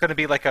 oh, it's going to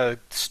be like a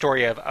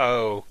story of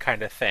O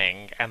kind of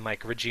thing, and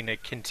like Regina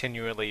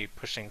continually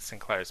pushing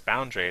Sinclair's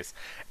boundaries.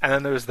 And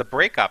then there was the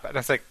breakup, and I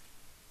was like,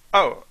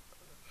 oh,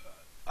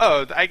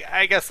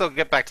 I guess they'll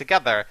get back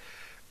together.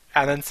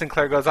 And then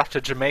Sinclair goes off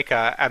to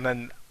Jamaica, and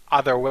then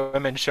other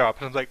women show up,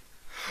 and I'm like,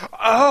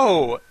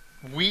 oh,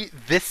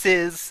 this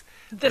is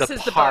the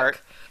part.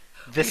 book.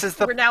 This is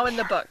the We're now in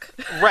the book.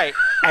 right,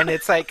 and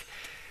it's like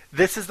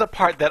this is the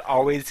part that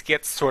always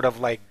gets sort of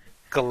like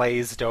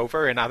glazed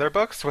over in other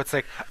books, where it's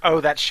like,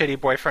 oh, that shitty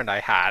boyfriend I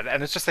had,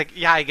 and it's just like,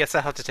 yeah, I guess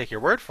I have to take your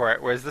word for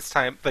it. Whereas this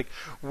time, like,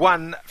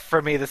 one,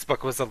 for me, this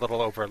book was a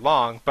little over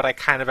long, but I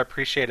kind of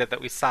appreciated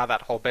that we saw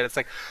that whole bit. It's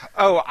like,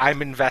 oh,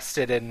 I'm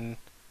invested in.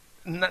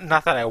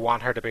 Not that I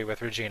want her to be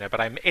with Regina,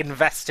 but I'm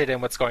invested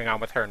in what's going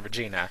on with her and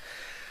Regina.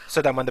 So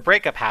then when the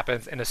breakup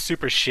happens in a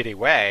super shitty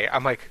way,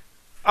 I'm like,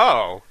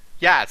 oh,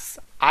 yes,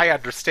 I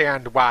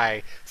understand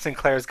why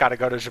Sinclair's got to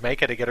go to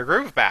Jamaica to get her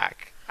groove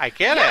back. I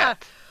get Yeah. it.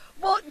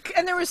 Well,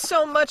 and there was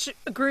so much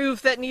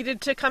groove that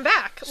needed to come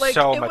back. Like,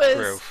 So it much was,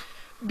 groove.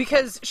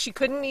 Because she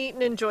couldn't eat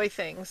and enjoy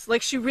things.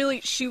 Like, she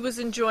was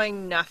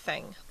enjoying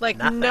nothing. Like,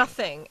 Nothing.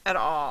 nothing at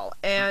all.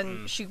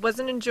 And she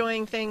wasn't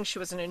enjoying things. She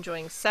wasn't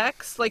enjoying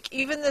sex. Like,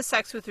 even the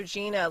sex with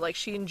Regina, like,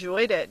 she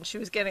enjoyed it and she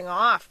was getting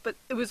off. But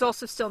it was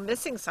also still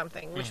missing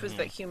something, which was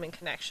that human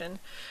connection.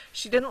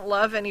 She didn't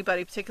love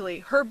anybody particularly.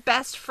 Her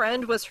best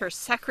friend was her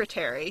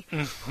secretary.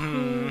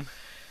 Who,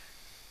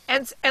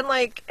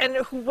 and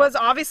who was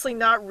obviously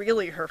not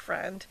really her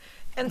friend.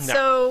 And No.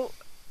 so,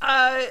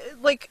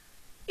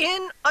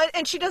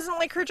 and she doesn't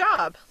like her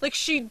job. Like,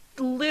 she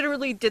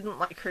literally didn't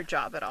like her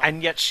job at all.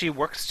 And yet she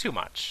works too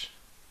much.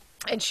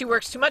 And she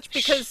works too much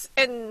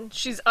and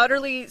she's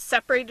utterly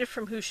separated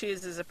from who she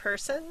is as a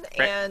person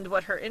Right. and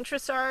what her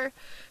interests are.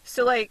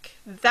 So, like,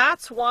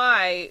 that's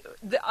why,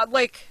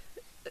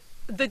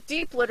 the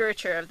deep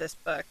literature of this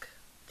book,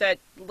 that,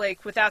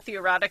 like, without the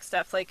erotic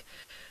stuff, like,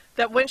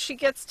 that when she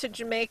gets to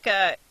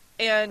Jamaica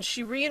and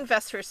she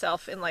reinvests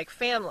herself in, like,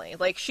 family,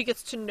 like, she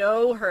gets to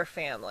know her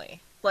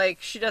family. Like,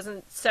 she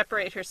doesn't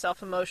separate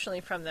herself emotionally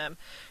from them.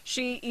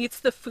 She eats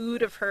the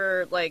food of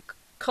her, like,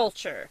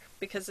 culture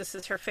because this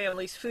is her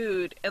family's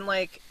food and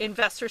like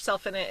invests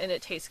herself in it and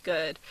it tastes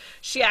good.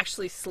 She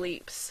actually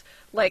sleeps.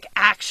 Like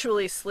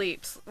actually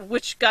sleeps,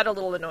 which got a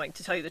little annoying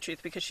to tell you the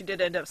truth because she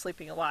did end up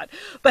sleeping a lot.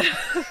 But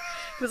it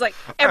was like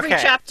every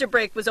chapter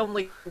break was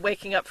only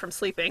waking up from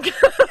sleeping.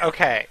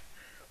 Okay.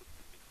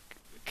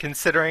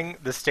 Considering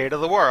the state of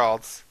the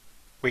world,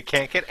 we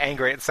can't get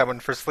angry at someone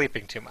for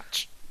sleeping too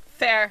much.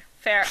 Fair.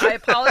 I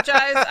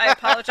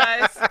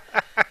apologize.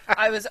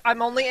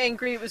 I'm only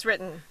angry it was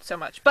written so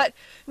much. But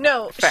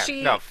no, fair.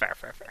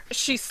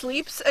 She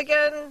sleeps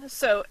again,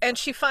 and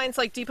she finds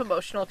like deep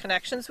emotional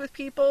connections with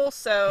people.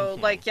 So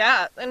like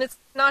and it's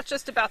not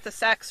just about the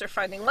sex or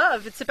finding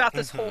love, it's about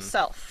this whole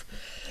self.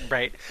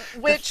 Right.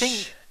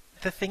 Which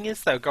the thing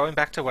is though, going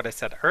back to what I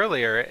said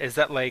earlier, is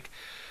that like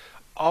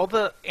all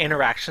the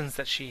interactions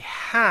that she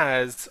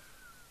has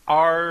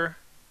are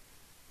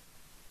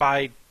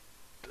by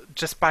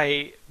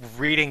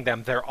reading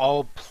them, they're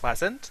all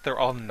pleasant, they're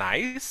all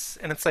nice,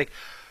 and it's like,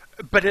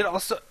 but it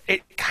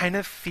kind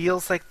of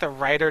feels like the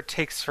writer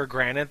takes for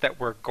granted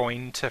that we're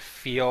going to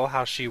feel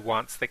how she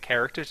wants the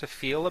character to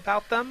feel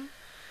about them.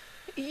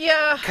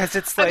 Yeah. Because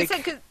it's like...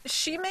 cause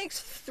she makes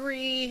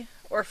 3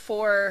 or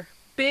 4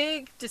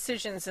 big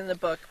decisions in the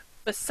book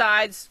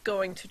besides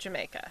going to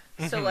Jamaica.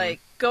 So, like,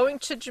 going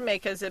to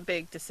Jamaica is a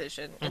big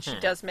decision, and she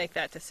does make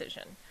that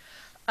decision.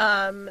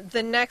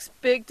 The next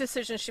big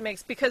decision she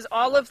makes, because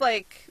all of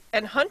like,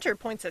 and Hunter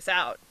points this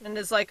out and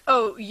is like,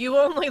 oh, you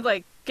only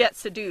like get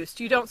seduced.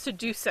 You don't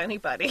seduce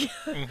anybody.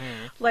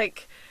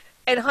 Like,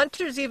 and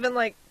Hunter's even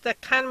like, that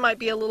kind of might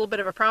be a little bit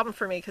of a problem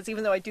for me because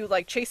even though I do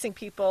like chasing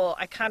people,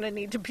 I kind of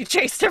need to be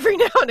chased every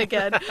now and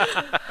again.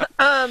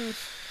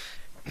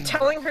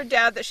 Telling her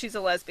dad that she's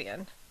a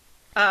lesbian,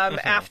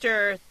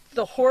 after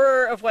the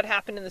horror of what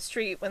happened in the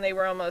street when they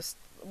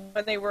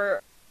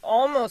were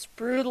almost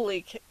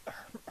brutally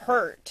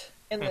hurt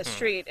in the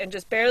street and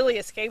just barely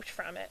escaped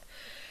from it.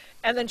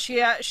 And then she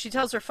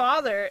tells her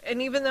father,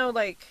 and even though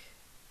like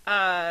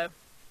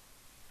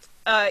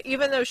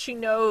even though she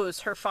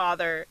knows her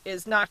father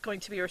is not going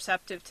to be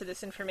receptive to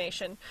this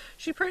information,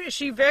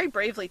 she very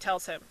bravely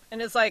tells him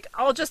and is like,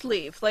 I'll just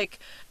leave. Like,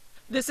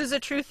 this is a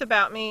truth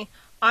about me.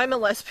 I'm a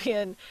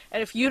lesbian,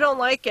 and if you don't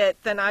like it,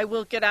 then I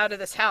will get out of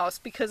this house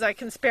because I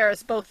can spare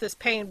us both this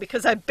pain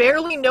because I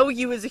barely know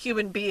you as a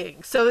human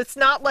being. So it's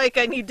not like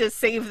I need to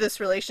save this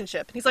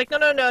relationship. And he's like,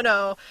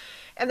 no.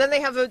 And then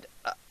they have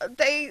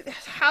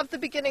the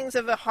beginnings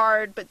of a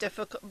hard but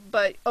difficult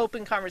but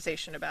open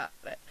conversation about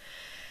it.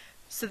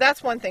 So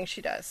that's one thing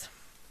she does.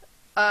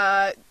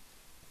 So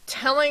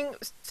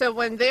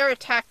when they're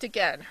attacked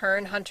again, her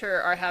and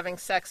Hunter are having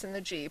sex in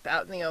the Jeep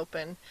out in the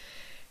open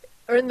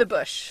or in the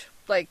bush,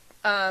 like.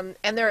 And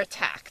they're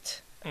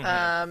attacked,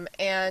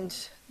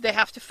 and they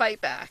have to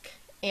fight back.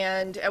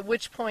 And at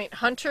which point,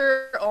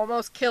 Hunter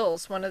almost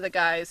kills one of the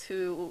guys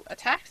who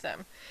attacked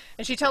them,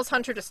 and she tells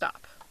Hunter to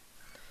stop.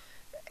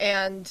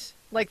 And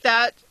like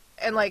that,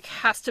 and like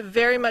has to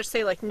very much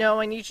say like, no,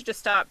 I need you to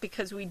stop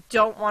because we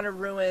don't want to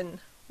ruin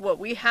what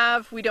we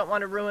have. We don't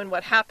want to ruin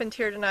what happened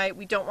here tonight.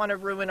 We don't want to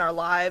ruin our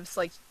lives.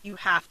 Like, you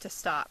have to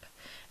stop.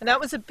 And that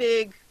was a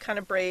big kind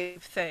of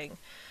brave thing.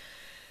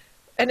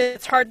 And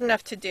it's hard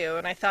enough to do,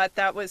 and I thought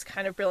that was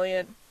kind of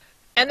brilliant.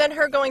 And then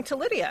her going to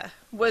Lydia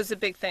was a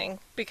big thing,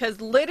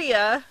 because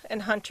Lydia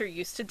and Hunter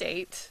used to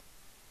date,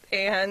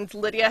 and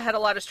Lydia had a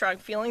lot of strong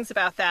feelings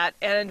about that,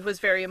 and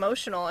was very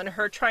emotional, and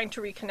her trying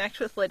to reconnect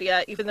with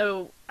Lydia, even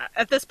though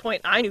at this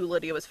point I knew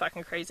Lydia was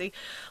fucking crazy,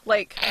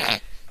 like...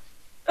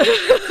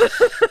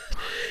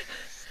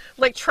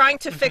 like, trying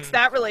to fix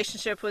that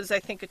relationship was, I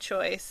think, a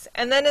choice.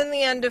 And then in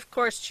the end, of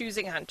course,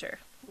 choosing Hunter.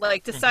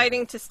 Like,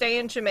 deciding to stay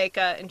in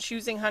Jamaica and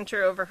choosing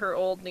Hunter over her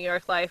old New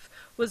York life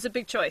was a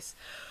big choice.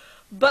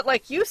 But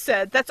like you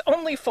said, that's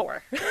only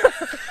 4.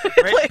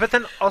 Right? Like, but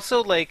then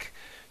also, like,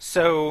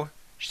 so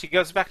she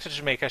goes back to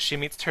Jamaica, she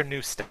meets her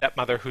new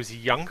stepmother who's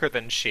younger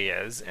than she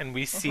is, and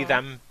we see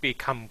them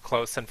become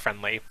close and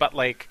friendly. But,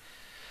 like,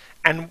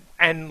 and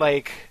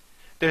like,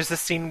 there's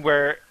this scene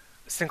where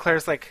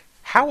Sinclair's like,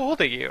 how old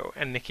are you?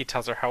 And Nikki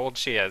tells her how old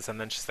she is, and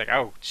then she's like,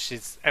 oh,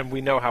 and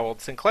we know how old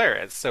Sinclair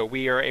is, so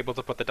we are able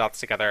to put the dots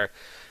together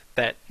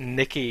that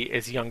Nikki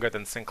is younger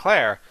than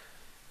Sinclair.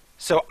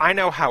 So I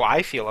know how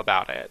I feel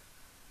about it,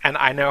 and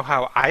I know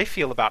how I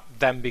feel about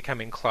them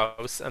becoming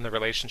close and the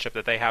relationship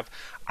that they have.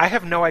 I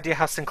have no idea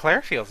how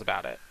Sinclair feels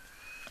about it.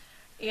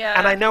 Yeah.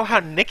 And I know how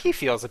Nikki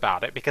feels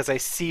about it because I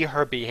see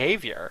her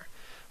behavior.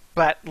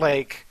 But,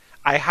 like,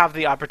 I have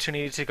the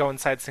opportunity to go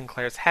inside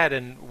Sinclair's head,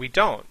 and we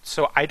don't.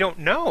 So I don't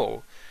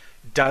know.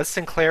 Does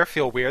Sinclair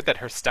feel weird that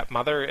her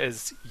stepmother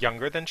is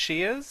younger than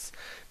she is?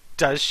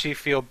 Does she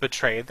feel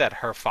betrayed that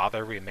her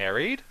father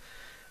remarried?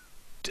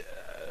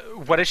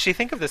 What does she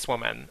think of this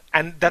woman?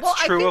 And that's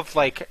true of,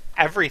 like,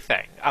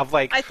 everything. Of,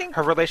 like,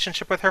 her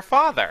relationship with her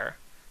father.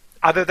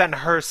 Other than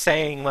her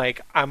saying,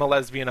 like, I'm a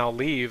lesbian, I'll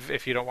leave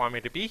if you don't want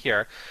me to be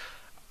here.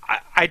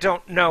 I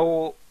don't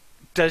know...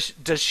 Does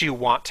she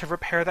want to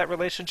repair that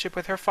relationship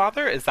with her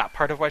father? Is that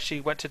part of why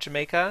she went to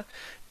Jamaica?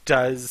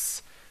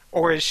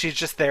 Or is she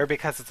just there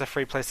because it's a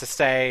free place to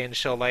stay and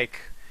she'll,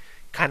 like,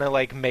 kind of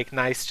like make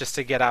nice just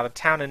to get out of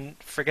town and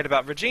forget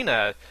about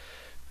Regina.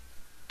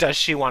 Does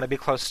she want to be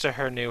close to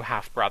her new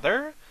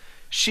half-brother?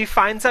 She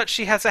finds out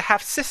she has a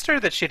half-sister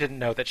that she didn't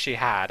know that she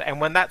had. And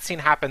when that scene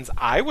happens,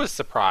 I was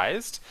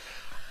surprised.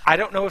 I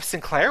don't know if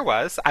Sinclair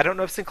was. I don't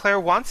know if Sinclair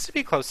wants to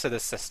be close to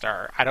this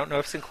sister. I don't know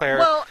if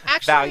Sinclair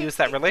values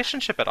that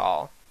relationship at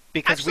all.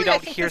 Because we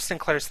don't hear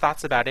Sinclair's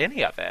thoughts about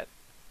any of it.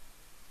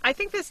 I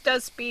think this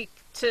does speak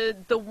to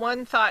the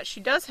one thought she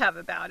does have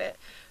about it.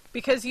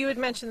 Because you had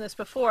mentioned this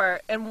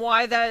before, and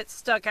why that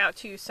stuck out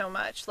to you so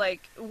much.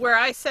 Like, where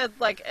I said,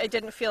 like, it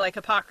didn't feel like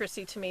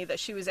hypocrisy to me that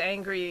she was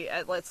angry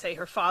at, let's say,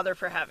 her father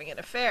for having an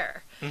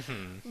affair.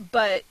 Mm-hmm.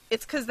 But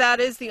it's because that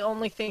is the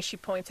only thing she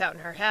points out in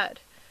her head.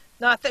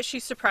 Not that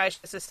she's surprised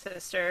she has a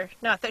sister,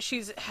 not that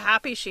she's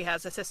happy she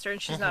has a sister and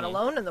she's not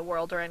alone in the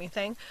world or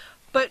anything,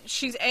 but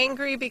she's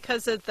angry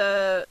because of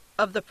the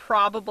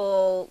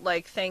probable,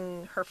 like,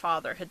 thing her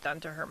father had done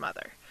to her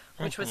mother.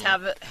 Which was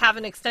have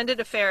an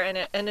extended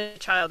affair and a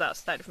child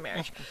outside of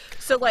marriage.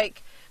 So,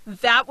 like,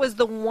 that was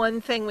the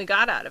one thing we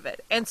got out of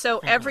it. And so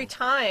every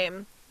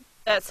time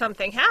that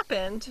something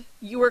happened,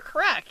 you were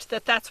correct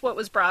that that's what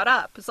was brought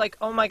up. It's like,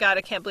 oh my God,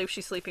 I can't believe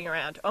she's sleeping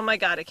around. Oh my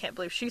God, I can't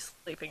believe she's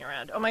sleeping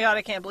around. Oh my God,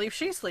 I can't believe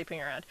she's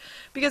sleeping around.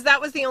 Because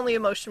that was the only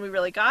emotion we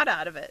really got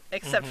out of it.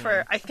 Except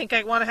for, I think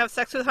I want to have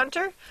sex with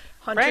Hunter.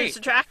 Hunter's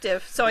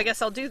attractive, so I guess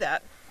I'll do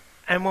that.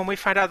 And when we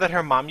find out that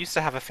her mom used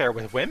to have an affair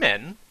with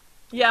women...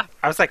 Yeah.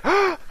 I was like,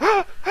 and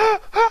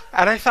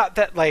I thought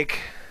that, like,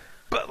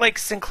 but, like,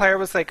 Sinclair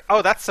was like,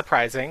 oh, that's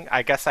surprising.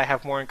 I guess I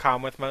have more in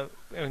common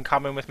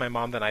with my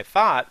mom than I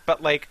thought.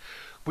 But, like,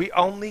 we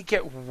only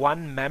get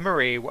one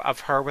memory of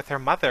her with her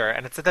mother,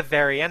 and it's at the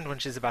very end when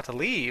she's about to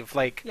leave.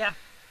 Like,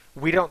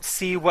 we don't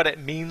see what it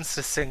means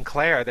to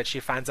Sinclair that she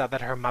finds out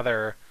that her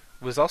mother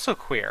was also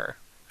queer.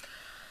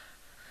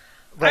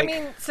 Like, I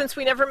mean, since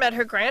we never met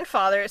her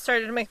grandfather, it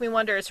started to make me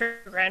wonder, is her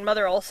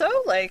grandmother also?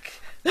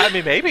 Like... I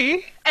mean,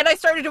 maybe. And I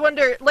started to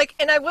wonder, like,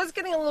 and I was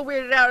getting a little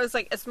weirded out. I was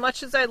like, as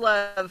much as I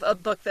love a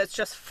book that's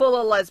just full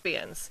of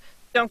lesbians,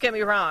 don't get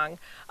me wrong,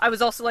 I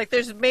was also like,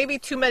 there's maybe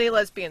too many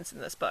lesbians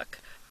in this book.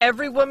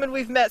 Every woman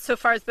we've met so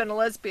far has been a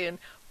lesbian,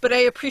 but I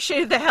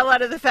appreciated the hell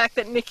out of the fact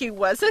that Nikki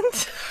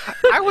wasn't.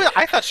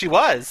 I thought she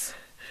was.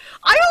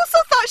 I also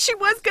thought she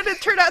was going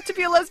to turn out to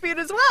be a lesbian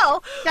as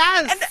well.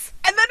 Yes.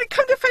 And then it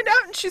come to find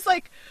out, and she's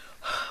like,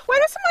 why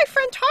doesn't my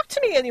friend talk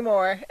to me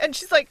anymore? And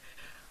she's like,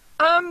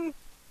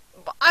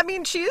 I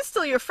mean, she is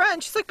still your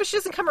friend. She's like, but she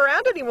doesn't come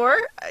around anymore.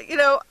 You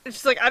know,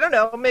 she's like, I don't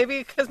know, maybe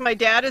because my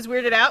dad is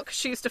weirded out because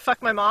she used to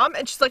fuck my mom.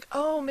 And she's like,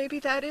 oh, maybe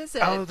that is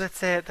it. Oh,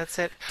 that's it.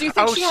 Do you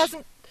think she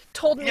hasn't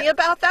told me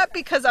about that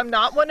because I'm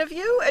not one of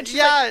you? And she's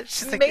like,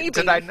 she's like, maybe.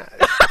 Did I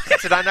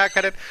not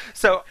get it?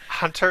 So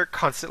Hunter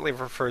constantly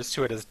refers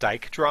to it as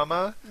dyke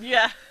drama.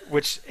 Yeah.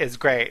 Which is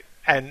great.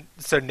 And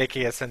so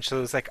Nikki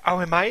essentially was like,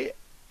 oh, am I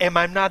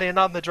not in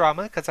on the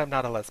drama because I'm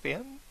not a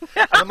lesbian?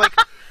 And I'm like,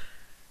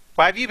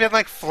 why have you been,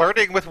 like,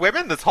 flirting with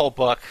women this whole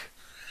book?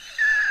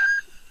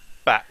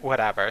 But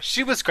whatever.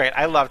 She was great.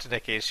 I loved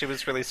Nikki. She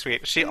was really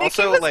sweet. Nikki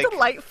also, was like,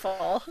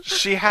 delightful.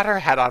 She had her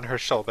head on her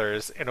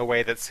shoulders in a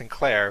way that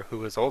Sinclair, who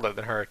was older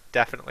than her,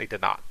 definitely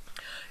did not.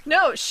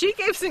 No, she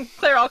gave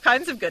Sinclair all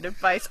kinds of good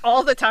advice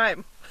all the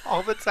time.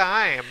 All the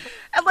time.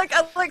 And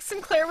like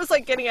Sinclair was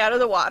like getting out of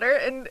the water,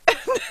 and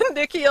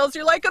Nikki yells,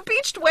 "You're like a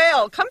beached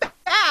whale. Come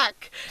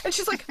back!" And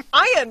she's like,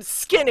 "I am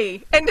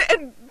skinny." And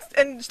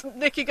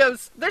Nikki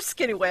goes, "There's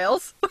skinny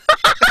whales. Get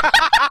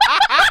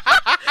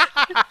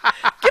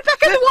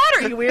back in the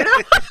water, you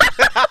weirdo."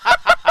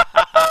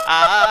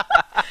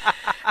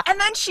 And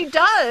then she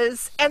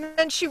does, and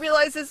then she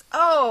realizes,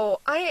 oh,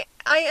 I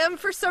am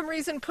for some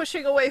reason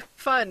pushing away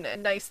fun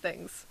and nice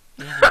things.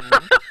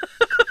 Mm-hmm.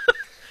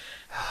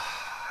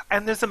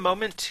 And there's a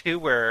moment, too,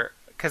 where...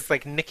 Because,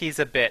 like, Nikki's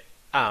a bit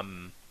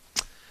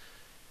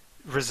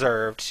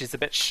reserved. She's a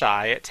bit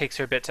shy. It takes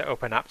her a bit to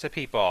open up to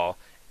people.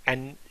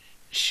 And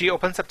she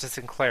opens up to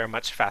Sinclair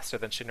much faster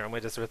than she normally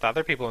does with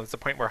other people. And it's the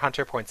point where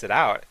Hunter points it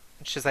out.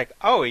 And she's like,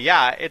 oh,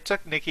 yeah, it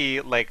took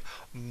Nikki, like,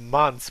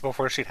 months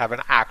before she'd have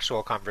an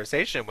actual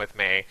conversation with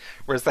me.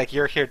 Whereas, like,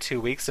 you're here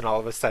 2 weeks and all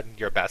of a sudden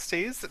you're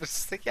besties. And it's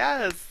just like,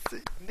 yes,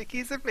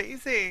 Nikki's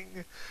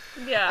amazing.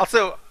 Yeah.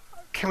 Also,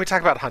 can we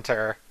talk about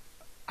Hunter?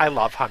 I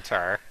love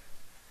Hunter.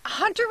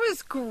 Hunter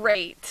was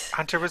great.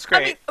 Hunter was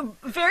great. I mean,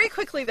 very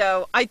quickly,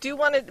 though, I do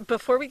want to,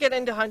 before we get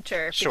into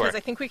Hunter, because I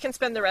think we can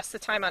spend the rest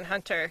of the time on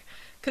Hunter,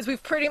 because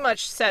we've pretty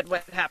much said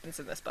what happens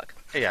in this book.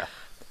 Yeah.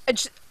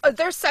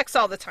 There's sex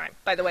all the time,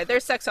 by the way.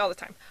 There's sex all the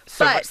time.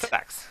 So much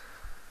sex.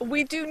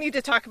 We do need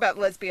to talk about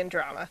lesbian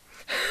drama.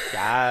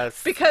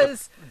 Yes.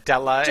 Because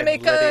Della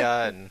Jamaica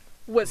and Lydia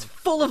was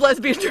full of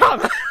lesbian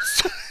drama.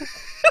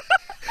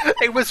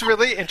 It was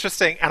really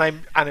interesting,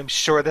 and I'm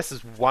sure this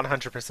is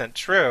 100%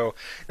 true,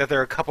 that there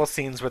are a couple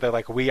scenes where they're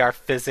like, we are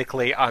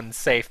physically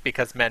unsafe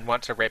because men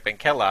want to rape and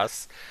kill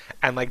us,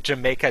 and like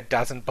Jamaica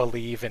doesn't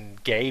believe in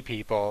gay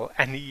people,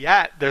 and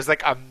yet there's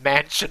like a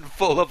mansion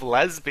full of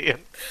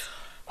lesbians.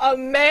 A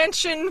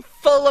mansion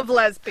full of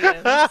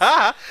lesbians.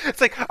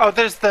 It's like, oh,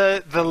 there's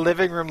the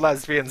living room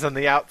lesbians and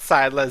the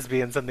outside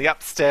lesbians and the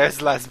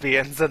upstairs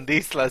lesbians and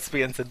these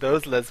lesbians and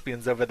those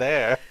lesbians over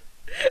there.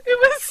 It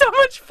was so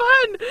much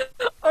fun.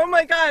 Oh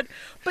my god.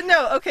 But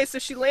no, okay, so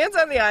she lands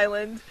on the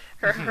island.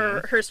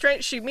 Her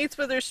strange, she meets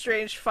with her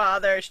strange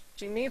father.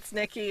 She meets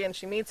Nikki and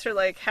she meets her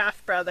like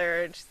half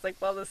brother, and she's like,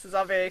 well, this is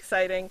all very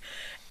exciting.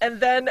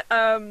 And then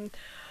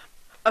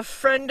a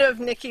friend of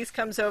Nikki's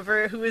comes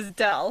over who is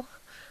Dell.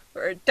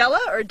 Or Della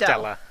or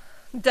Dell?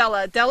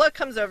 Della. Della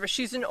comes over.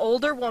 She's an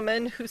older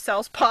woman who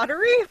sells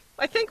pottery.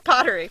 I think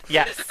pottery.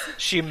 Yes,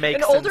 she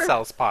makes and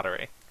sells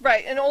pottery.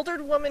 Right, an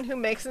older woman who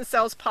makes and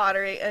sells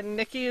pottery, and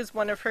Nikki is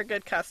one of her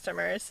good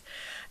customers.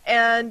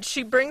 And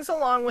she brings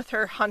along with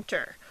her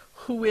Hunter,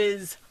 who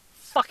is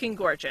fucking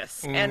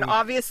gorgeous. And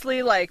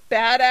obviously, like,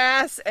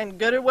 badass and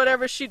good at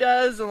whatever she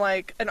does, and,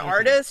 like, an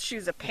artist.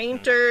 She's a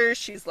painter.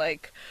 She's,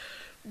 like,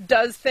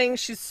 does things.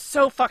 She's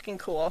so fucking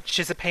cool.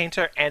 She's a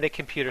painter and a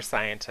computer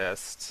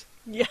scientist.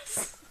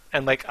 Yes.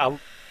 And, like, a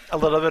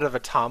little bit of a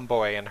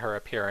tomboy in her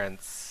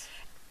appearance.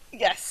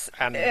 Yes.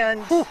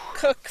 And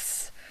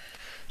cooks.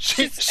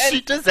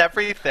 She does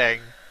everything.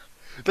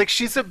 Like,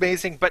 she's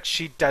amazing, but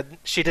she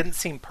didn't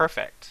seem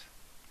perfect.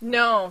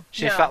 No.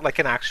 She felt like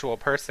an actual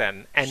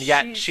person. And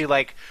yet she,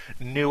 like,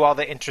 knew all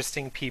the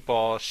interesting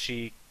people.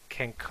 She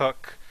can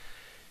cook.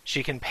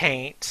 She can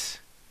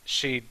paint.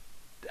 She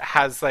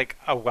has, like,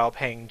 a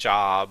well-paying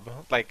job.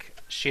 Like,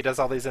 she does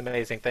all these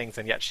amazing things,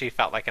 and yet she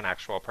felt like an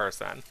actual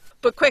person.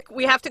 But quick,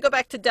 we have to go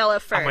back to Della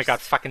first. Oh my god,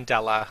 fucking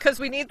Della. Because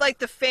we need, like,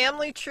 the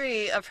family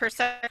tree of her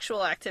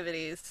sexual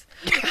activities.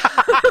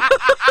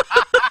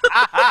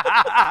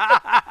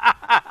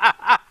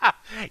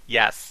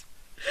 Yes.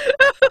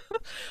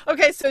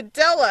 Okay, so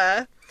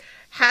Della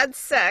had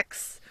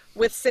sex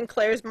with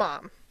Sinclair's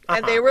mom.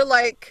 And they were,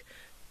 like,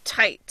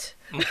 tight.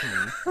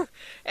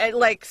 And,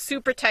 like,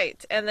 super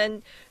tight. And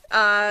then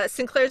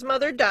Sinclair's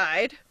mother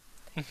died.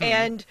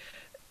 And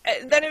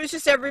then it was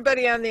just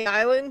everybody on the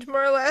island,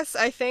 more or less,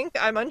 I think.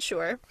 I'm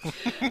unsure.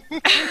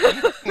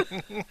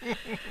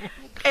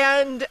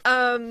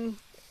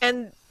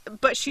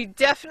 But she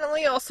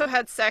definitely also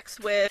had sex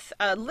with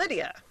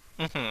Lydia.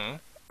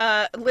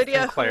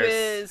 Lydia, Sinclair's who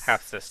is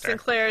half-sister.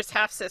 Sinclair's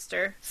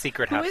half-sister.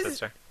 Secret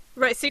half-sister.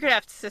 Right, secret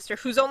half-sister,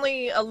 who's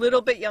only a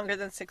little bit younger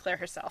than Sinclair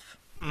herself.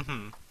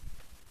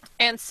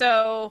 And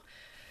so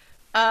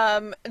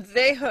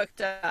they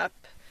hooked up,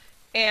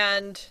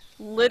 and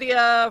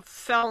Lydia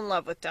fell in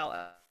love with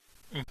Della.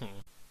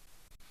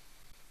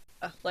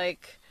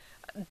 Like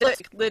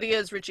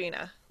Lydia's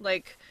Regina.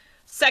 Like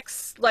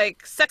sex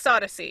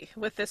odyssey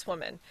with this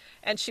woman.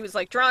 And she was,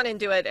 like, drawn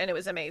into it, and it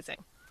was amazing.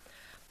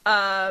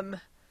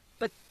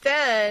 But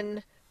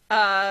then,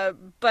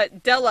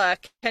 but Della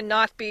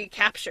cannot be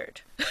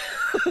captured.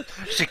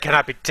 She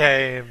cannot be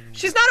tamed.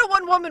 She's not a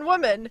one-woman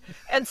woman.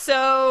 And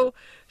so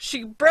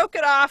she broke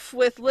it off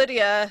with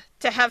Lydia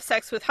to have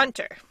sex with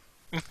Hunter.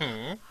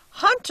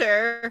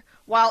 Hunter,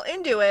 while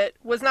into it,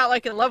 was not,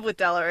 like, in love with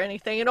Della or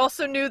anything, and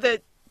also knew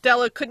that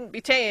Della couldn't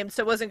be tamed,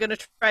 so wasn't going to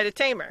try to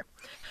tame her.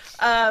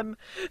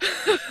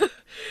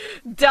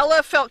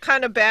 Della felt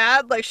kind of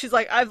bad. Like, she's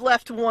like, I've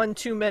left one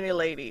too many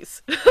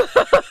ladies.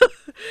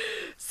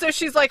 So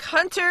she's like,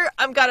 Hunter,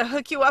 I'm going to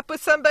hook you up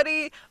with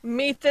somebody.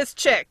 Meet this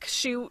chick.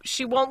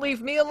 She won't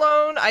leave me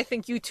alone. I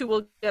think you two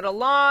will get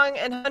along.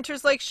 And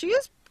Hunter's like, she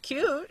is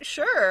cute.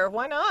 Sure.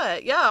 Why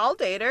not? Yeah, I'll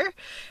date her.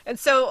 And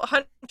so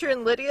Hunter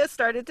and Lydia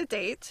started to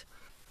date.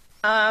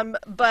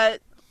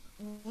 But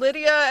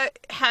Lydia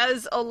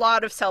has a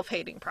lot of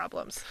self-hating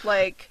problems.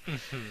 Like,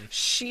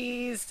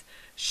 she's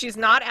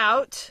not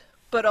out,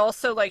 but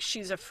also, like,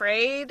 she's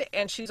afraid,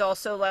 and she's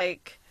also,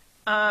 like,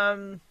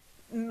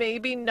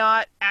 maybe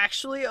not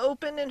actually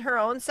open in her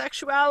own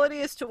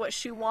sexuality as to what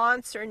she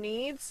wants or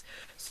needs.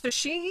 So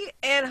she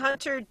and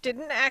Hunter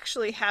didn't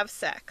actually have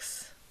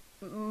sex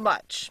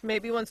much,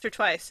 maybe once or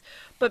twice,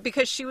 but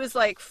because she was,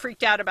 like,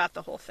 freaked out about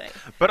the whole thing.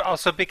 But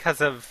also because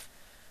of,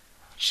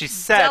 she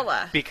said,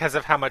 Della. Because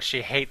of how much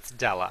she hates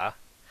Della.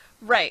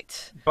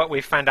 Right. But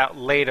we find out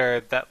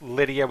later that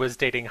Lydia was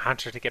dating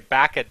Hunter to get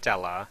back at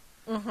Della.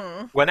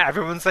 When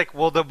everyone's like,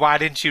 well, then why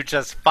didn't you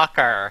just fuck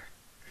her?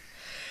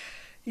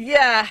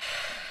 Yeah,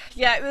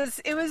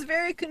 it was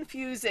very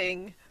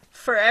confusing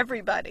for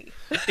everybody.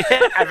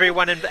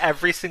 Everyone and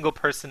every single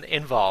person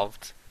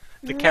involved.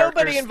 The Nobody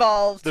characters,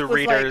 involved. The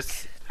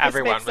readers, like,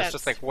 everyone was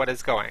just like, what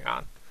is going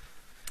on?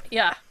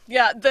 Yeah.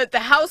 The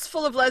house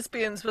full of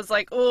lesbians was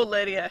like, oh,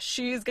 Lydia,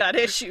 she's got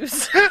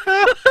issues.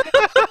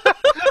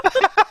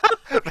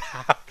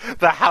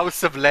 The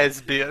house of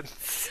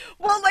lesbians.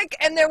 Well, like,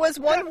 and there was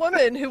one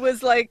woman who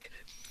was like,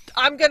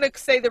 I'm going to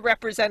say the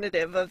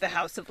representative of the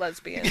House of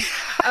Lesbians.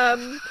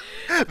 The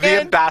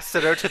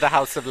ambassador to the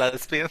House of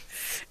Lesbians.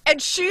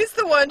 And she's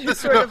the one who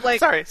sort of like...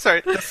 Sorry.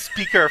 The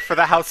speaker for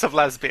the House of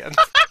Lesbians.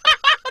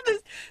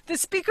 the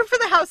speaker for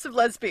the House of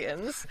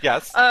Lesbians.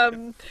 Yes.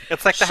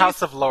 It's like the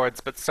House of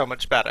Lords, but so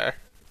much better.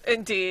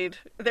 Indeed.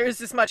 There's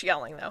this much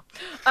yelling, though.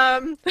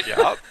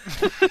 Yep.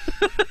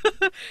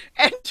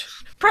 And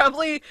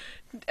probably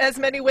as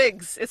many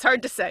wigs. It's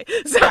hard to say.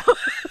 So,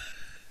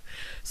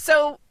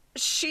 so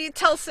she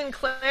tells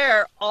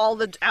Sinclair all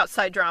the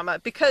outside drama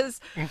because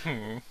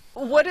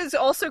what is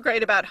also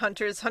great about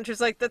Hunter is Hunter's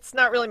like, that's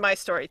not really my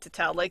story to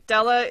tell. Like,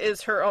 Della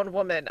is her own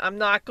woman. I'm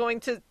not going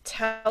to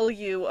tell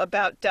you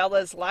about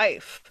Della's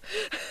life.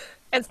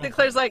 And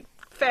Sinclair's like,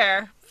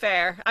 fair.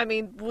 I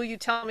mean, will you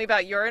tell me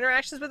about your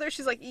interactions with her?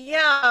 She's like,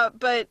 yeah,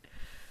 but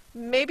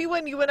maybe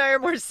when you and I are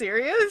more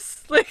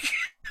serious. Like,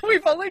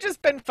 we've only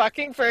just been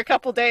fucking for a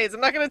couple days. I'm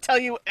not going to tell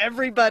you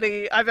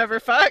everybody I've ever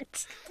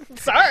fucked.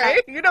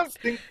 Sorry, you don't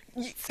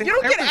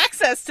get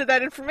access to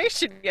that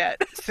information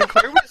yet.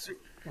 Sinclair was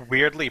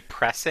weirdly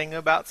pressing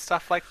about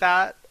stuff like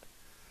that.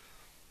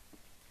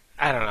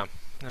 I don't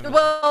know.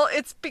 Well,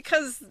 it's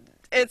because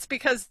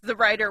the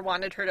writer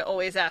wanted her to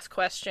always ask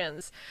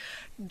questions.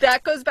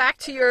 That goes back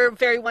to your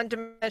very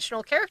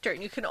one-dimensional character.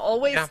 You can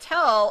always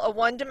tell a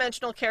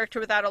one-dimensional character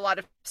without a lot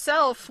of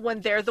self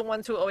when they're the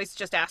ones who always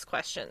just ask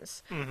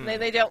questions.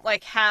 They don't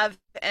like have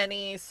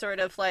any sort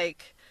of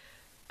like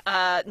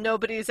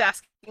nobody's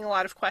asking a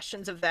lot of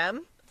questions of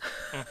them.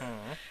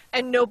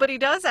 And nobody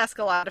does ask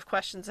a lot of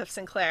questions of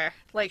Sinclair.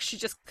 Like, she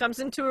just comes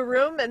into a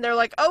room and they're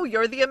like, oh,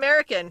 you're the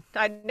American.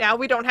 Now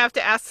we don't have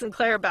to ask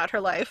Sinclair about her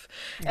life.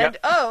 And,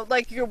 oh,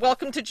 like, you're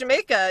welcome to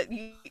Jamaica.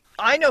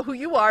 I know who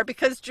you are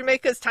because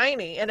Jamaica's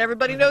tiny and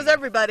everybody knows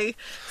everybody.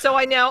 So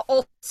I now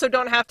also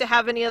don't have to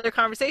have any other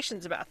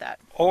conversations about that.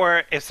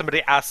 Or if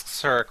somebody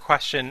asks her a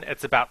question,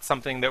 it's about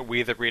something that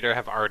we, the reader,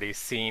 have already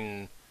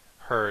seen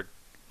her,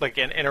 like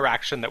an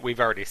interaction that we've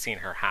already seen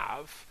her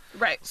have.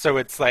 Right. So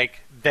it's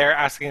like they're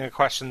asking a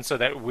question so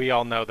that we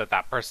all know that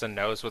that person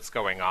knows what's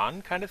going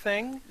on, kind of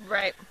thing.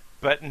 Right.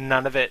 But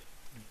none of it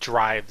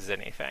drives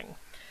anything.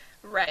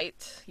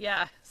 Right.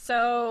 Yeah.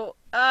 So,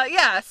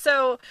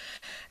 So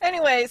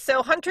anyway,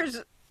 so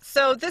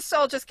this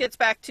all just gets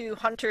back to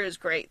Hunter is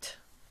great,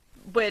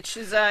 which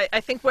is, I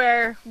think,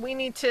 where we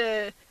need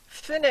to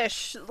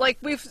finish. Like,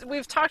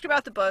 we've talked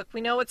about the book.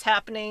 We know what's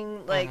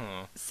happening. Like,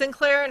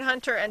 Sinclair and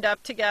Hunter end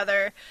up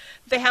together.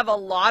 They have a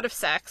lot of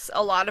sex.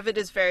 A lot of it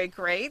is very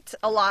great.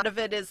 A lot of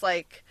it is,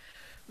 like,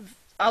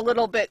 a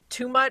little bit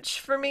too much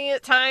for me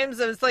at times.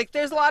 It was like,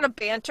 there's a lot of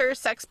banter,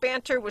 sex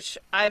banter, which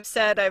I've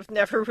said I've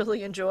never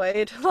really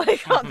enjoyed,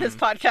 like, on this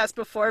podcast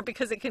before,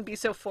 because it can be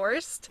so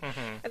forced.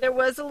 And there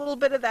was a little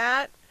bit of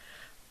that.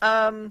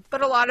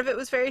 But a lot of it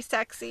was very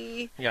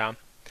sexy. Yeah.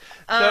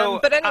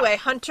 But anyway,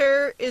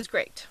 Hunter is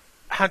great.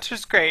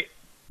 Hunter's great,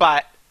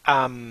 but,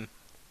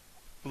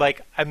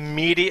 like,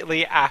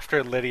 immediately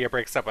after Lydia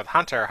breaks up with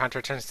Hunter,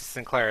 Hunter turns to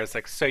Sinclair and is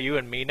like, so you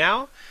and me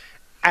now?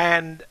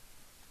 And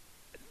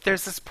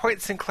there's this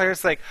point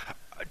Sinclair's like,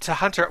 to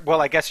Hunter,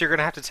 well, I guess you're going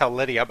to have to tell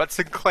Lydia, but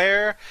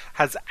Sinclair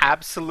has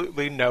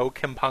absolutely no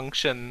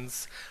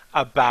compunctions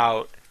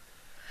about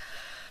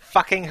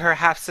fucking her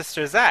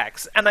half-sister's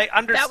ex. And I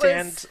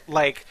understand,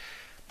 like,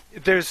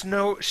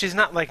 she's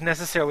not, like,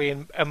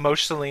 necessarily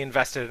emotionally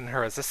invested in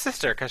her as a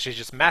sister because she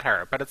just met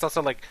her, but it's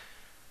also like,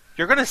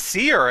 you're going to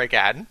see her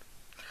again.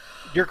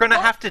 You're going to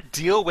have to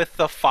deal with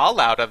the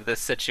fallout of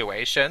this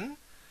situation.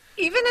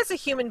 Even as a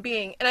human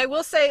being, and I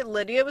will say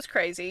Lydia was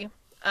crazy,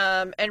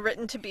 and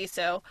written to be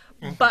so,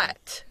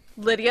 but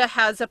Lydia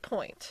has a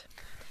point.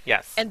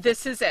 Yes. And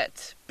this is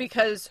it,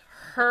 because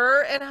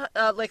her and,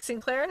 like,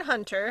 Sinclair and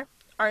Hunter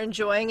are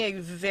enjoying a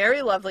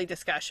very lovely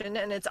discussion,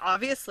 and it's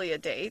obviously a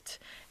date.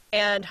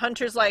 And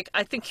Hunter's like,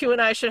 I think you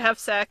and I should have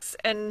sex.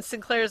 And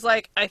Sinclair's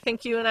like, I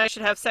think you and I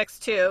should have sex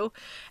too.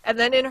 And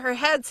then in her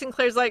head,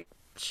 Sinclair's like,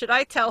 should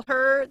I tell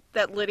her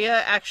that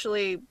Lydia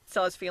actually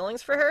still has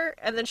feelings for her?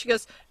 And then she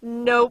goes,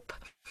 nope.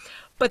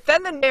 But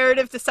then the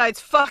narrative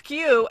decides, fuck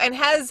you, and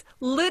has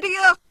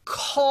Lydia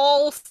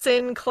call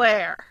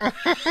Sinclair.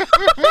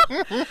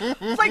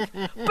 Like,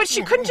 but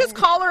she couldn't just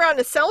call her on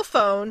a cell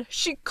phone.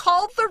 She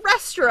called the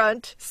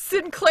restaurant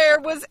Sinclair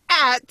was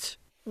at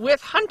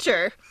with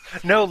Hunter.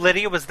 No,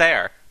 Lydia was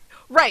there.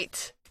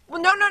 Right. Well,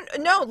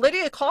 no.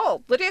 Lydia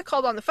called. Lydia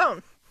called on the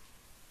phone.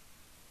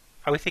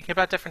 Are we thinking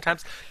about different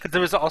times? Because there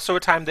was also a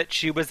time that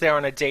she was there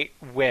on a date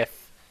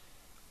with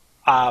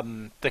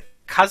the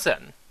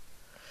cousin.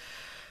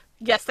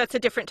 Yes, that's a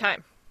different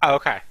time. Oh,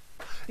 okay.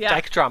 Yeah.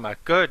 Dyke drama.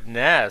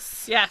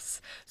 Goodness.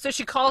 Yes. So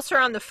she calls her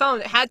on the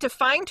phone, had to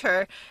find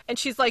her, and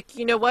she's like,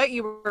 you know what?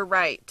 You were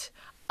right.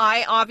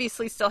 I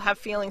obviously still have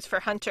feelings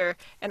for Hunter,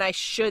 and I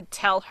should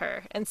tell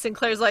her. And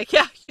Sinclair's like,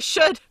 yeah, you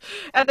should.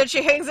 And then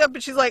she hangs up,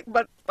 and she's like,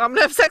 but I'm going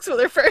to have sex with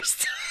her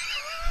first.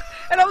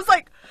 And I was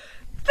like,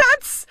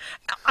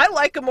 I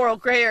like a moral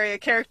gray area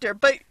character,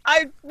 but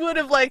I would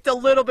have liked a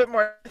little bit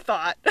more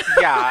thought.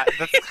 Yeah,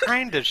 that's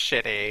kind of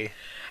shitty.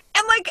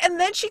 And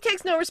then she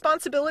takes no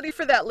responsibility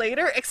for that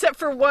later, except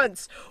for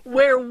once,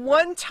 where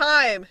one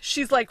time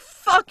she's like,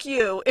 fuck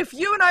you. If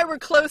you and I were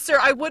closer,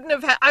 I would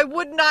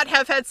not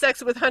have had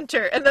sex with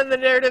Hunter. And then the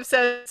narrative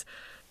says,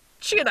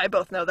 she and I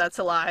both know that's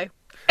a lie.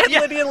 And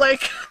yeah.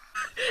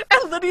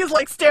 Lydia's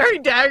like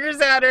staring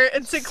daggers at her,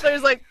 and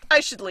Sinclair's like,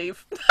 I should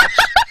leave.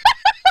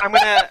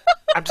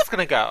 I'm just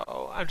gonna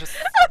go.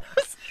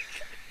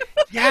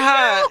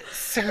 Yeah.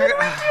 What are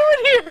we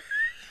doing here?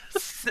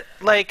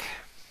 Like,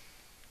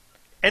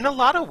 In a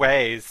lot of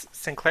ways,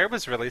 Sinclair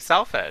was really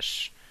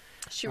selfish.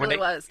 She really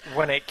was.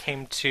 When it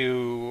came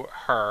to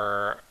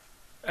her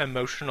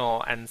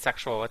emotional and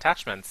sexual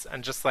attachments.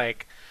 And just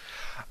like,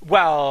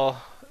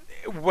 well,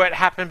 what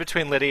happened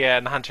between Lydia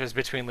and Hunter is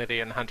between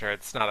Lydia and Hunter.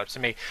 It's not up to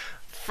me.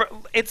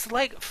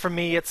 For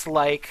me, it's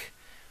like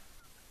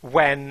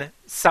when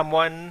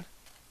someone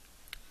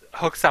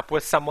hooks up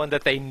with someone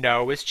that they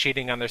know is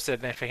cheating on their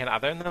significant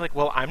other, and they're like,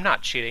 well, I'm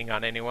not cheating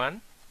on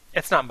anyone.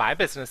 It's not my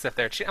business if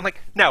they're cheating. I'm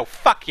like, no,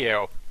 fuck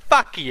you.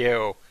 Fuck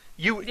you.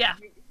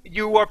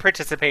 You are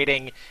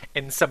participating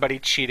in somebody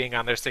cheating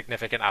on their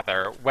significant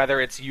other, whether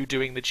it's you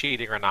doing the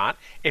cheating or not.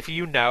 If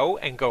you know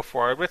and go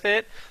forward with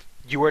it,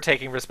 you are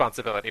taking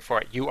responsibility for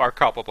it. You are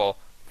culpable.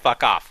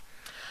 Fuck off.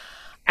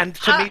 And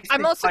to me,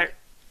 I'm also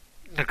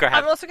go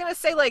ahead. I'm also going to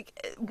say,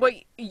 like, what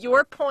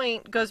your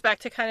point goes back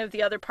to kind of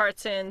the other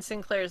parts in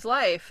Sinclair's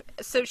life.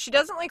 So she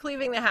doesn't like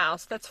leaving the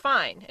house. That's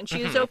fine. And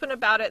she is open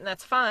about it, and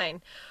that's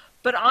fine.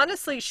 But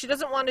honestly, she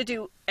doesn't want to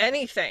do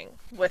anything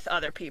with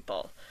other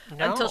people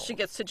until she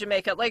gets to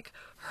Jamaica. Like,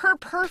 her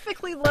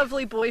perfectly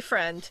lovely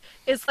boyfriend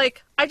is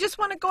like, I just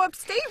want to go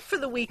upstate for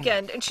the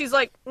weekend. And she's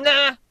like,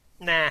 nah.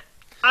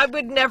 I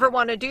would never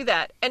want to do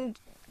that. And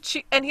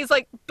he's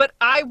like, but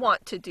I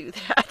want to do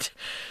that.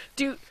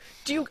 Do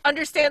you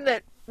understand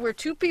that we're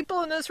two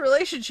people in this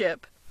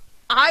relationship?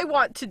 I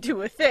want to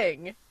do a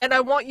thing, and I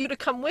want you to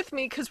come with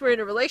me because we're in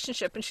a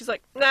relationship. And she's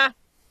like, nah.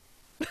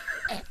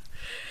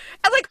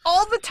 And, like,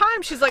 all the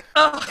time, she's like,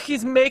 oh,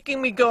 he's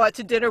making me go out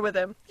to dinner with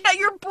him. Yeah,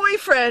 your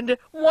boyfriend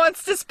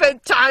wants to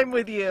spend time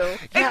with you.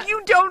 Yeah. And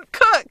you don't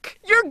cook.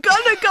 You're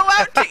gonna go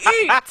out to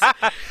eat.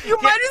 You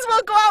might as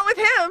well go out with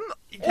him.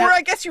 Yeah. Or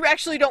I guess you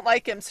actually don't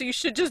like him, so you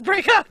should just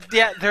break up.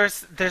 Yeah,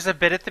 there's a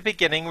bit at the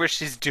beginning where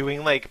she's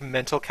doing, like,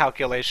 mental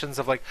calculations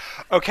of, like,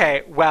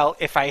 okay, well,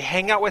 if I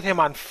hang out with him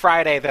on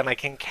Friday, then I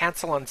can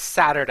cancel on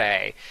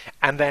Saturday,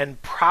 and then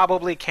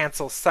probably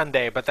cancel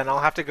Sunday, but then I'll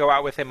have to go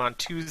out with him on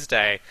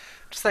Tuesday.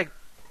 Just like,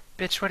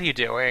 bitch, what are you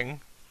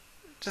doing?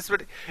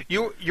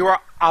 You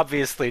are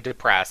obviously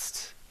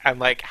depressed and,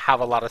 like, have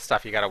a lot of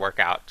stuff you gotta work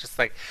out. Just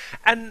like,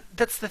 and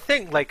that's the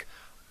thing, like,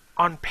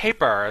 on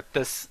paper,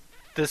 this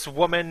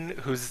woman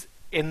who's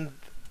in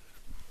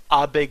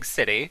a big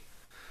city,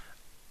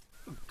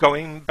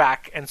 going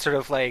back and sort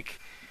of, like,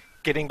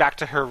 getting back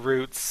to her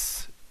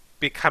roots,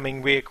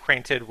 becoming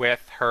reacquainted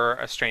with her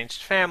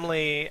estranged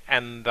family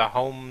and the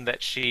home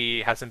that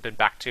she hasn't been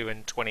back to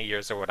in 20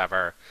 years or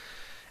whatever,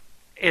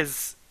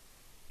 is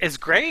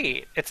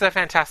great. It's a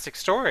fantastic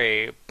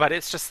story, but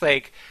it's just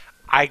like,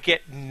 I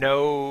get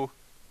no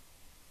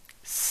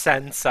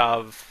sense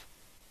of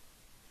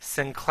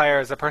Sinclair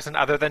as a person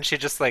other than she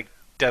just, like,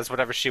 does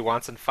whatever she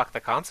wants and fuck the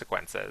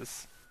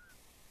consequences.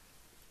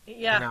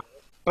 Yeah. You know?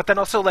 But then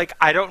also, like,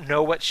 I don't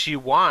know what she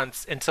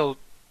wants until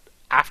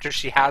after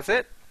she has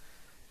it.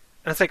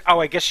 And it's like,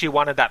 oh, I guess she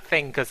wanted that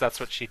thing because that's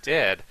what she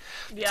did.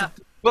 Yeah.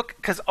 Look,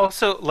 because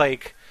also,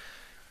 like,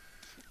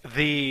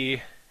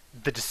 the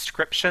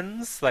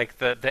descriptions, like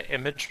the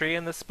imagery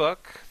in this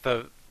book,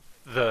 the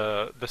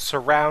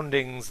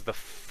surroundings, the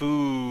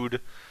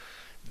food,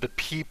 the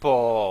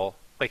people,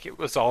 like, it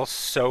was all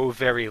so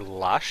very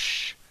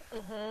lush.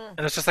 Mm-hmm.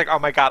 And it's just like, oh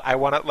my god, I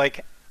want to,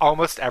 like,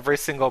 almost every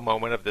single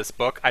moment of this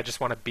book, I just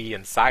want to be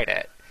inside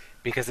it.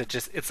 Because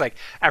it's like,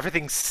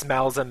 everything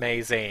smells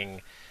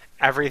amazing,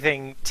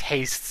 everything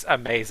tastes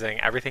amazing,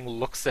 everything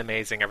looks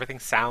amazing, everything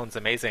sounds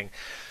amazing.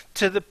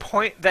 To the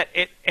point that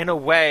it, in a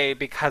way,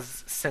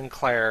 because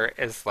Sinclair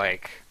is,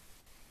 like,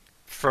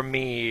 for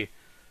me,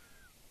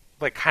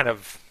 like, kind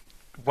of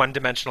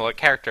one-dimensional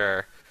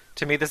character,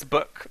 to me this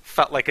book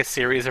felt like a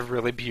series of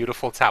really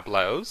beautiful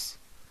tableaus.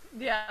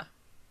 Yeah.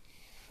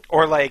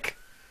 Or, like,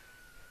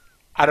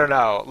 I don't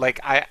know, like,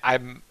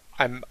 I'm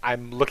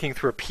looking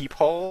through a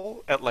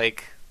peephole at,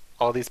 like,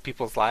 all these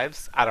people's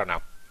lives. I don't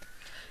know.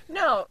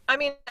 No, I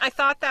mean, I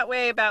thought that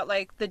way about,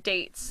 like, the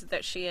dates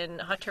that she and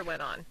Hunter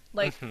went on.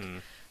 Like,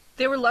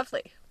 they were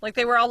lovely. Like,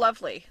 they were all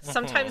lovely.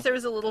 Sometimes there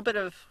was a little bit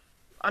of,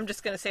 I'm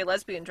just going to say,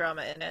 lesbian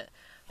drama in it.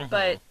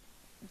 But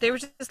they were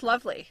just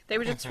lovely. They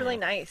were just really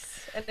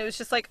nice. And it was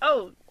just like,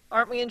 oh,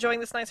 aren't we enjoying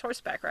this nice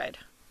horseback ride?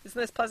 Isn't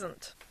this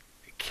pleasant?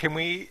 Can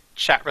we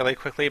chat really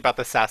quickly about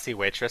the sassy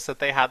waitress that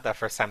they had the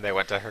first time they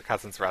went to her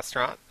cousin's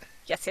restaurant?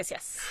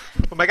 Yes.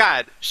 Oh my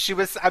god. She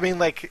was, I mean,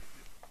 like,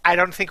 I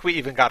don't think we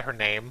even got her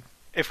name.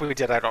 If we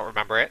did, I don't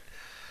remember it.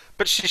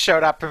 But she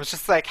showed up and was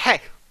just like,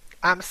 hey,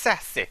 I'm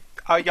sassy.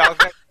 Oh, y'all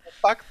great.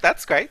 Fuck,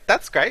 that's great.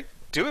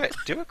 Do it,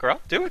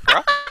 girl.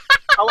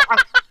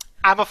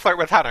 I'm a flirt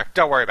with Hunter.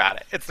 Don't worry about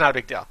it. It's not a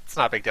big deal.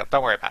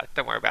 Don't worry about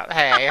it.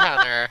 Hey,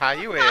 Hunter, how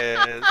you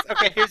is?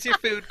 Okay, here's your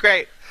food.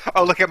 Great.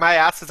 Oh, look at my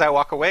ass as I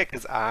walk away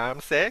because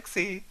I'm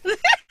sexy.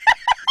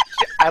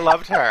 I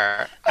loved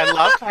her. And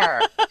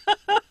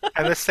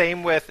the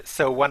same with,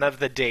 so one of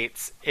the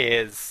dates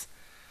is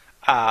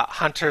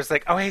Hunter's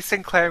like, oh, hey,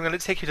 Sinclair, I'm going to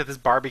take you to this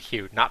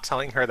barbecue, not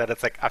telling her that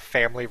it's, like, a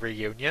family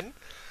reunion.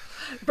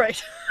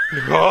 Right.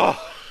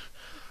 Oh.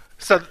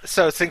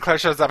 So Sinclair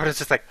shows up and it's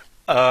just like,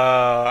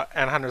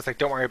 And Hunter's like,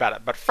 don't worry about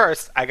it. But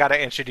first, I got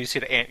to introduce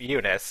you to Aunt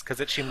Eunice, because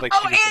it seemed like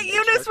she was Aunt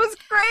Eunice was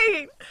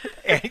great!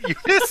 Aunt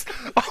Eunice?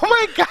 Oh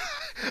my god!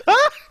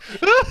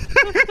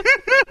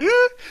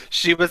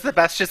 She was the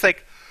best. She's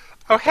like,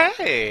 oh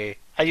hey,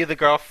 are you the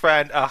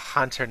girlfriend? Oh,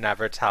 Hunter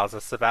never tells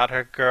us about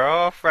her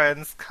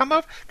girlfriends.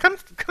 Come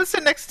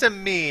sit next to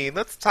me.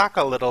 Let's talk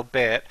a little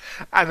bit.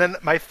 And then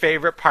my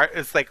favorite part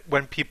is like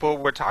when people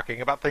were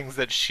talking about things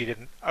that she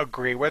didn't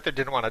agree with or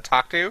didn't want to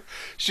talk to,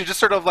 she just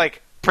sort of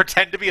like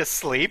pretend to be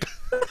asleep.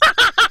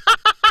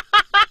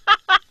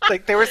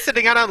 Like they were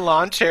sitting out on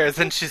lawn chairs,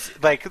 and she's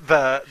like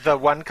the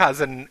one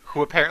cousin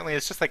who apparently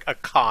is just like a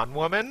con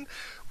woman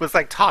was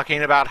like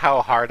talking about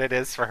how hard it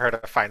is for her to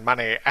find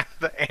money, and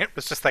the aunt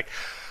was just like,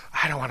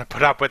 I don't want to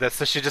put up with this,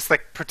 so she just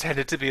like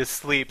pretended to be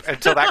asleep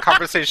until that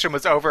conversation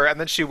was over, and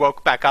then she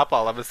woke back up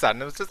all of a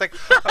sudden. It was just like,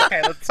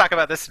 okay, let's talk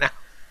about this now.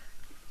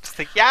 Just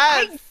like,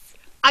 yes.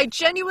 I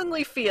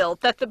genuinely feel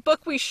that the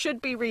book we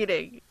should be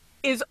reading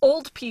is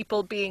old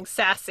people being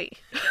sassy.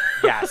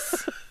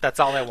 Yes, that's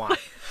all I want.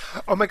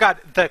 Oh my god,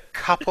 the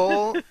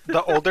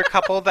older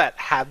couple that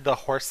had the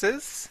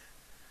horses,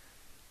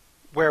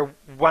 where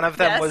one of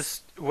them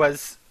was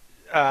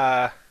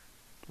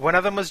one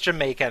of them was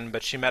Jamaican,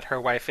 but she met her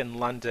wife in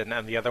London,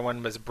 and the other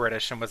one was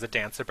British and was a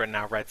dancer, but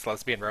now writes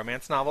lesbian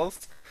romance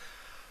novels.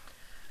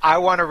 I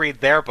want to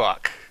read their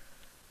book.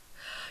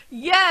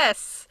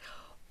 Yes.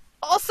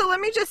 Also, let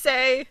me just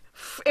say,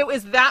 it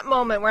was that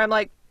moment where I'm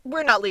like,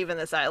 we're not leaving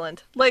this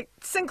island. Like,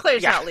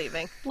 Sinclair's not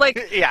leaving.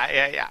 Like,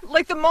 yeah.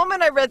 Like, the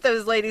moment I read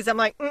those ladies, I'm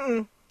like,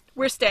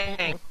 we're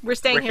staying. We're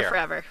staying here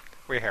forever.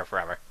 We're here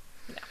forever.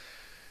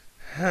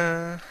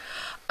 Yeah.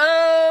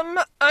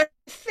 I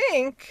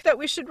think that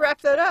we should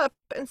wrap that up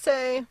and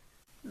say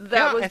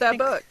that was that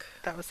book.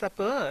 That was that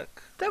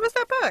book. That was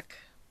that book.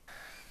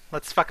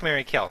 Let's fuck,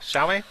 marry, kill,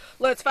 shall we?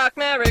 Let's fuck,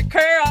 marry,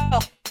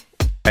 kill.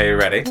 Are you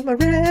ready? Am I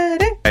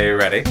ready? Are you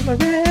ready? Am I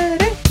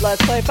ready?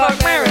 Let's play fuck,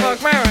 marry,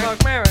 fuck, marry,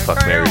 fuck, marry,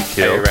 Fuck, marry,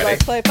 kill. Are you ready?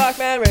 Let's play fuck,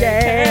 marry,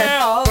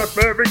 kill. Fuck,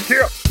 marry, kill.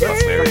 Fuck, marry,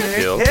 kill. Fuck,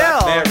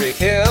 marry,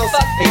 kill.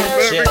 Fuck,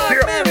 marry, kill.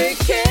 Fuck, marry,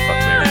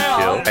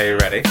 kill. Are you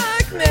ready?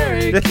 Fuck,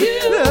 marry,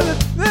 kill.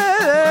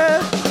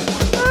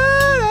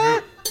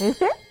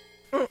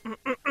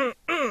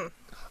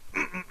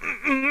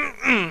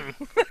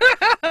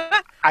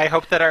 I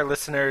hope that our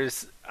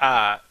listeners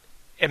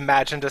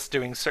imagined us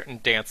doing certain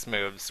dance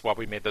moves while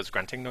we made those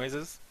grunting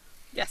noises.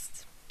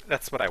 Yes.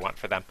 That's what I want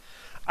for them.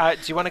 Do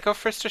you want to go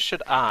first, or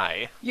should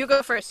I? You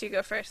go first. You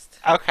go first.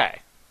 Okay.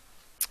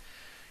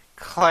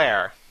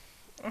 Claire,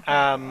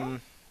 do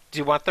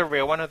you want the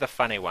real one or the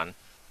funny one?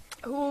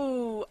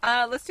 Ooh,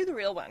 let's do the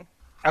real one.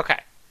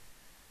 Okay.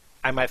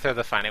 I might throw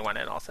the funny one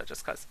in also,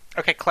 just because.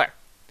 Okay, Claire.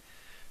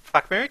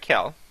 Fuck, marry,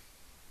 kill.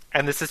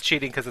 And this is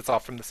cheating because it's all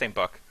from the same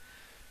book.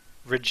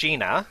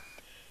 Regina,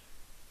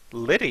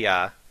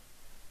 Lydia,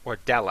 or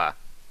Della?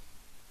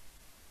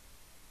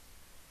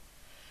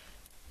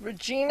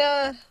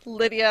 Regina,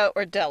 Lydia,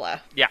 or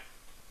Della? Yeah.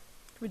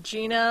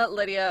 Regina,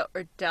 Lydia,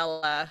 or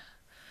Della?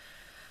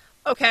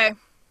 Okay.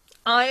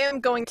 I am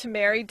going to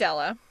marry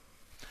Della.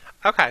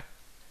 Okay.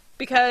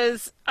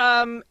 Because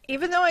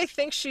even though I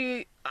think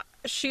she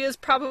is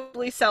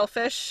probably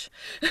selfish,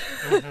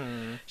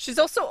 she's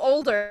also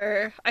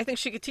older. I think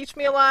she could teach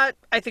me a lot.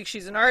 I think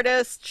she's an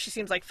artist. She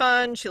seems like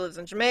fun. She lives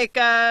in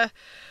Jamaica.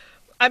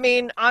 I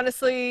mean,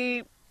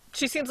 honestly,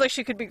 she seems like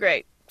she could be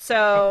great.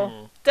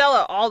 So,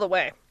 Della, all the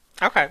way.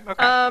 Okay.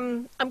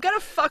 I'm gonna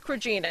fuck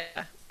Regina.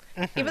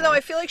 Even though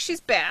I feel like she's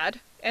bad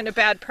and a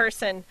bad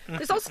person,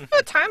 there's also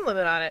a time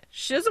limit on it.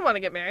 She doesn't want to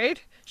get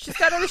married. She's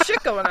got other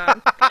shit going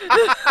on.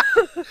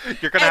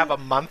 You're going to have a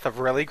month of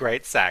really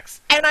great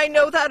sex. And I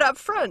know that up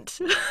front.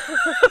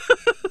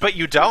 But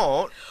you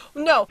don't.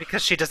 No.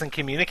 Because she doesn't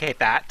communicate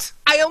that.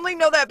 I only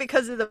know that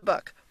because of the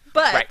book.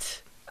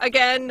 But,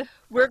 again,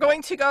 we're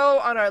going to go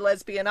on our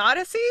lesbian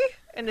odyssey,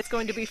 and it's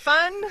going to be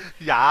fun.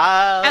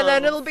 Yeah. And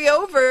then it'll be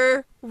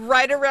over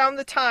right around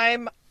the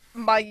time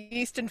my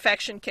yeast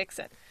infection kicks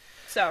in.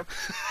 So.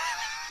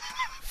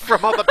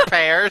 From all the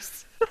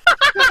pears.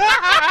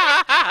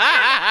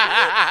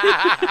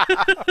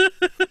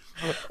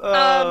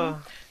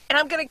 And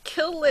I'm gonna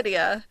kill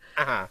Lydia,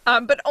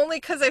 but only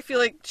because I feel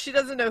like she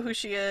doesn't know who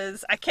she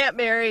is. I can't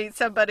marry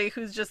somebody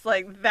who's just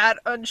like that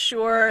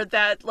unsure,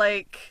 that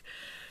like,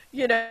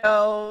 you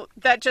know,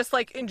 that just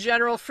like in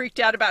general freaked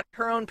out about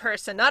her own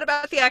person, not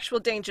about the actual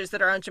dangers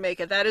that are on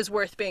Jamaica. That is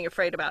worth being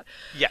afraid about.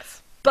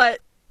 Yes. But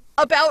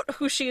about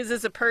who she is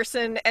as a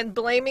person and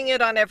blaming it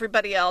on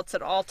everybody else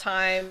at all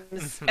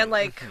times and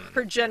like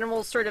her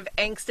general sort of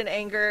angst and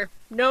anger.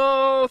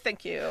 No,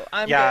 thank you.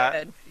 I'm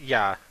good.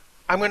 Yeah.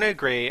 I'm going to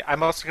agree.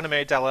 I'm also going to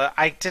marry Della.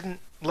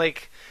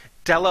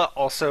 Della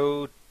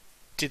also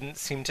didn't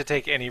seem to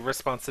take any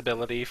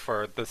responsibility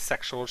for the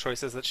sexual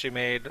choices that she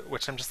made,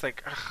 which I'm just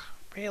like, ugh,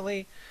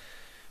 really?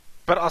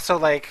 But also,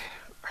 like,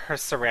 her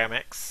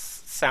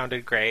ceramics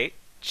sounded great.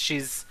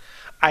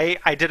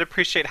 I did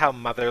appreciate how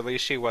motherly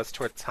she was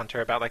towards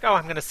Hunter about, like, oh,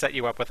 I'm going to set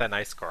you up with a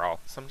nice girl.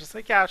 So I'm just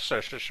like, yeah,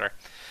 sure.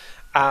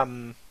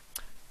 I'm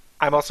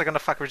also going to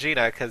fuck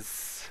Regina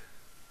because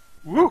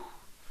Woo!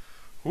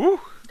 Woo!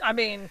 I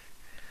mean,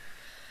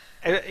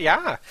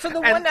 Yeah. for the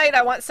And- one night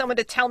I want someone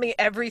to tell me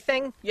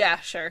everything, yeah,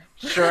 sure.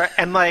 Sure,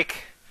 and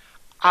like,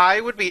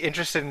 I would be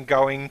interested in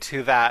going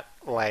to that,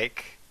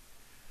 like,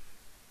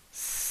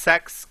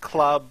 sex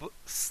club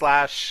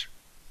slash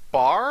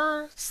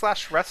bar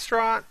slash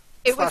restaurant.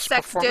 It was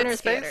slash sex dinner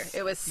performance theater. space?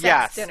 It was sex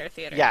Yes. dinner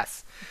theater.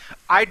 Yes.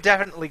 I'd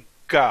definitely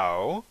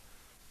go,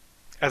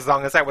 as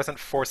long as I wasn't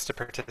forced to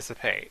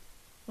participate.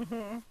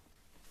 Mm-hmm.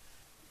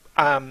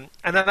 And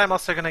then I'm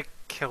also gonna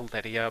kill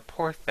Lydia.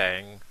 Poor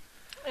thing.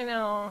 I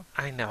know.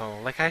 I know.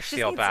 Like, I She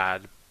feel needs-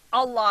 bad.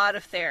 A lot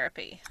of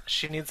therapy.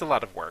 She needs a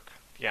lot of work.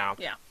 Yeah.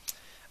 Yeah.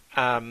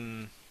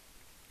 And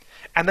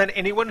then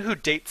anyone who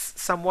dates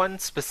someone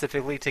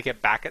specifically to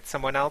get back at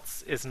someone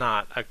else is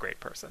not a great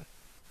person.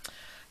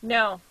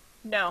 No,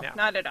 Yeah.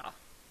 not at all.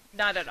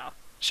 Not at all.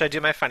 Should I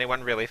do my funny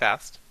one really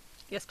fast?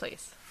 Yes,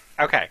 please.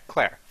 Okay,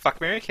 Claire. Fuck,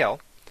 marry,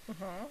 kill.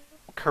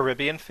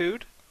 Caribbean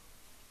food,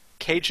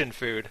 Cajun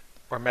food,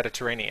 or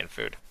Mediterranean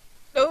food?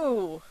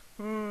 Oh,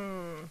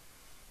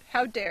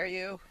 how dare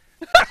you?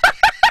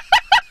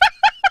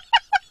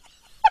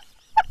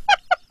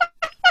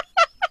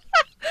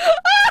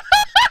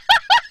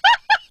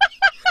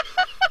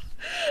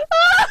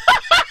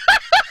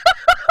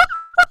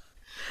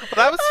 Well,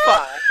 that was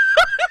fun.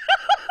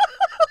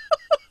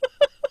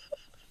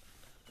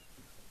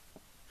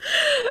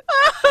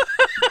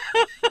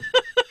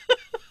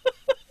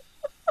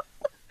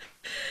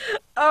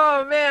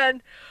 Oh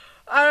man.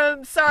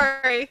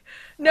 Sorry.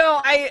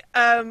 No, I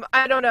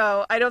don't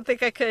know. I don't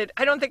think I could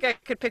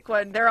pick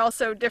one. They're all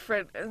so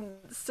different and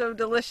so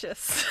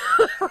delicious.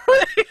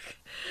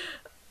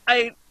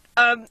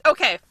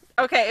 Okay.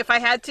 Okay, if I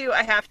had to,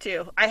 I have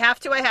to. I have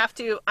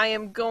to. I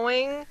am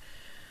going.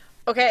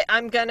 Okay,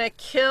 I'm gonna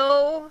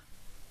kill.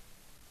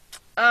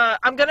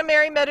 I'm gonna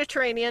marry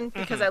Mediterranean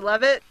because I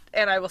love it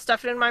and I will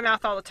stuff it in my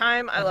mouth all the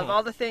time. I love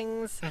all the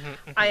things.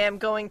 I am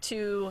going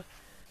to.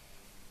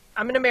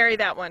 I'm gonna marry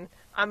that one.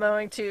 I'm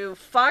going to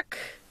fuck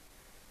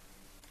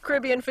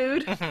Caribbean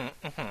food,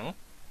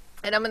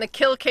 and I'm gonna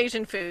kill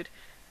Cajun food,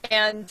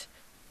 and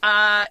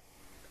I've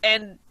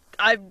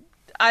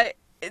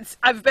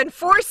been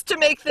forced to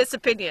make this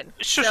opinion.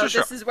 Sure, so sure,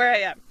 sure. this is where I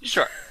am.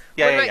 Sure.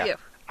 Yeah, What yeah, about yeah. you?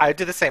 I'd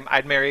do the same.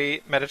 I'd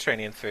marry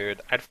Mediterranean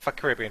food. I'd fuck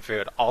Caribbean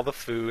food. All the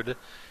food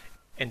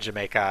in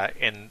Jamaica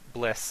in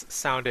Bliss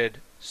sounded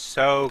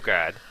so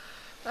good.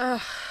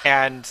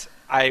 And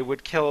I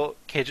would kill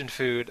Cajun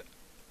food,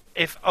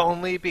 if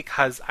only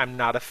because I'm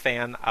not a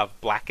fan of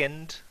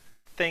blackened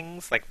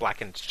things, like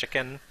blackened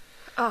chicken.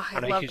 Oh, I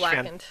I'm a love huge fan.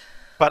 blackened.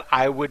 But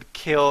I would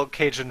kill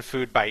Cajun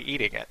food by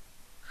eating it.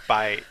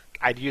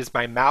 I'd use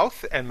my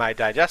mouth and my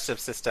digestive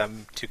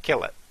system to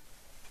kill it.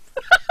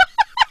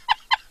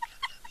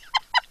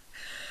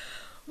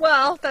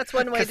 Well, that's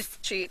one way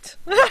to cheat.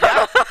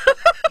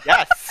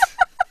 Yes.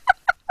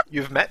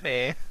 You've met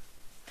me.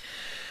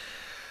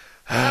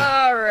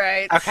 All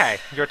right. Okay,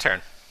 your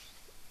turn.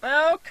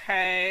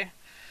 Okay.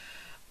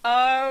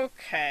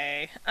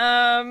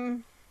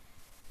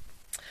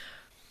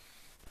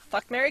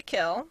 Fuck, marry,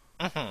 kill.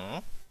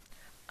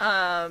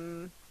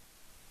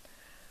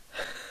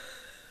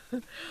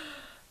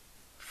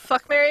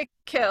 Fuck, marry,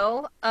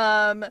 kill.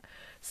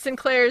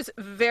 Sinclair's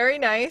very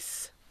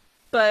nice,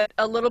 but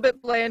a little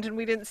bit bland, and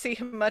we didn't see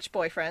him much.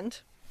 Boyfriend.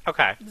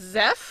 Okay.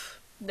 Zeph?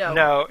 No.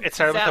 No, it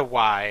started with Zep. a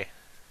Y.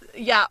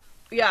 Yeah.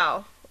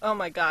 Yeah. Oh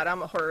my god,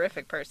 I'm a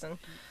horrific person.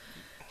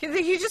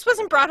 He just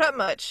wasn't brought up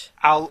much.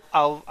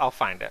 I'll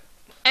find it.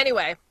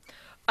 Anyway,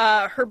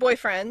 her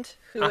boyfriend,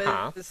 who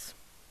Uh-huh. is,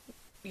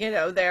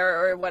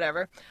 there or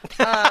whatever.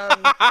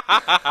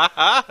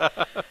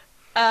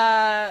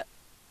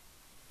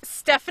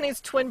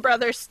 Stephanie's twin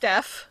brother,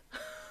 Steph,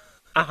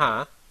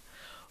 Uh-huh.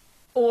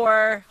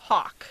 or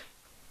Hawk.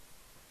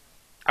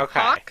 Okay.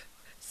 Hawk,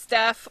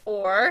 Steph,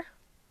 or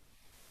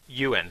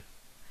Ewan.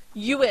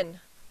 Ewan.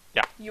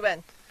 Yeah.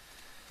 Ewan.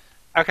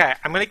 Okay,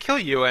 I'm gonna kill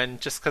Ewan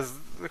just because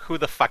who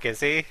the fuck is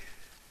he?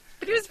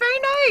 But he was very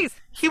nice.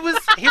 He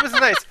was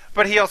nice,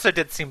 but he also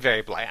did seem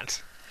very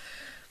bland.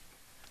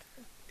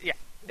 Yeah.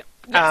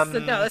 Yes, no,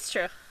 that's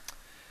true.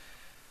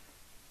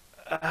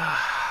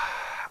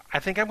 I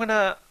think I'm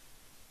gonna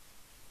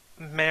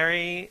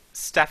marry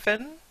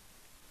Stefan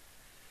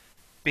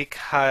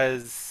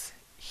because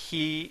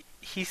he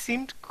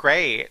seemed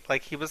great.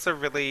 Like he was a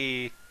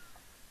really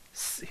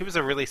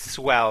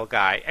swell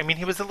guy. I mean,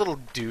 he was a little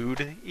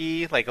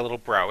dude-y, like a little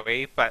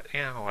bro-y, but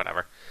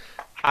whatever.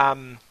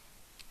 And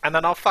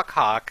then I'll fuck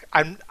Hawk.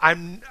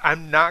 I'm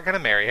not gonna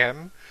marry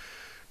him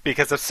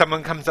because if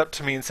someone comes up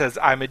to me and says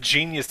I'm a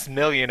genius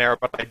millionaire,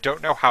 but I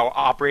don't know how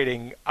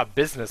operating a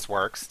business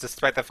works,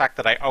 despite the fact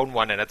that I own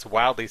one and it's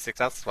wildly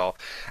successful,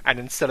 and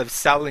instead of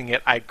selling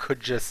it, I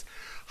could just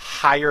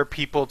hire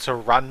people to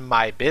run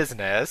my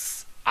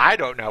business. I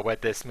don't know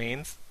what this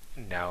means.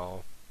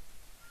 No.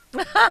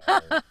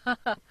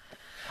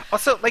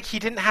 Also, like he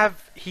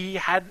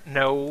had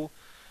no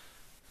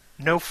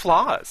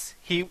flaws.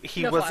 He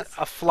No was flaws.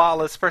 a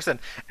flawless person.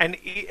 And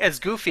as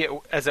goofy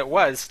as it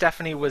was,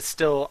 Stephanie was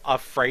still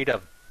afraid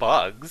of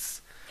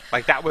bugs.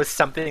 Like, that was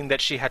something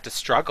that she had to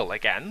struggle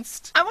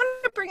against. I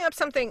wanted to bring up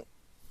something.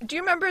 Do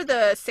you remember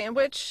the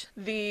sandwich?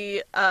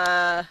 The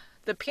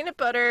peanut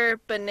butter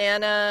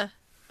banana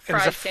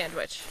fried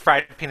sandwich.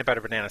 Fried peanut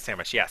butter banana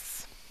sandwich,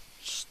 yes.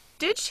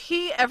 Did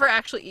he ever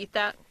actually eat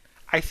that?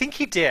 I think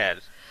he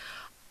did.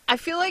 I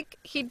feel like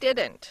he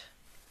didn't.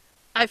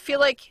 I feel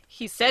like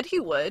he said he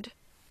would,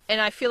 and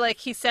I feel like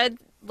he said,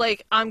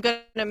 like, I'm going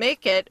to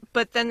make it,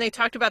 but then they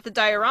talked about the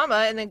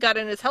diorama and then got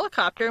in his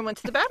helicopter and went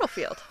to the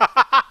battlefield.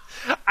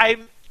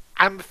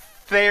 I'm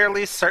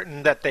fairly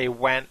certain that they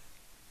went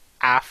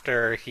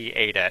after he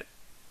ate it.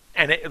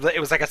 And it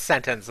was like a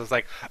sentence. It was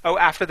like, oh,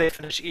 after they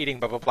finish eating,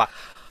 blah, blah, blah.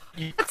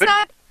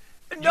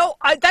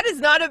 That is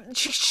not a...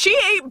 She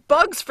ate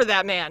bugs for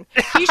that man.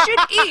 He should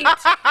eat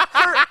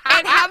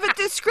and have a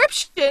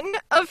description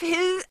of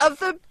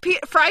the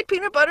fried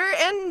peanut butter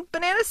and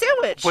banana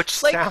sandwich. Which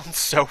sounds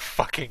so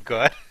fucking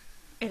good.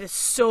 It is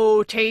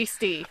so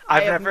tasty.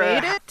 I have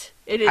made it.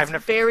 It is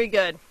very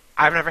good.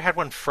 I've never had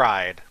one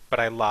fried, but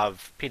I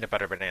love peanut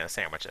butter banana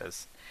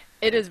sandwiches.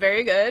 It is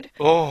very good.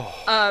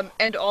 Oh.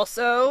 And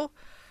also,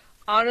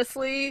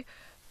 honestly,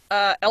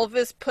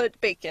 Elvis put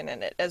bacon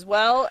in it as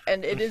well,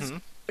 and it is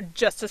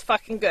just as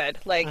fucking good.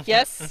 Like,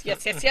 yes. Do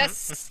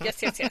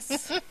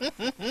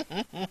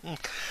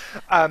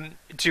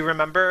you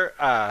remember,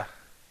 oh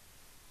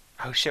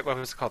shit, what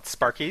was it called?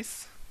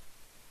 Sparky's?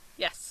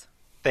 Yes.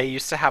 They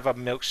used to have a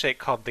milkshake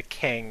called the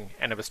King,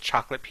 and it was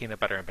chocolate, peanut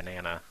butter, and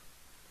banana.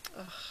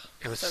 Ugh,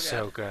 it was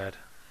so good.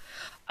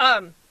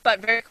 But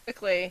very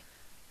quickly,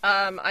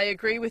 I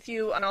agree with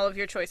you on all of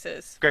your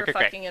choices for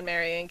fucking and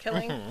marrying and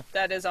killing.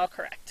 That is all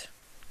correct.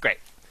 Great.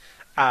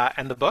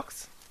 And the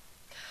books?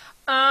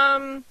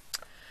 I'm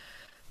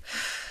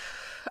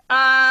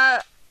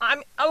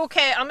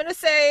okay. I'm gonna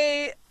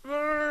say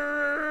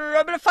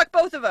I'm gonna fuck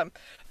both of them.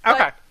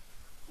 Okay.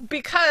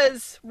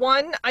 Because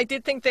one, I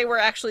did think they were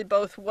actually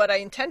both what I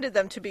intended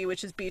them to be,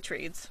 which is beach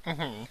reads.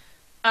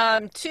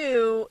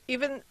 Two,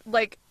 even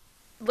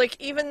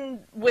even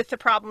with the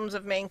problems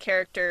of main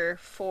character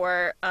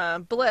for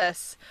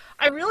Bliss,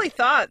 I really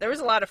thought there was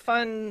a lot of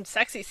fun,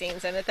 sexy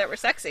scenes in it that were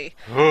sexy.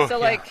 Ooh,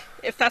 so,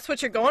 if that's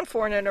what you're going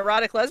for in an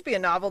erotic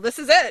lesbian novel, this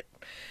is it.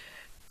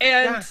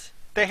 And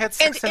they had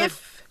sex in a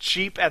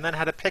Jeep and then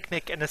had a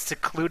picnic in a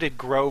secluded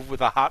grove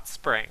with a hot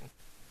spring.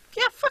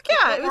 Yeah, fuck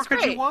yeah, it was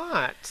great. What more could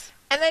great. you want?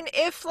 And then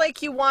if,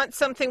 you want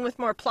something with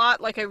more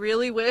plot, I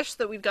really wish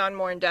that we'd gone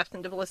more in depth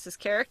into Bliss's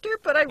character,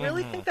 but I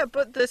really think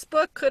that this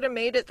book could have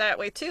made it that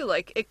way, too.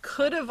 It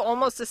could have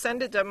almost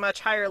ascended to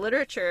much higher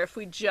literature if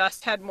we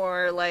just had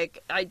more,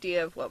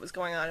 idea of what was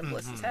going on in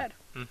Bliss's head.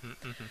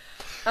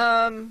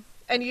 And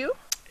you?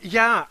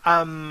 Yeah,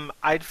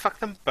 I'd fuck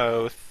them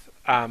both.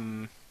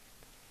 I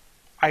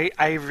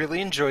really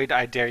enjoyed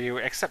I Dare You,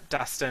 except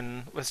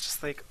Dustin was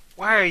just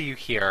why are you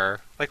here?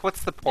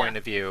 What's the point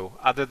of you,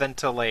 other than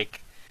to,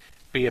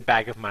 be a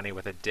bag of money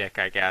with a dick,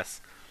 I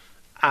guess.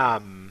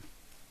 And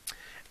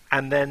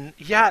then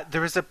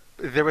there was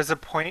a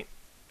point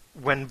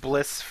when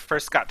Bliss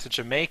first got to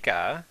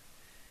Jamaica,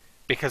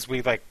 because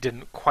we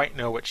didn't quite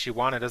know what she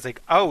wanted. I was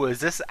oh,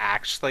 is this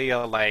actually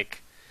a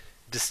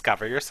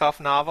discover yourself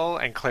novel?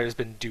 And Claire's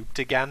been duped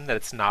again that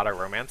it's not a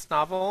romance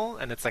novel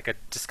and it's a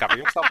discover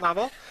yourself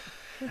novel.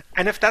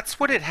 And if that's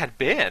what it had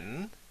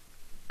been,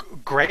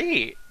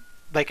 great.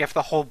 If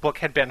the whole book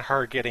had been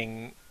her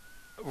getting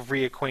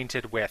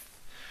reacquainted with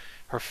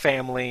her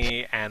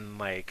family and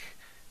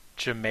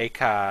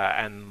Jamaica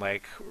and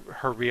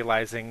her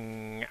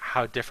realizing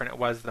how different it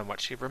was than what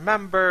she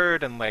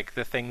remembered and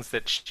the things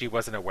that she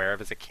wasn't aware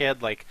of as a kid,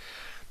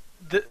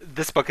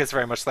 this book is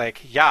very much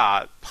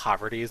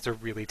poverty is a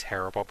really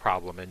terrible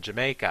problem in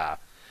Jamaica.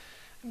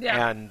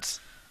 Yeah. And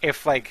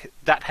if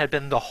that had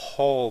been the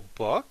whole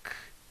book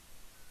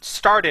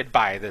started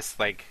by this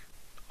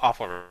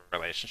awful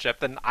relationship,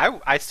 then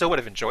I still would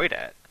have enjoyed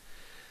it.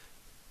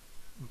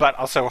 But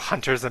also,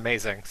 Hunter's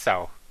amazing,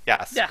 so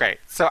yes, great.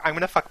 So I'm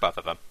gonna fuck both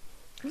of them.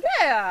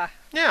 Yeah.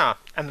 Yeah,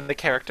 and the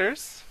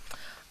characters?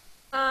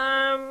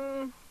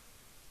 Well,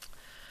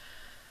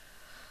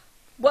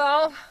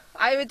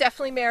 I would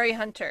definitely marry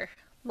Hunter.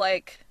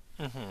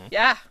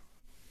 Yeah,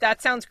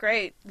 that sounds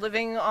great.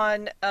 Living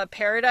on a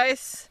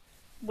paradise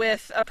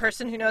with a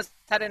person who knows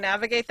how to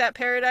navigate that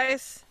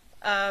paradise.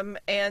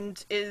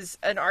 And is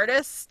an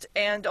artist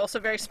and also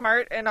very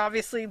smart and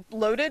obviously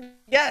loaded.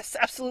 Yes,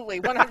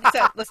 absolutely.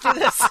 100%. Let's do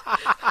this.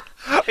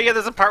 Yeah,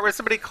 there's a part where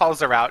somebody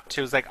calls her out.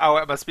 She was oh,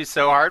 it must be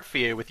so hard for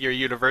you with your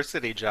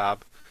university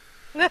job.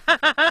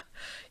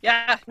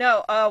 Yeah,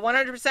 no,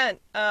 100%.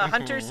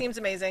 Hunter seems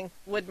amazing.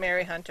 Would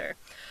marry Hunter.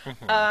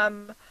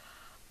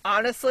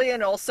 Honestly,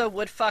 and also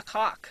would fuck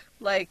Hawk.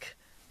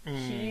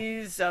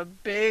 He's a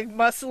big,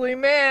 muscly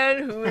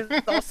man who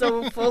is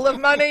also full of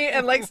money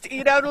and likes to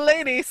eat out a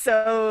lady.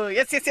 So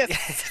yes.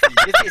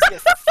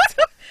 Yes.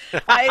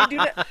 I do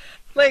not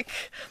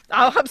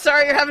I'm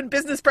sorry you're having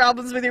business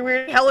problems with your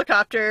weird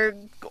helicopter.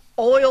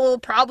 oil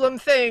problem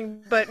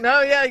thing, but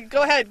no, yeah,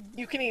 go ahead.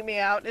 You can eat me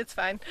out. It's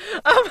fine.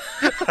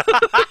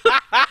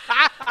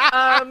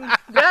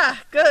 Yeah,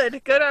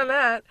 good on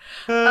that.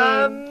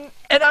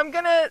 And I'm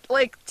gonna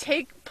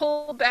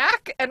pull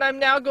back, and I'm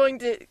now going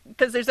to,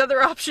 because there's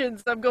other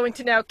options. I'm going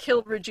to now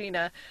kill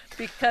Regina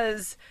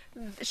because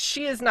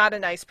she is not a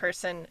nice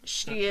person.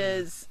 She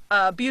is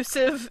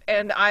abusive,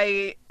 and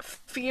I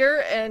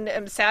fear and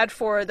am sad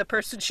for the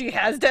person she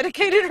has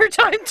dedicated her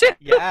time to.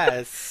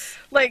 Yes.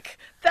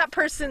 That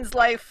person's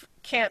life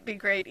can't be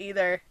great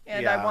either,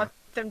 and I Yeah. want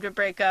them to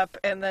break up,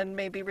 and then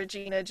maybe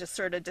Regina just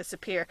sort of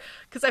disappear,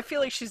 because I feel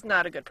like she's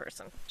not a good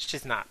person.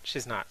 She's not.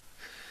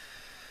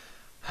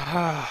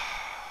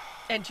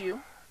 And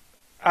you?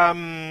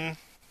 I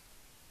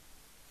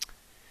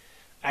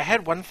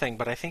had one thing,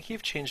 but I think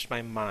you've changed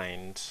my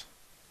mind.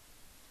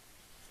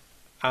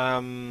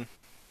 I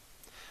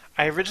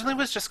originally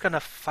was just gonna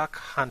fuck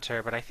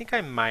Hunter, but I think I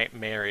might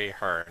marry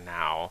her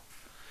now.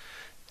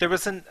 There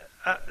was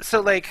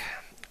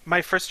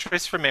my first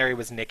choice for Mary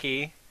was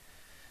Nikki,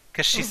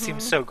 because she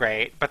seems so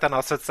great, but then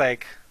also it's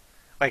like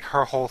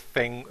her whole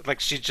thing,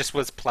 she just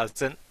was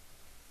pleasant,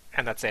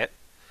 and that's it.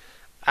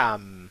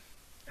 And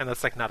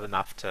that's not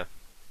enough to,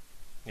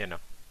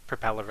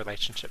 propel a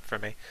relationship for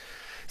me.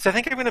 So I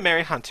think I'm gonna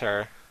marry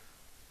Hunter.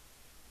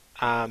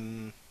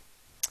 I'm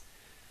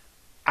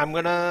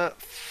gonna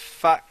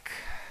fuck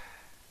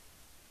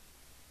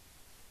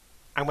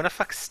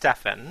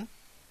Stefan.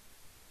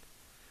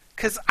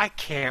 Because I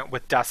can't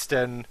with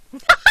Dustin.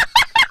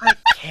 I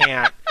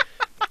can't.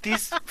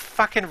 These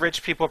fucking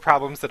rich people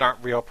problems that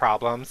aren't real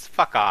problems.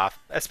 Fuck off.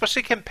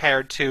 Especially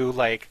compared to,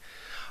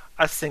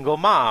 a single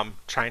mom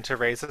trying to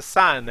raise a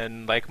son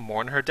and,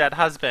 mourn her dead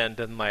husband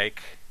and,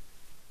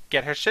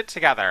 get her shit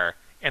together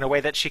in a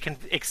way that she can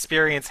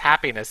experience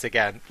happiness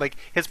again.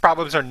 His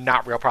problems are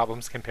not real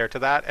problems compared to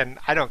that, and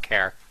I don't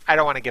care. I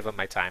don't want to give him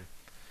my time.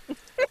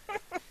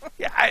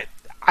 Yeah,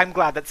 I'm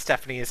glad that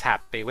Stephanie is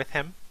happy with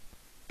him,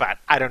 but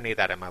I don't need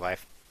that in my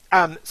life.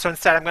 So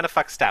instead I'm going to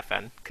fuck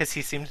Stefan, because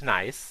he seemed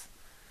nice.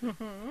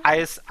 Mm-hmm.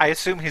 I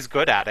assume he's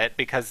good at it,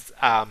 because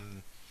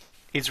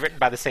he's written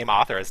by the same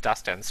author as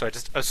Dustin, so I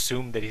just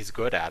assume that he's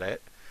good at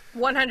it.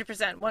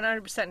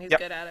 100% he's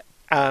good at it.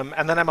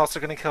 And then I'm also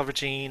going to kill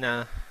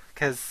Regina,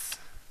 because,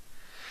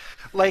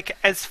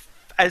 as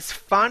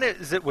fun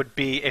as it would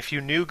be if you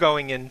knew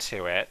going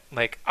into it,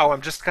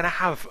 I'm just going to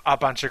have a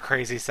bunch of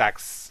crazy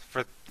sex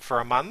for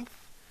a month,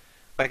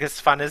 as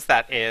fun as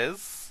that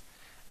is,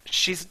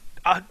 she's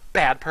a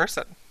bad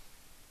person.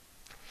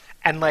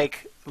 And,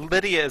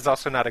 Lydia is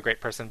also not a great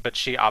person, but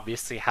she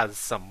obviously has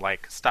some,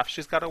 stuff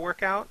she's got to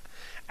work out.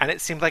 And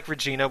it seemed like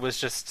Regina was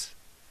just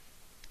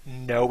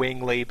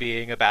knowingly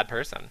being a bad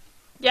person.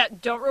 Yeah,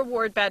 don't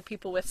reward bad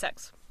people with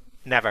sex.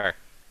 Never.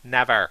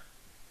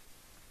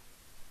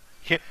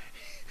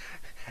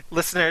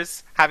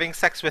 Listeners, having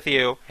sex with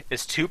you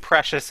is too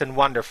precious and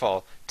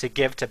wonderful to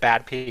give to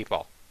bad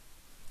people.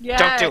 Yes.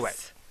 Don't do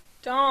it.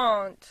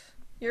 Don't.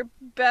 You're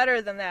better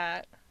than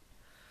that.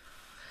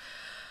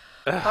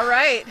 Ugh. All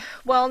right.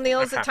 Well,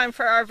 Neil, is it time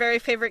for our very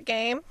favorite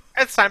game?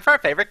 It's time for our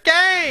favorite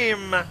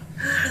game!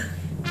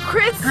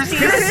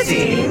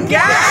 Christine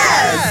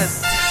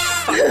Guess!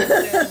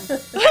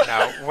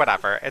 No,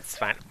 whatever. It's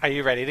fine. Are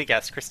you ready to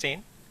guess,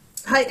 Christine?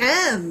 I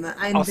am.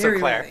 I'm also very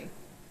Claire. ready.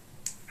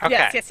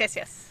 Okay.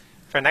 Yes.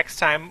 For next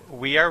time,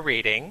 we are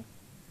reading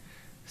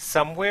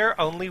Somewhere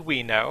Only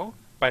We Know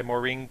by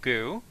Maureen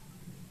Gu.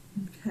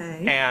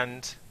 Okay.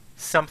 And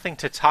Something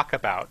to Talk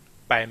About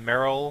by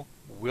Meryl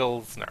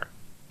Wilsner.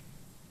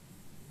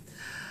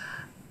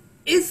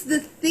 Is the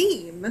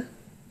theme,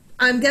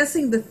 I'm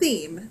guessing the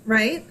theme,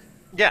 right?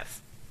 Yes.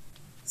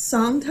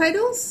 Song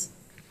titles?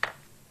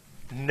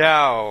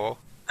 No.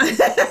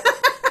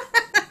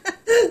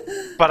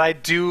 But I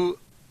do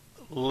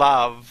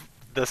love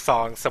the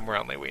song Somewhere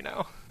Only We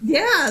Know.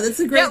 Yeah, that's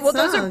a great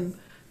song.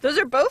 Those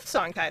are both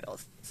song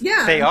titles.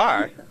 Yeah. They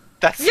are.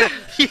 That's So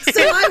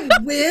I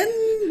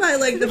win by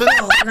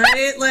default,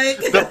 right?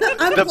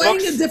 I'm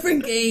playing a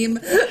different game.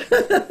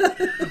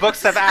 The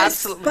books have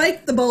absolutely... I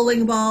spiked the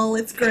bowling ball.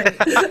 It's great.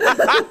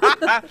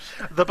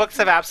 The books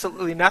have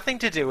absolutely nothing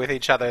to do with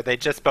each other. They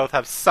just both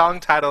have song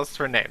titles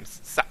for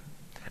names. So,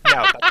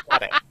 no, that's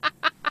not it.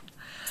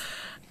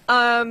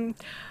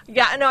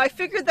 Yeah, no, I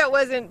figured that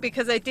wasn't,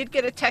 because I did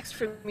get a text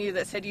from you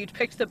that said you'd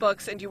picked the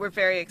books and you were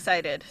very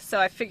excited. So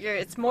I figure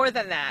it's more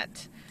than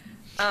that.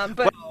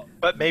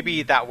 But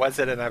maybe that was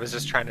it, and I was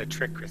just trying to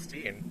trick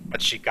Christine.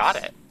 But she got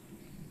it.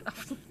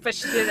 But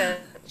she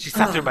didn't. She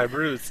sat through my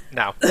ruse.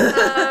 No.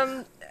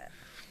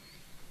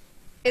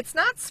 It's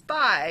not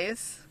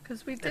Spies,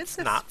 because we did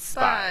the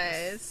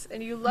Spies,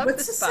 and you love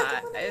What's the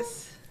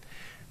Spies.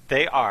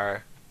 They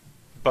are,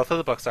 both of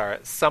the books are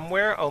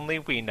Somewhere Only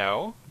We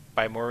Know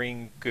by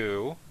Maureen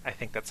Gu, I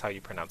think that's how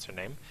you pronounce her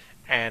name,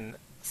 and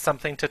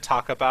Something to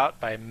Talk About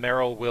by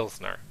Meryl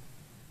Wilsner.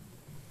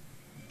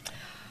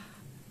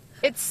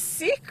 It's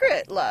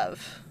Secret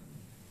Love.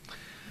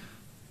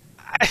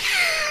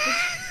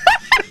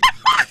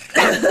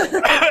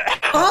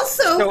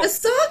 Also, a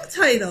song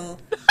title.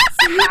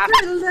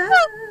 Secret Love.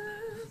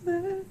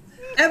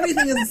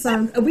 Everything is a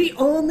song. We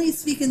only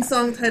speak in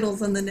song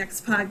titles on the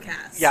next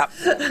podcast. Yep.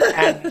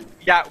 And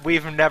yeah,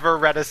 we've never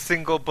read a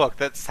single book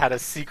that's had a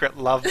secret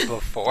love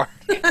before.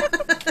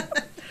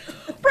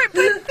 Right,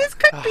 but this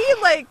could be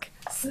like,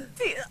 it's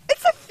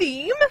a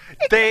theme.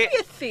 It could be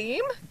a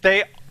theme.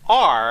 They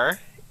are,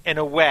 in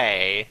a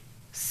way,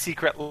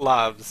 secret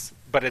loves,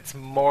 but it's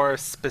more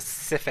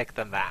specific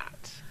than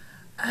that.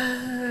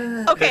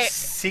 Okay.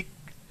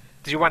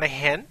 Do you want a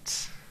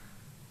hint?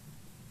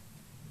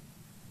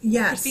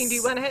 Yes. Christine, do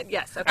you want to hit?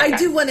 Yes. Okay. I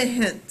do want a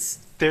hint.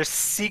 They're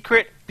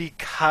secret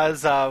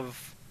because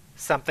of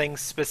something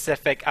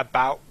specific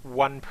about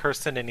one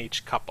person in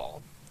each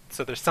couple.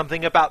 So there's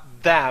something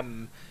about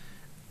them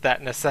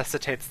that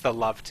necessitates the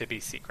love to be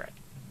secret.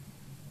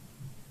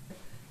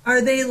 Are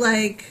they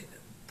like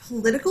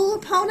political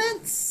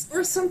opponents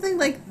or something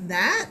like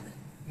that?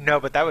 No,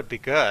 but that would be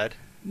good.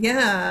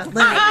 Yeah.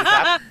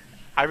 Like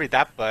I read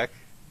that book.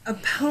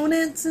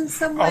 opponents in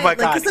some way? Oh my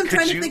God, Because I'm could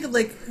trying you- to think of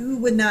like who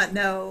would not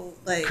know.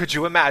 Like, Could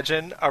you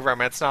imagine a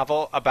romance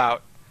novel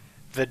about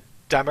the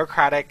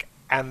Democratic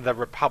and the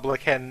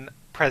Republican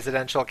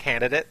presidential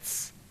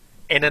candidates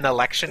in an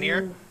election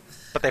year,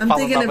 but they I'm fall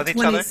in thinking love of with each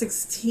other?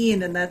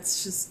 2016, and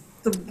that's just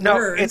the No,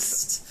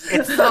 worst.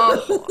 it's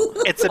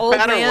a Old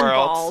better man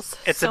world. balls.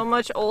 It's So a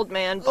much old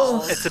man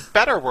balls. it's a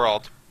better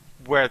world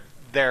where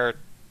they're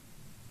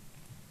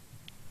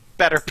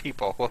better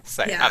people. We'll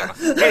say. Yeah. I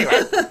don't know.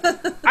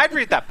 Anyway, I'd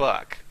read that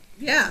book.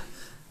 Yeah.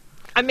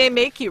 I may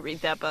make you read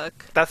that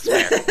book. That's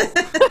fair.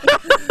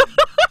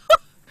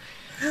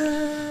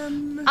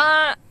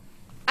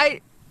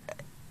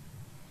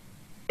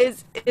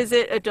 Is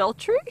it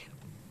adultery?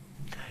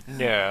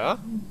 No.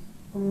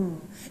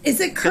 Is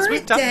it we've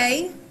current done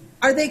day?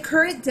 Are they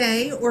current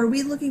day, or are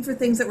we looking for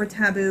things that were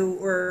taboo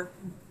or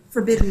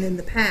forbidden in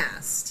the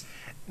past?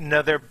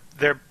 No,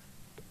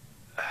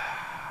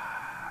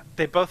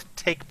 they both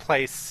take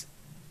place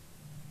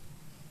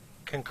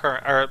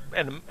concurrent or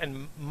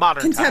in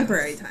modern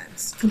Contemporary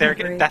times. times.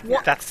 Contemporary.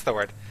 That's the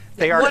word.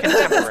 They are One of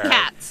them is contemporary.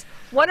 cats.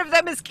 One of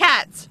them is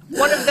cats.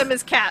 One of them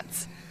is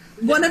cats.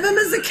 One of them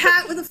is a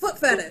cat with a foot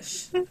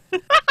fetish.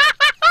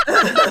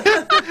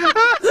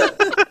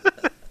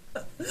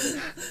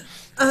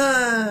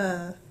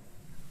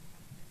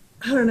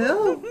 I don't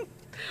know.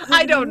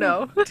 I don't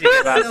know. Do you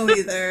give I up? don't know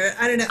either.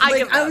 I don't know. I Like,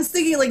 give I up. was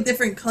thinking like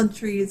different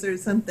countries or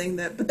something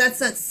but that's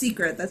not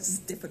secret. That's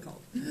just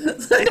difficult.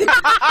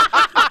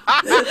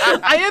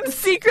 I am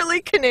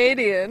secretly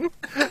Canadian.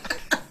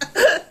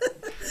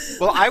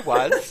 Well, I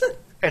was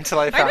until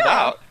I found know.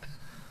 out.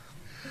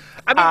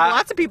 I mean,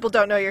 lots of people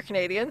don't know you're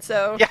Canadian,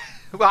 so Yeah.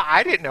 Well,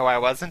 I didn't know I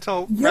was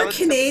until. You're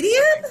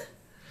Canadian?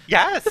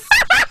 Yes.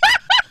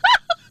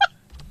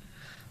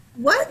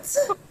 What?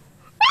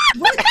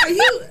 What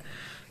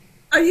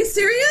are you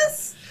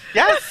serious?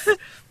 Yes.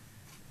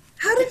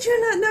 How did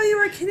you not know you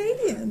were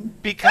Canadian?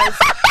 Because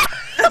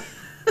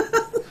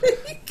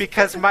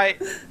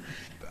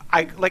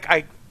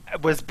I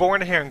was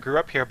born here and grew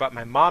up here, but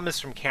my mom is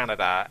from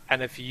Canada,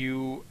 and if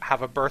you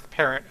have a birth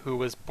parent who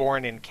was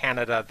born in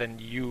Canada, then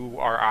you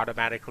are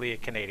automatically a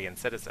Canadian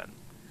citizen.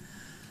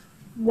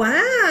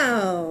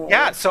 Wow.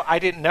 Yeah, so I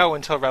didn't know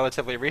until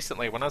relatively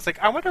recently when I was like,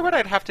 I wonder what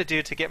I'd have to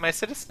do to get my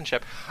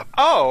citizenship.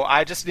 Oh,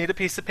 I just need a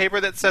piece of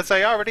paper that says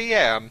I already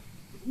am.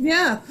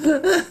 Yeah.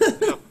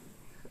 and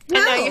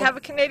now you have a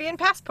Canadian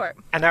passport.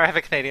 And now I have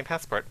a Canadian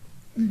passport.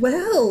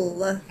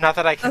 Well, Not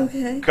that I can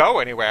Okay. go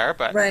anywhere,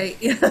 but right.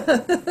 Yeah.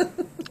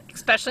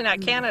 Especially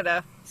not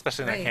Canada.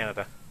 especially not Right.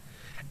 Canada.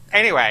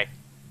 Anyway,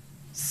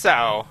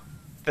 so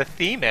the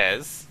theme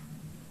is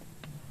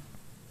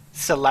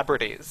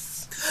celebrities.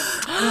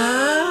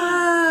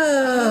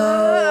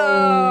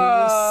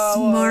 Oh,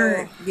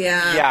 smart.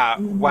 Yeah. Yeah,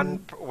 one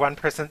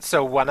person.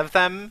 So one of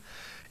them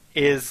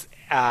is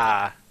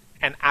an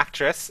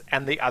actress,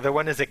 and the other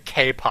one is a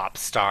K-pop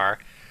star.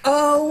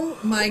 Oh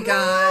my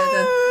god.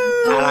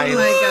 Oh I-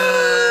 my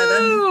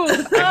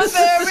god. I'm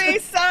very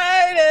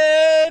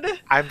excited.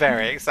 I'm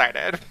very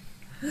excited.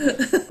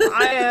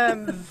 I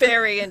am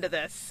very into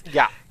this.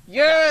 Yeah.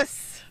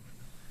 Yes.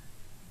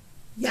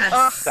 Yes.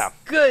 Oh, So.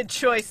 good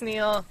choice,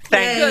 Neil.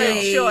 Thank Good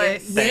Yay.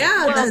 choice.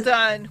 Yeah. Well that's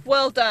done.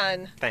 Well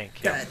done.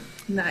 Thank you. Good.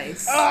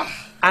 Nice.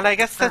 And I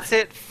guess that's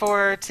it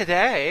for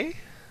today.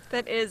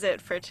 That is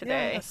it for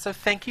today. Yeah, so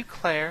thank you,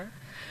 Claire.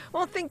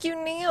 Well, thank you,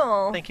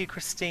 Neil. Thank you,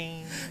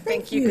 Christine.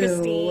 Thank you,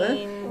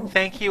 Christine.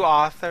 Thank you,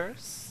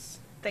 authors.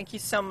 Thank you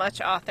so much,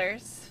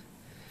 authors.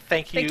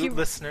 Thank you, Thank you,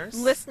 listeners.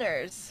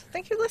 Listeners.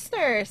 Thank you,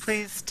 listeners.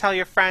 Please tell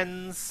your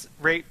friends,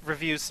 rate,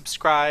 review,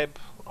 subscribe,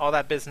 all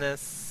that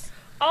business.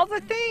 All the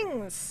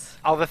things.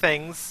 All the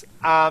things.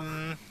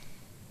 And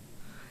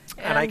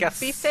I guess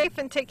be safe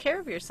and take care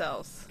of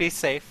yourselves. Be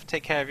safe.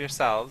 Take care of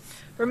yourselves.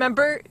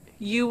 Remember,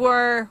 you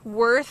are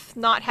worth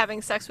not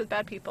having sex with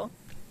bad people.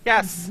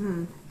 Yes.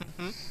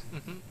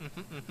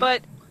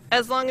 But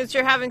as long as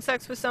you're having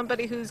sex with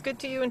somebody who's good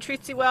to you and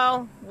treats you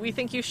well, we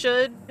think you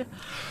should.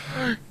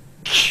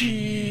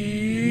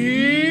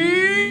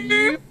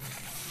 Keep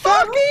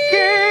fucking.